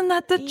thought, isn't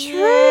that the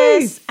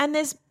Yes. truth? And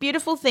there's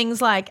beautiful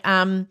things like,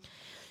 I'm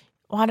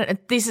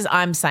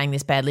saying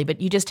this badly,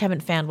 but you just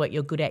haven't found what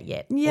you're good at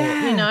yet.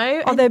 Yeah. Or, you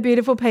know? Oh, they're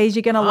beautiful peas.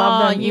 You're going to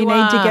love them. you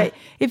need to are. get,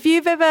 if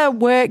you've ever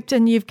worked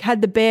and you've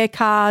had the bear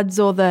cards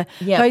or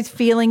those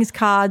feelings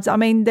cards, I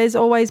mean, there's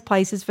always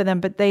places for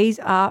them, but these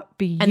are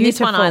beautiful. And this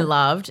one I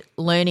loved,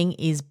 learning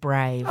is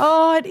brave.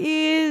 Oh, it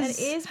is.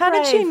 It is How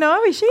did she brave.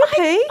 know? Is she a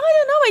pea? I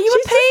don't know. Are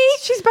you a pea?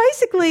 She's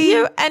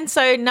basically. And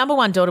so number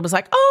one daughter was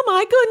like, oh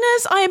my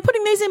goodness, I am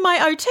putting these in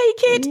my OT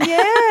kit.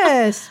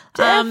 Yes,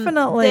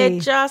 definitely. They're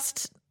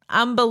just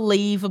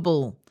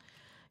unbelievable.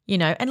 You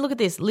know, and look at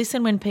this.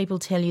 Listen when people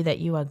tell you that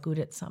you are good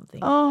at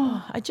something.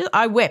 Oh,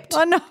 I wept.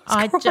 I know.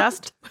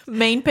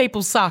 Mean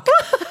people suck.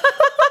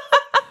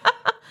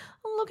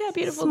 Look how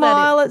beautiful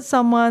Smile that is. at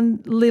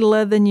someone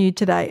littler than you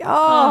today.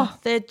 Oh,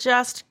 They're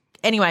just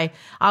anyway.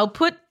 I'll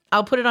put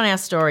it on our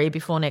story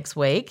before next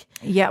week.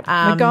 Yep.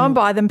 Go and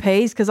buy them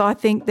peas because I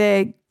think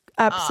they're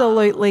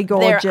absolutely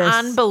gorgeous. They're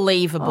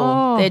unbelievable.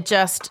 Oh.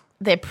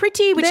 They're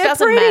pretty, which They're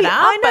doesn't pretty. matter.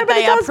 I know, but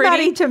they it are does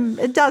pretty.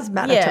 it does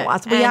matter Yeah, to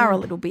us. We and- are a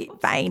little bit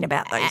vain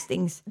about those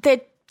things.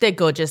 They're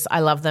gorgeous.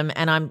 I love them,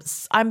 and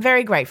I'm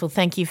very grateful.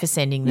 Thank you for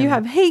sending them. You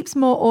have heaps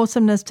more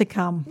awesomeness to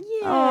come. Yeah,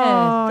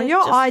 Oh, they're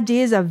your just-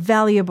 ideas are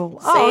valuable.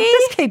 Oh, See?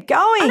 just keep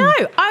going. I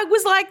know. I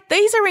was like,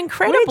 these are We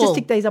incredible. need to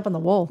stick these up on the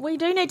wall. We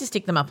do need to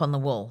stick them up on the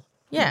wall.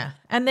 Yeah,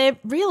 and they're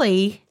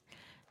really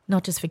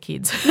not just for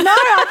kids. No,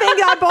 I think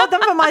I bought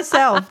them for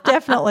myself.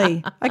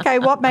 Definitely. Okay,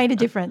 what made a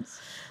difference?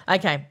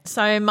 Okay,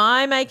 so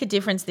my make a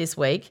difference this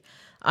week,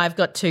 I've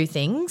got two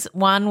things.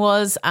 One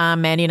was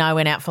Mandy and I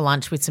went out for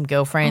lunch with some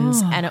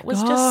girlfriends and it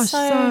was just so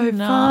fun.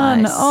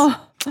 nice.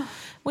 Oh.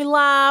 We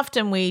laughed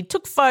and we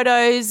took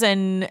photos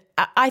and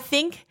I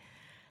think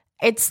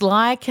it's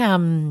like, I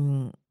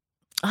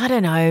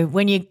don't know,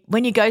 when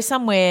you go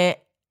somewhere,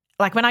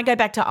 like when I go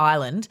back to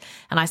Ireland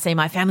and I see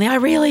my family, I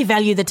really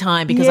value the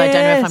time because I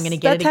don't know if I'm going to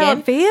get it again. That's how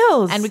it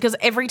feels. And because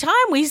every time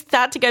we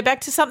start to go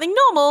back to something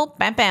normal,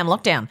 bam, bam,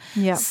 lockdown.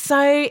 Yeah.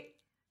 So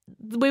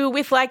we were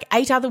with like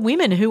 8 other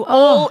women who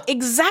all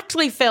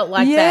exactly felt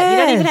like that. You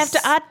don't even have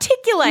to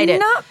articulate it.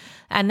 No.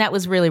 And that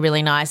was really,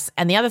 really nice.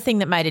 And the other thing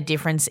that made a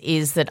difference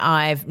is that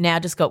I've now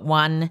just got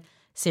one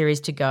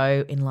series to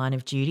go in Line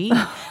of Duty,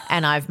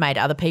 and I've made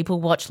other people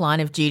watch Line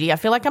of Duty. I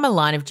feel like I'm a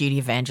Line of Duty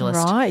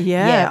evangelist. Right,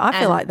 yeah. I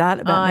feel like that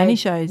about many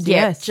shows,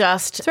 yes.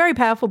 Just it's a very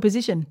powerful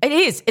position. It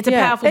is. It's a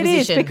powerful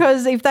position. It is,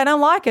 because if they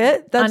don't like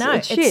it, that's I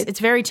know. shit. It's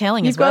very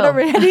telling You've as well.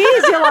 It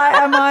is. You're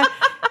like,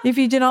 if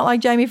you do not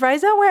like Jamie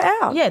Fraser, we're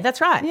out. Yeah,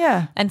 that's right.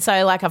 Yeah. And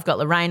so, like, I've got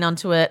Lorraine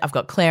onto it. I've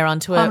got Claire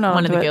onto it. I'm not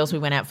One of onto the it. girls we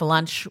went out for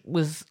lunch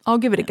was... I'll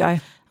give it a go.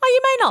 Oh,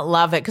 you may not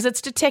love it because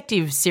it's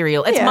detective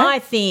serial. It's my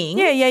thing.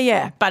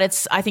 Yeah.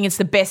 But I think it's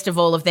the best of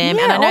all of them.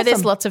 Yeah, and I know there's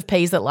awesome. lots of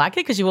Ps that like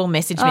it because you all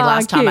messaged me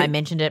last time I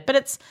mentioned it.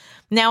 But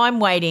now I'm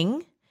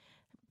waiting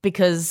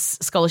because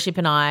Scholarship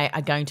and I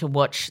are going to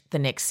watch the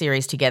next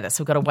series together.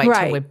 So we've got to wait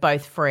till we're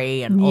both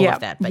free and all of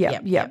that.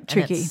 But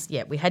tricky.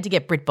 We had to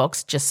get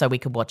BritBox just so we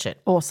could watch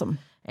it. Awesome.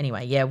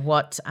 Anyway,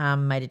 what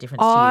made a difference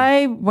to you?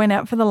 I went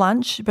out for the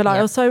lunch, but I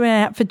also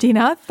went out for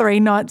dinner 3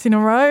 nights in a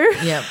row.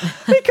 Yep.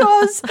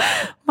 Because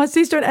my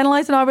sister and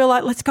Annalise and I were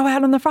like, let's go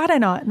out on the Friday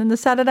night. And then the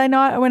Saturday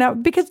night I went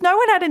out because no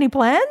one had any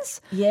plans.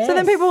 Yes. So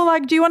then people were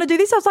like, do you want to do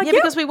this? I was like, yeah.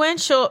 Because we weren't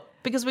sure,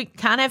 because we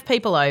can't have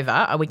people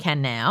over, or we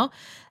can now.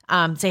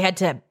 So you had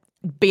to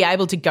be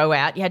able to go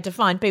out. You had to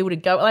find people to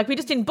go. Like, we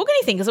just didn't book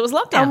anything because it was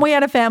lockdown. And we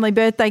had a family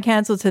birthday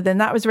cancelled, so then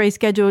that was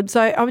rescheduled. So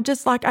I was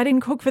just like, I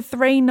didn't cook for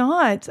 3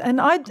 nights. And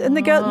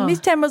the girl, Miss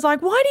Tam, was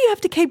like, why do you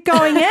have to keep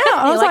going out?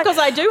 I was like, 'cause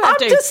I do have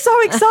to. I'm just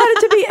so excited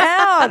to be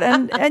out.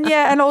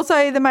 And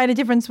also the major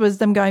difference was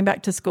them going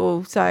back to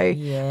school. So,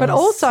 but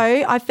also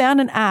I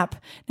found an app.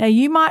 Now,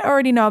 you might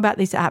already know about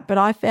this app, but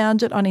I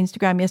found it on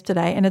Instagram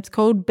yesterday, and it's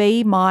called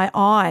Be My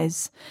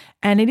Eyes.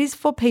 And it is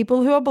for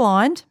people who are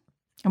blind.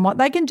 And what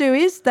they can do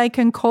is they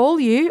can call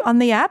you on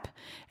the app,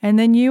 and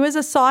then you as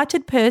a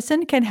sighted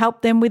person can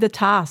help them with a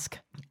task.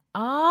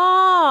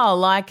 Oh,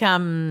 like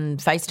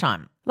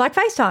FaceTime. Like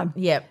FaceTime.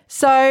 Yep.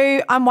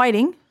 So I'm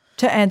waiting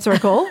to answer a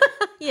call.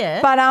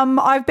 Yeah.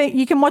 But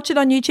you can watch it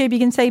on YouTube. You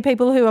can see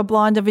people who are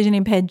blind or vision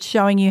impaired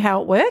showing you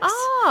how it works.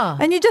 Oh.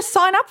 And you just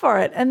sign up for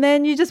it, and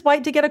then you just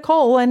wait to get a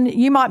call, and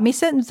you might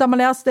miss it, and someone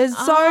else. There's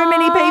so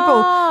many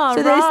people.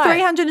 So there's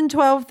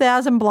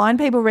 312,000 blind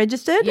people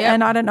registered,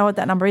 and I don't know what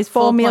that number is.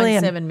 4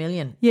 million. 4.7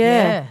 million.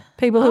 Yeah.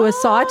 People who are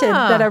sighted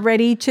that are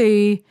ready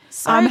to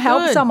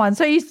help good. someone.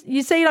 So you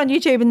see it on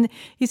YouTube, and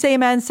you see a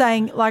man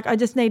saying, like, I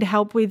just need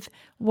help with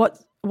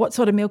what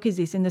sort of milk is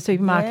this in the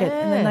supermarket? Yeah.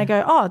 And then they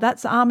go, oh,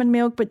 that's almond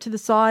milk, but to the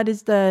side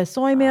is the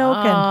soy milk.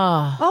 And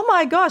oh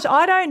my gosh,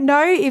 I don't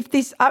know if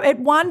this it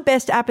won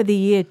Best App of the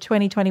Year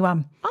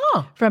 2021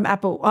 from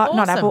Apple.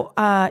 Not Apple.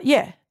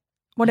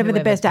 Whatever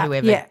the best app.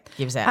 Whoever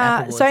gives out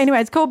Apple Awards. So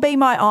anyway, it's called Be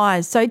My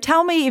Eyes. So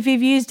tell me if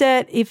you've used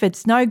it, if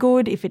it's no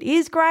good, if it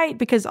is great,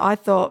 because I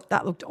thought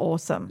that looked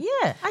awesome.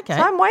 Yeah, okay.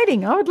 So I'm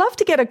waiting. I would love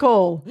to get a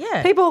call.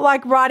 Yeah. People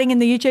like writing in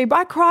the YouTube,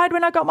 I cried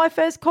when I got my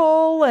first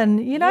call, and,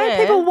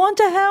 people want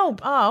to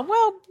help. Oh,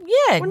 well,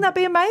 yeah. Wouldn't that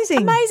be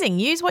amazing? Amazing.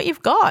 Use what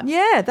you've got.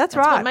 Yeah, that's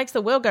right. What makes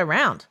the world go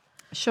round.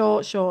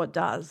 Sure it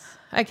does.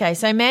 Okay,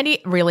 so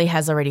Mandy really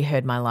has already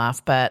heard my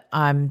laugh, but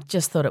I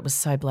just thought it was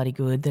so bloody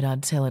good that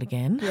I'd tell it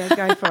again. Yeah,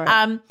 go for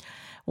it.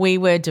 We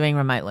were doing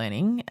remote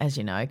learning, as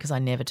you know, because I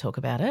never talk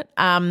about it.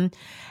 And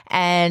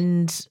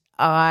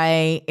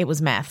it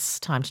was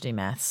maths, time to do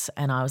maths.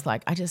 And I was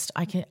like,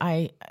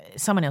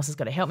 someone else has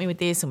got to help me with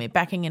this. And we're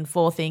backing and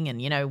forthing. And,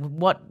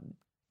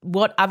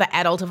 what other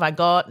adult have I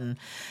got? And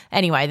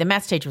anyway, the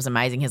maths teacher was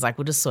amazing. He's like,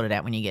 we'll just sort it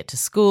out when you get to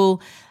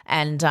school.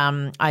 And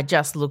I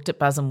just looked at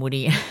Buzz and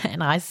Woody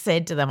and I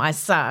said to them, I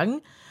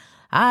sung,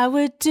 I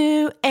would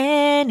do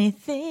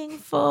anything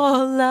for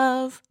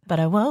love, but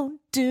I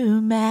won't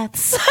do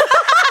maths.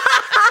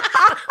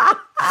 I'm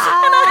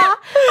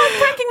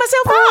pranking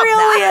myself up.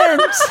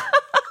 Brilliant.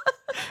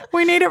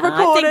 We need it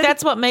recorded. I think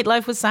that's what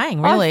Meatloaf was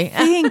saying, really.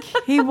 I think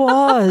he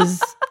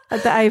was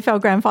at the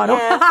AFL Grand Final.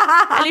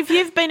 And if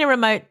you've been a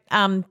remote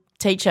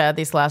teacher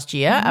this last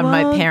year, a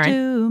remote parent,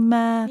 do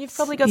maths. you've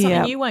probably got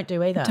something you won't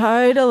do either.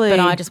 Totally. But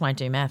I just won't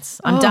do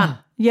maths. I'm done.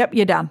 Yep,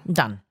 you're done. I'm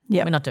done.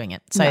 Yep. We're not doing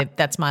it. So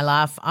that's my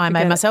laugh. I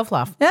made myself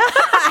laugh.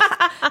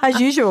 As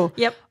usual.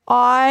 Yep.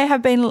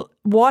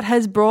 What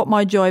has brought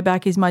my joy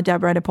back is my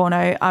Dab Rota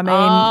porno. I mean.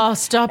 Oh,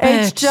 stop it.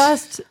 It's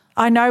just,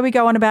 I know we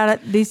go on about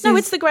it. It's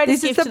the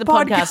greatest gift to the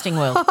podcasting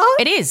world.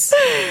 It is.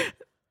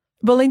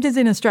 Belinda's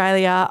in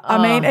Australia. I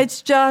mean,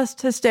 it's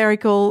just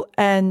hysterical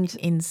and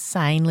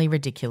insanely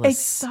ridiculous.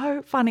 It's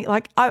so funny.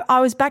 Like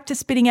I was back to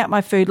spitting out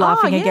my food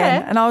laughing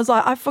again. And I was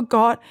like, I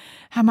forgot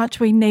how much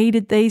we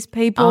needed these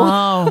people.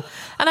 Oh,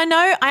 and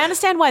I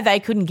understand why they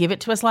couldn't give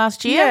it to us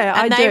last year.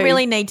 Yeah, and they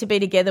really need to be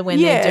together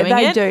when they're doing it.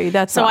 Yeah, they do.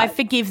 That's so right. I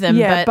forgive them.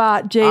 Yeah,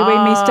 but gee, we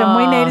missed them.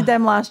 We needed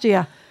them last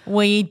year.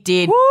 We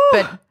did. Woo.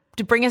 But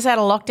to bring us out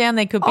of lockdown,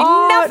 there could be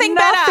nothing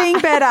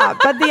better.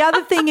 But the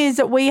other thing is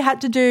that we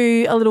had to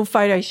do a little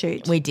photo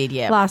shoot. We did,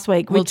 yeah. Last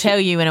week. We'll tell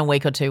you in a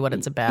week or two what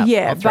it's about.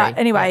 Yeah, but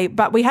anyway,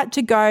 but we had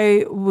to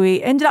go.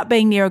 We ended up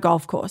being near a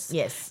golf course.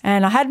 Yes.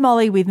 And I had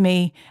Molly with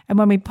me, and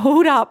when we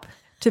pulled up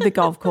to the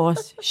golf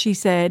course, she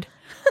said,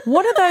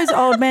 what are those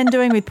old men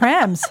doing with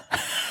prams?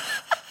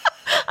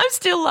 I'm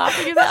still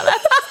laughing about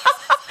that.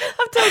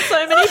 I've told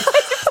so many people.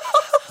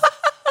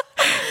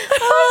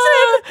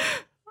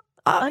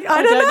 I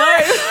don't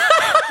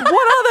know.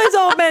 What are those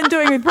old men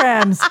doing with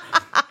prams?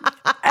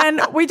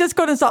 And we just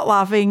couldn't stop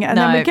laughing. And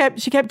then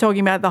she kept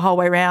talking about it the whole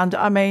way around.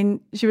 I mean,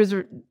 she was,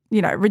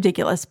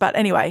 ridiculous. But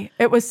anyway,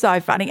 it was so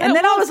funny. And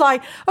then I was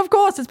like, of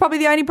course, it's probably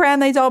the only pram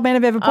these old men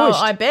have ever pushed.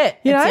 Oh, I bet.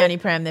 It's the only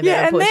pram they've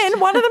ever pushed. And then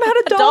one of them had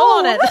a doll,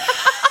 on it.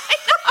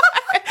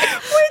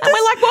 And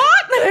we're like,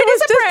 what? It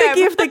was just a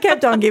gift that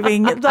kept on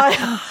giving. It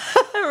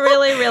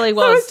really, really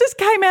was. So it just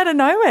came out of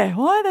nowhere.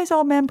 Why are those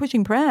old men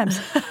pushing prams?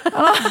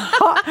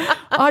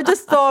 I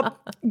just thought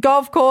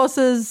golf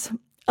courses,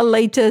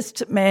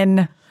 elitist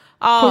men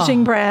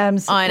pushing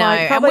prams. I know.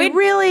 Like, probably and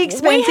really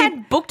expensive. We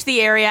had booked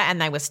the area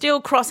and they were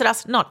still cross at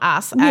us, not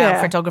us, our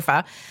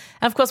photographer.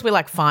 And of course, we're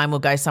like, fine, we'll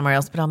go somewhere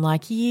else. But I'm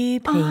like, you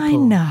people. I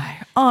know,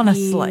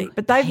 honestly.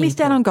 But they've missed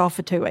out on golf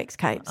for 2 weeks,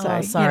 Kate.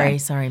 So,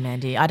 sorry,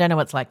 Mandy. I don't know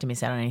what it's like to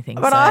miss out on anything.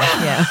 But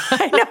I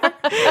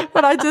know.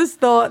 But I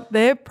just thought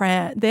their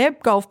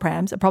golf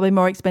prams are probably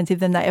more expensive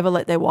than they ever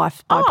let their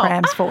wife buy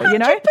prams for, 100%.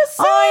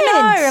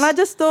 I know. And I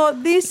just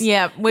thought this.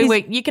 Yeah,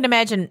 you can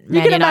imagine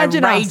Mandy and I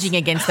raging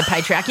against the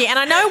patriarchy. And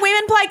I know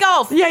women play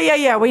golf.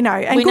 Yeah, we know.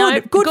 And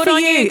good for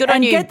you. Good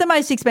on you. Get the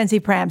most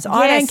expensive prams.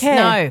 I don't care.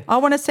 No. I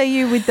want to see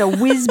you with the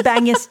whiz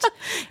bangest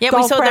yeah,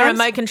 golf we saw prams.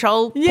 the remote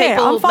control people. Yeah,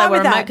 I'm fine they were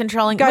with that. remote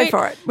controlling. Go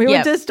for it. We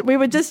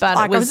were just like,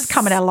 I was just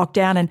coming out of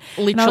lockdown and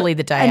literally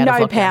the day and out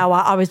no of lockdown.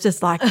 Power. I was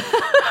just like,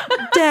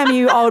 damn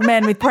you, old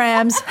man with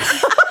prams.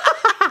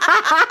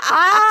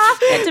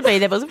 Had to be.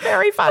 That was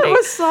very funny. It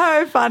was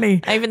so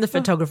funny. Even the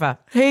photographer.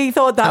 He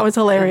thought that was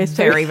hilarious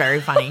too. Very,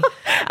 very funny.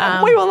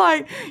 We were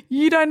like,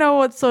 you don't know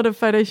what sort of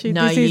photo shoot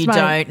this is, mate.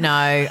 No, you don't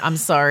know. I'm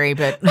sorry,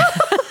 but...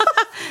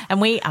 And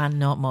we are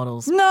not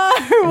models. No,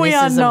 we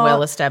are not. This is a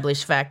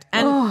well-established fact.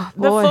 And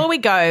before we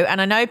go,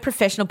 and I know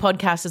professional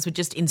podcasters would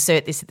just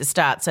insert this at the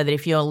start so that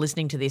if you're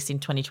listening to this in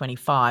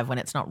 2025 when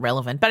it's not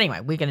relevant. But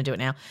anyway, we're going to do it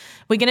now.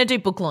 We're going to do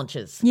book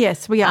launches.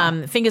 Yes, we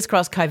are. Fingers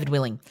crossed, COVID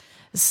willing.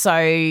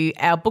 So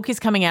our book is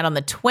coming out on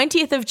the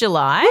 20th of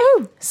July.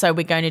 Woo! So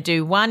we're going to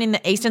do one in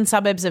the eastern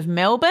suburbs of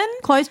Melbourne.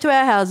 Close to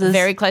our houses.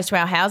 Very close to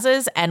our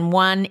houses. And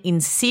one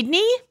in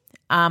Sydney.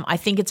 I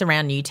think it's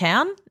around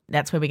Newtown.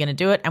 That's where we're going to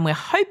do it. And we're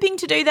hoping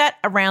to do that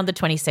around the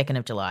 22nd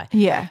of July.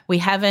 Yeah.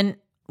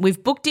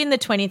 We've booked in the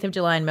 20th of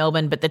July in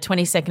Melbourne, but the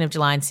 22nd of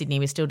July in Sydney,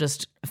 we're still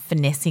just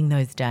finessing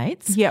those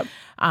dates. Yep.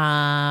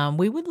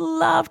 We would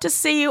love to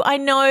see you. I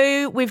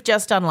know we've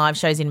just done live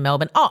shows in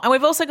Melbourne. Oh, and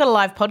we've also got a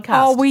live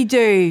podcast. Oh, we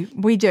do.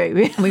 We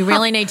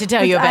really need to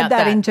tell you about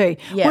that. Add that in too.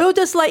 Yeah. We'll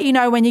just let you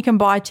know when you can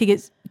buy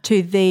tickets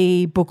to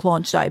the book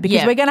launch day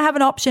because we're going to have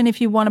an option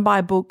if you want to buy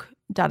a book.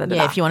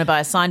 Yeah, if you want to buy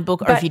a signed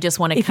book or if you just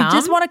want to come. If you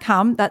just want to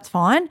come, that's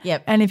fine.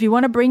 Yep. And if you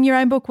want to bring your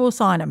own book, we'll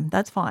sign them.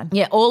 That's fine.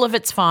 Yeah, all of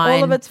it's fine.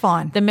 All of it's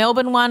fine. The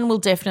Melbourne one will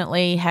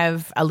definitely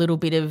have a little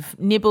bit of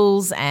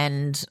nibbles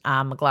and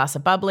a glass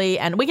of bubbly.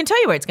 And we can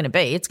tell you where it's going to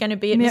be. It's going to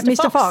be at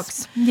Mr.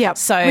 Fox. Yep.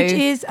 So, which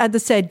is at the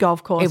said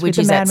golf course. Which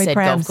is at said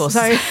golf course.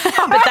 So,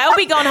 but they'll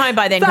be gone home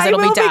by then because it'll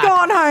be dark. They will be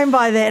gone home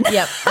by then.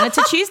 Yep. And it's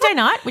a Tuesday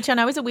night, which I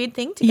know is a weird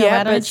thing to go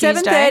out on a Tuesday.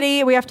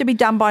 7:30, we have to be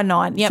done by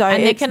 9. Yep. So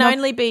and there can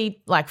only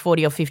be like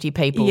 40 or 50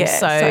 people. Yeah.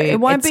 So it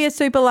won't be a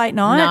super late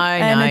night. No.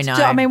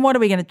 I mean, what are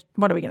we going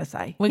to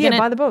say? We're going to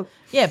buy the book.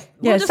 Yeah.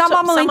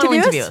 Someone will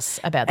interview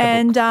us about the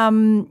book.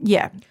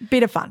 And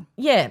bit of fun.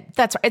 Yeah,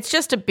 that's right. It's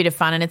just a bit of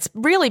fun and it's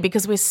really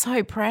because we're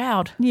so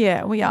proud.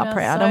 Yeah, we are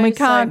proud and we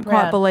can't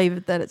quite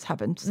believe that it's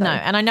happened. So. No,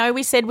 and I know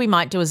we said we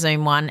might do a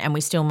Zoom one and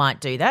we still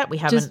might do that. We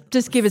haven't.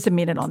 Just give us a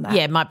minute on that.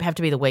 Yeah, it might have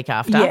to be the week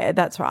after. Yeah,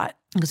 that's right.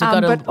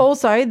 But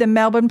also the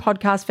Melbourne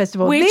Podcast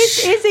Festival.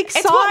 This is exciting.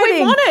 It's what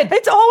we wanted.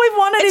 It's all we've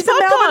wanted is the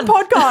Melbourne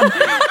PodCon.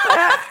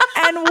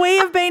 And we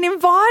have been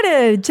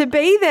invited to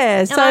be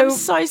there. So I'm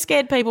so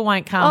scared people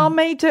won't come. Oh,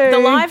 me too. The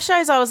live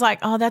shows, I was like,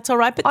 oh, that's all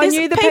right. But I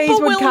knew the people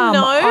would will come.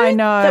 know I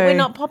know that we're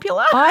not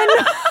popular. I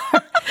know.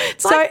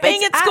 It's like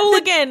being at school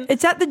again.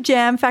 It's at the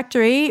Jam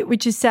Factory,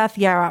 which is South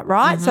Yarra,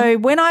 right? Mm-hmm. So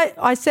when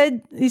I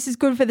said this is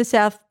good for the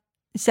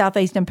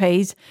Southeastern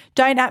Peas,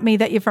 don't at me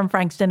that you're from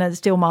Frankston and it's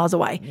still miles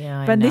away.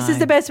 Yeah, but this is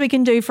the best we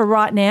can do for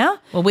right now.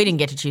 Well, we didn't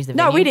get to choose the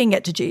venue. No, we didn't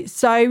get to choose.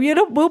 So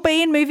we'll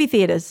be in movie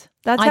theatres.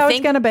 That's how it's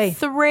going to be.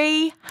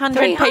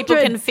 300 people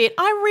can fit.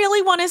 I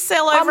really want to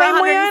sell over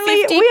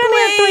 150, we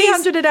only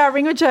have 300 at our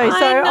Ringwood show, so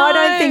I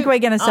don't think we're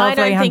going to sell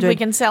 300. I don't think we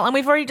can sell. And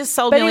we've already just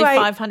sold nearly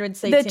 500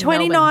 seats in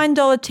Melbourne. They're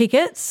 $29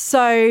 tickets.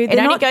 So it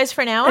only goes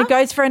for an hour? It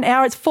goes for an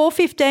hour. It's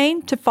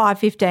 4:15 to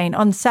 5:15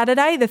 on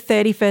Saturday, the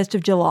 31st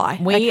of July.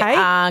 We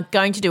are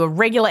going to do a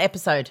regular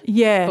episode.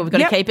 Yeah. But we've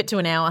got to keep it to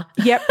an hour.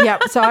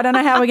 Yep. So I don't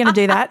know how we're going to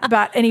do that.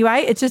 But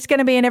anyway, it's just going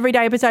to be an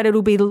everyday episode.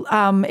 It'll be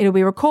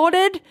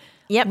recorded.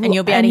 Yep, and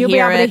you'll be able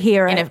to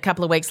hear it in a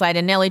couple of weeks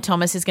later. Nellie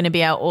Thomas is going to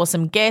be our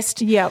awesome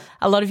guest. Yep.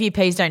 A lot of you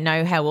peas don't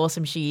know how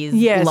awesome she is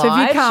live. So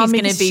if you come,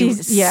 she's going to be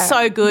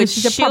so good.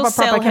 She's She'll proper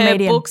sell her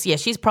comedian. books. Yeah,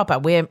 she's proper.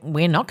 We're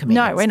not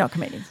comedians. No, we're not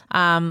comedians.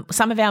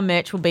 Some of our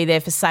merch will be there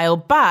for sale,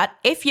 but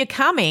if you're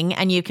coming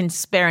and you can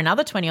spare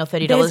another $20 or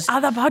 $30, there's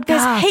other podcasts.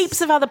 There's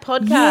heaps of other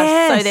podcasts.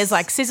 Yes. So there's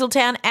like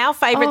Sizzletown, our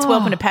favourites,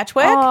 Welcome to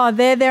Patchwork. Oh,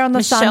 they're there on the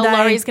Michelle Sunday.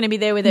 Laurie's going to be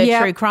there with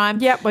her true crime.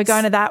 Yep, we're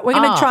going to that. We're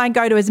going to try and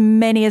go to as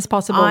many as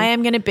possible. I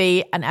am going to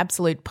be an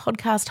absolute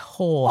podcast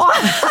whore.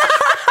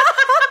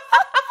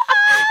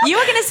 You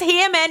are going to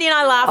hear Mandy and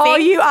I laughing. Oh,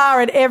 you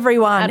are at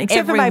everyone,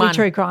 except for maybe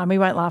true crime. We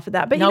won't laugh at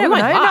that. But no, you never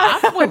we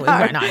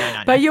won't know. laugh.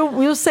 No. But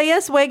you'll see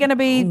us. We're going to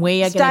be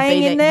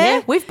staying in there.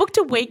 Yeah, we've booked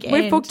a weekend.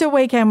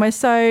 We're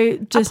so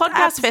just a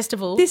podcast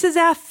festival. This is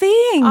our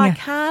thing. I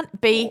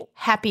can't be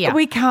happier.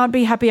 We can't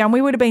be happier, and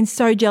we would have been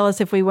so jealous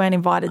if we weren't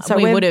invited. So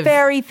we're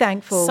very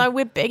thankful. So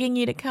we're begging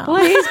you to come.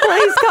 Please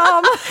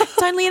come.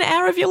 It's only an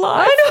hour of your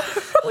life. I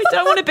know. We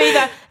don't want to be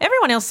there.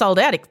 Everyone else sold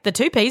out. The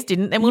 2 Ps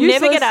didn't, and we'll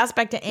never get asked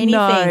back to anything.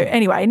 No.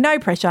 Anyway, no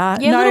pressure.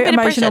 Yeah, no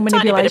emotional pressure,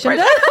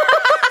 manipulation.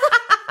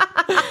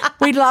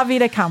 We'd love you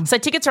to come. So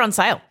tickets are on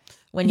sale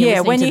when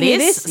you're listening to hear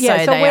this.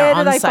 Yeah, so where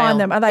do they find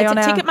them? Are they on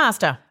our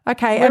Ticketmaster?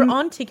 Okay. We're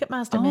on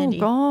Ticketmaster, Mandy.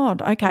 Oh,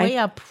 God. Okay. We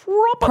are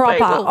proper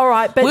people. All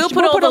right. But we'll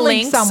put all the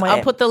links somewhere.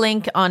 I'll put the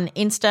link on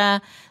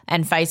Insta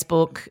and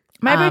Facebook.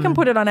 Maybe we can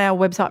put it on our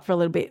website for a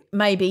little bit.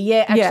 Maybe.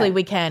 Yeah, actually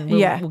we can.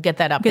 We'll get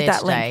that up there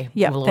today.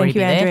 Yeah. Thank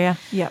you, Andrea.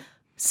 Yep.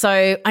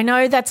 So I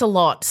know that's a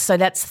lot. So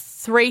that's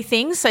 3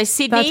 things. So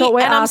Sydney, that's what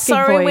we're and I'm asking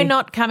sorry for we're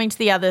not coming to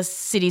the other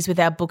cities with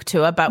our book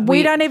tour, but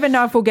we don't even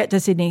know if we'll get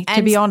to Sydney,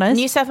 to be honest.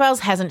 New South Wales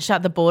hasn't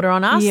shut the border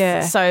on us. Yeah.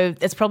 So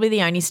it's probably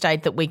the only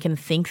state that we can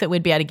think that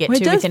we'd be able to get we're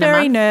to within a month. We're just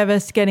very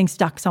nervous getting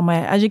stuck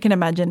somewhere, as you can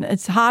imagine.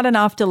 It's hard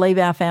enough to leave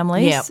our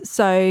families. Yep.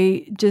 So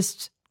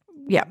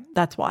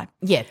that's why.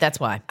 Yeah, that's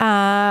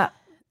why.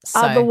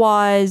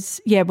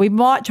 Otherwise, we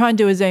might try and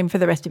do a Zoom for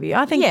the rest of you.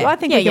 I think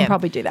we can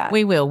probably do that.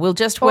 We will. We'll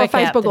just work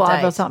out Facebook the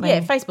Live days. or something.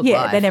 Yeah, Facebook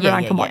Live. Then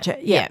everyone can watch it.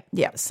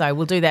 Yeah. So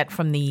we'll do that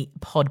from the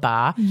pod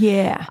bar.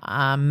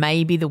 Yeah.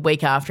 Maybe the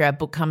week after our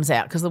book comes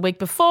out, because the week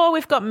before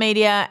we've got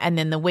media, and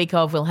then the week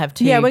of we'll have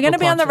 2. Yeah, we're going to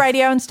be on the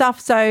radio and stuff,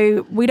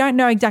 so we don't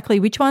know exactly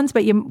which ones,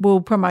 but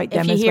we'll promote them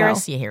as well. If you hear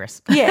us, you hear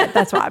us. Yeah,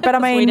 that's right. But I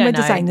mean, we're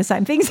just saying the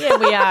same things. Yeah,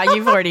 we are.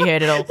 You've already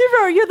heard it all.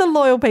 You're the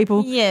loyal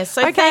people. Yeah.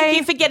 So thank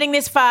you for getting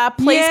this far.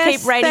 Please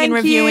keep rating and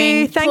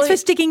reviewing. Thanks for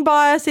sticking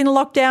by us in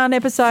lockdown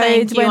episodes.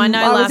 Thank you. I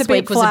know last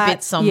week was a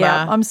bit somber.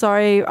 Yeah, I'm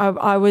sorry.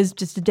 I was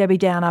just a Debbie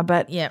Downer,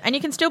 but yeah, and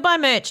you can still buy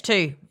merch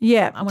too.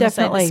 Yeah, I want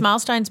definitely. to say the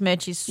Smilestones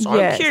merch is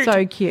so cute.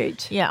 So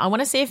cute. Yeah, I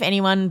want to see if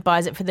anyone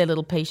buys it for their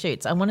little pea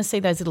shoots. I want to see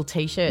those little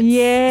T-shirts.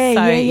 Yeah,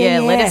 so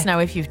yeah. let us know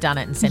if you've done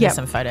it and send us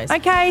some photos.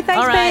 Okay,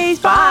 thanks, all right, bees.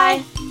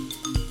 Bye.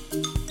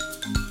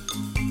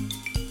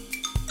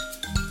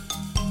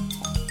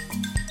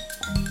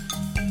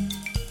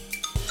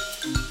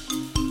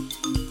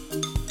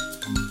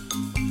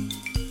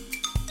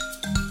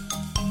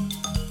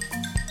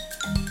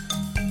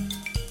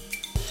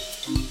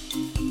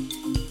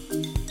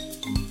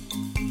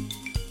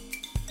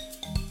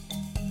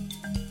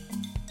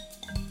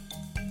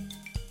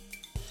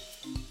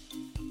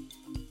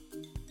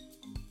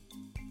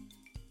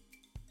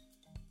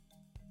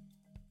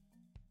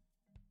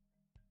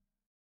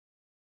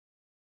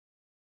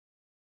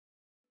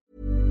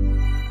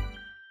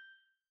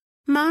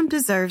 Mom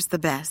deserves the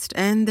best,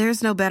 and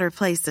there's no better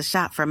place to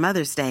shop for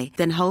Mother's Day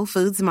than Whole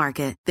Foods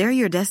Market. They're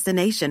your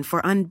destination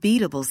for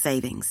unbeatable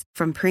savings,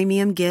 from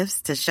premium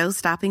gifts to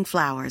show-stopping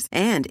flowers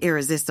and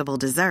irresistible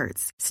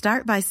desserts.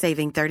 Start by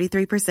saving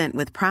 33%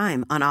 with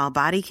Prime on all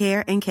body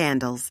care and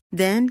candles.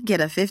 Then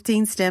get a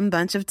 15-stem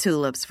bunch of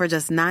tulips for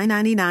just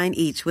 $9.99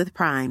 each with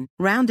Prime.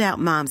 Round out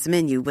Mom's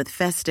menu with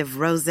festive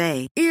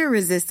rosé,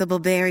 irresistible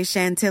berry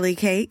chantilly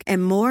cake,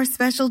 and more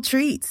special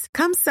treats.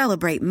 Come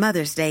celebrate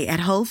Mother's Day at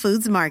Whole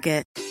Foods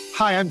Market.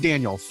 Hi, I'm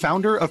Daniel,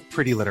 founder of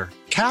Pretty Litter.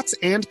 Cats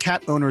and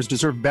cat owners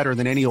deserve better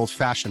than any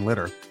old-fashioned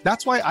litter.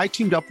 That's why I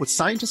teamed up with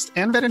scientists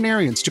and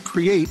veterinarians to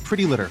create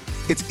Pretty Litter.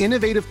 Its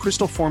innovative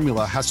crystal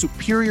formula has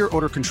superior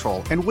odor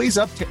control and weighs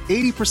up to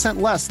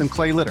 80% less than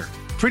clay litter.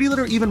 Pretty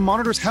Litter even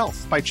monitors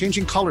health by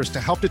changing colors to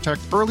help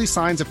detect early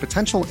signs of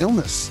potential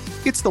illness.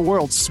 It's the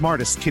world's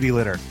smartest kitty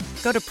litter.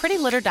 Go to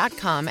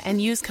prettylitter.com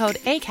and use code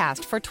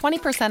ACAST for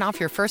 20% off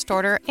your first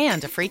order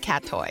and a free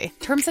cat toy.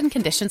 Terms and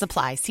conditions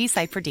apply. See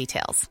site for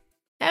details.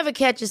 Ever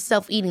catch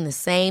yourself eating the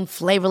same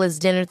flavorless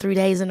dinner 3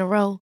 days in a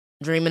row?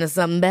 Dreaming of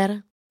something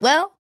better?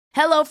 Well,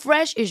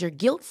 HelloFresh is your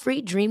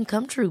guilt-free dream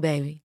come true,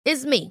 baby.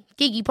 It's me,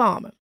 Keke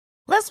Palmer.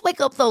 Let's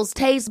wake up those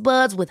taste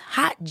buds with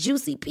hot,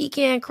 juicy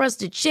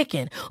pecan-crusted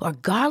chicken or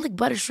garlic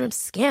butter shrimp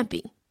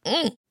scampi.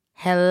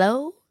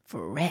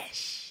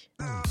 HelloFresh.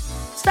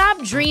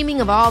 Stop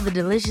dreaming of all the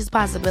delicious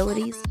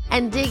possibilities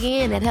and dig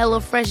in at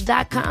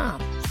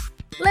HelloFresh.com.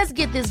 Let's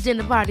get this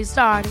dinner party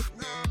started.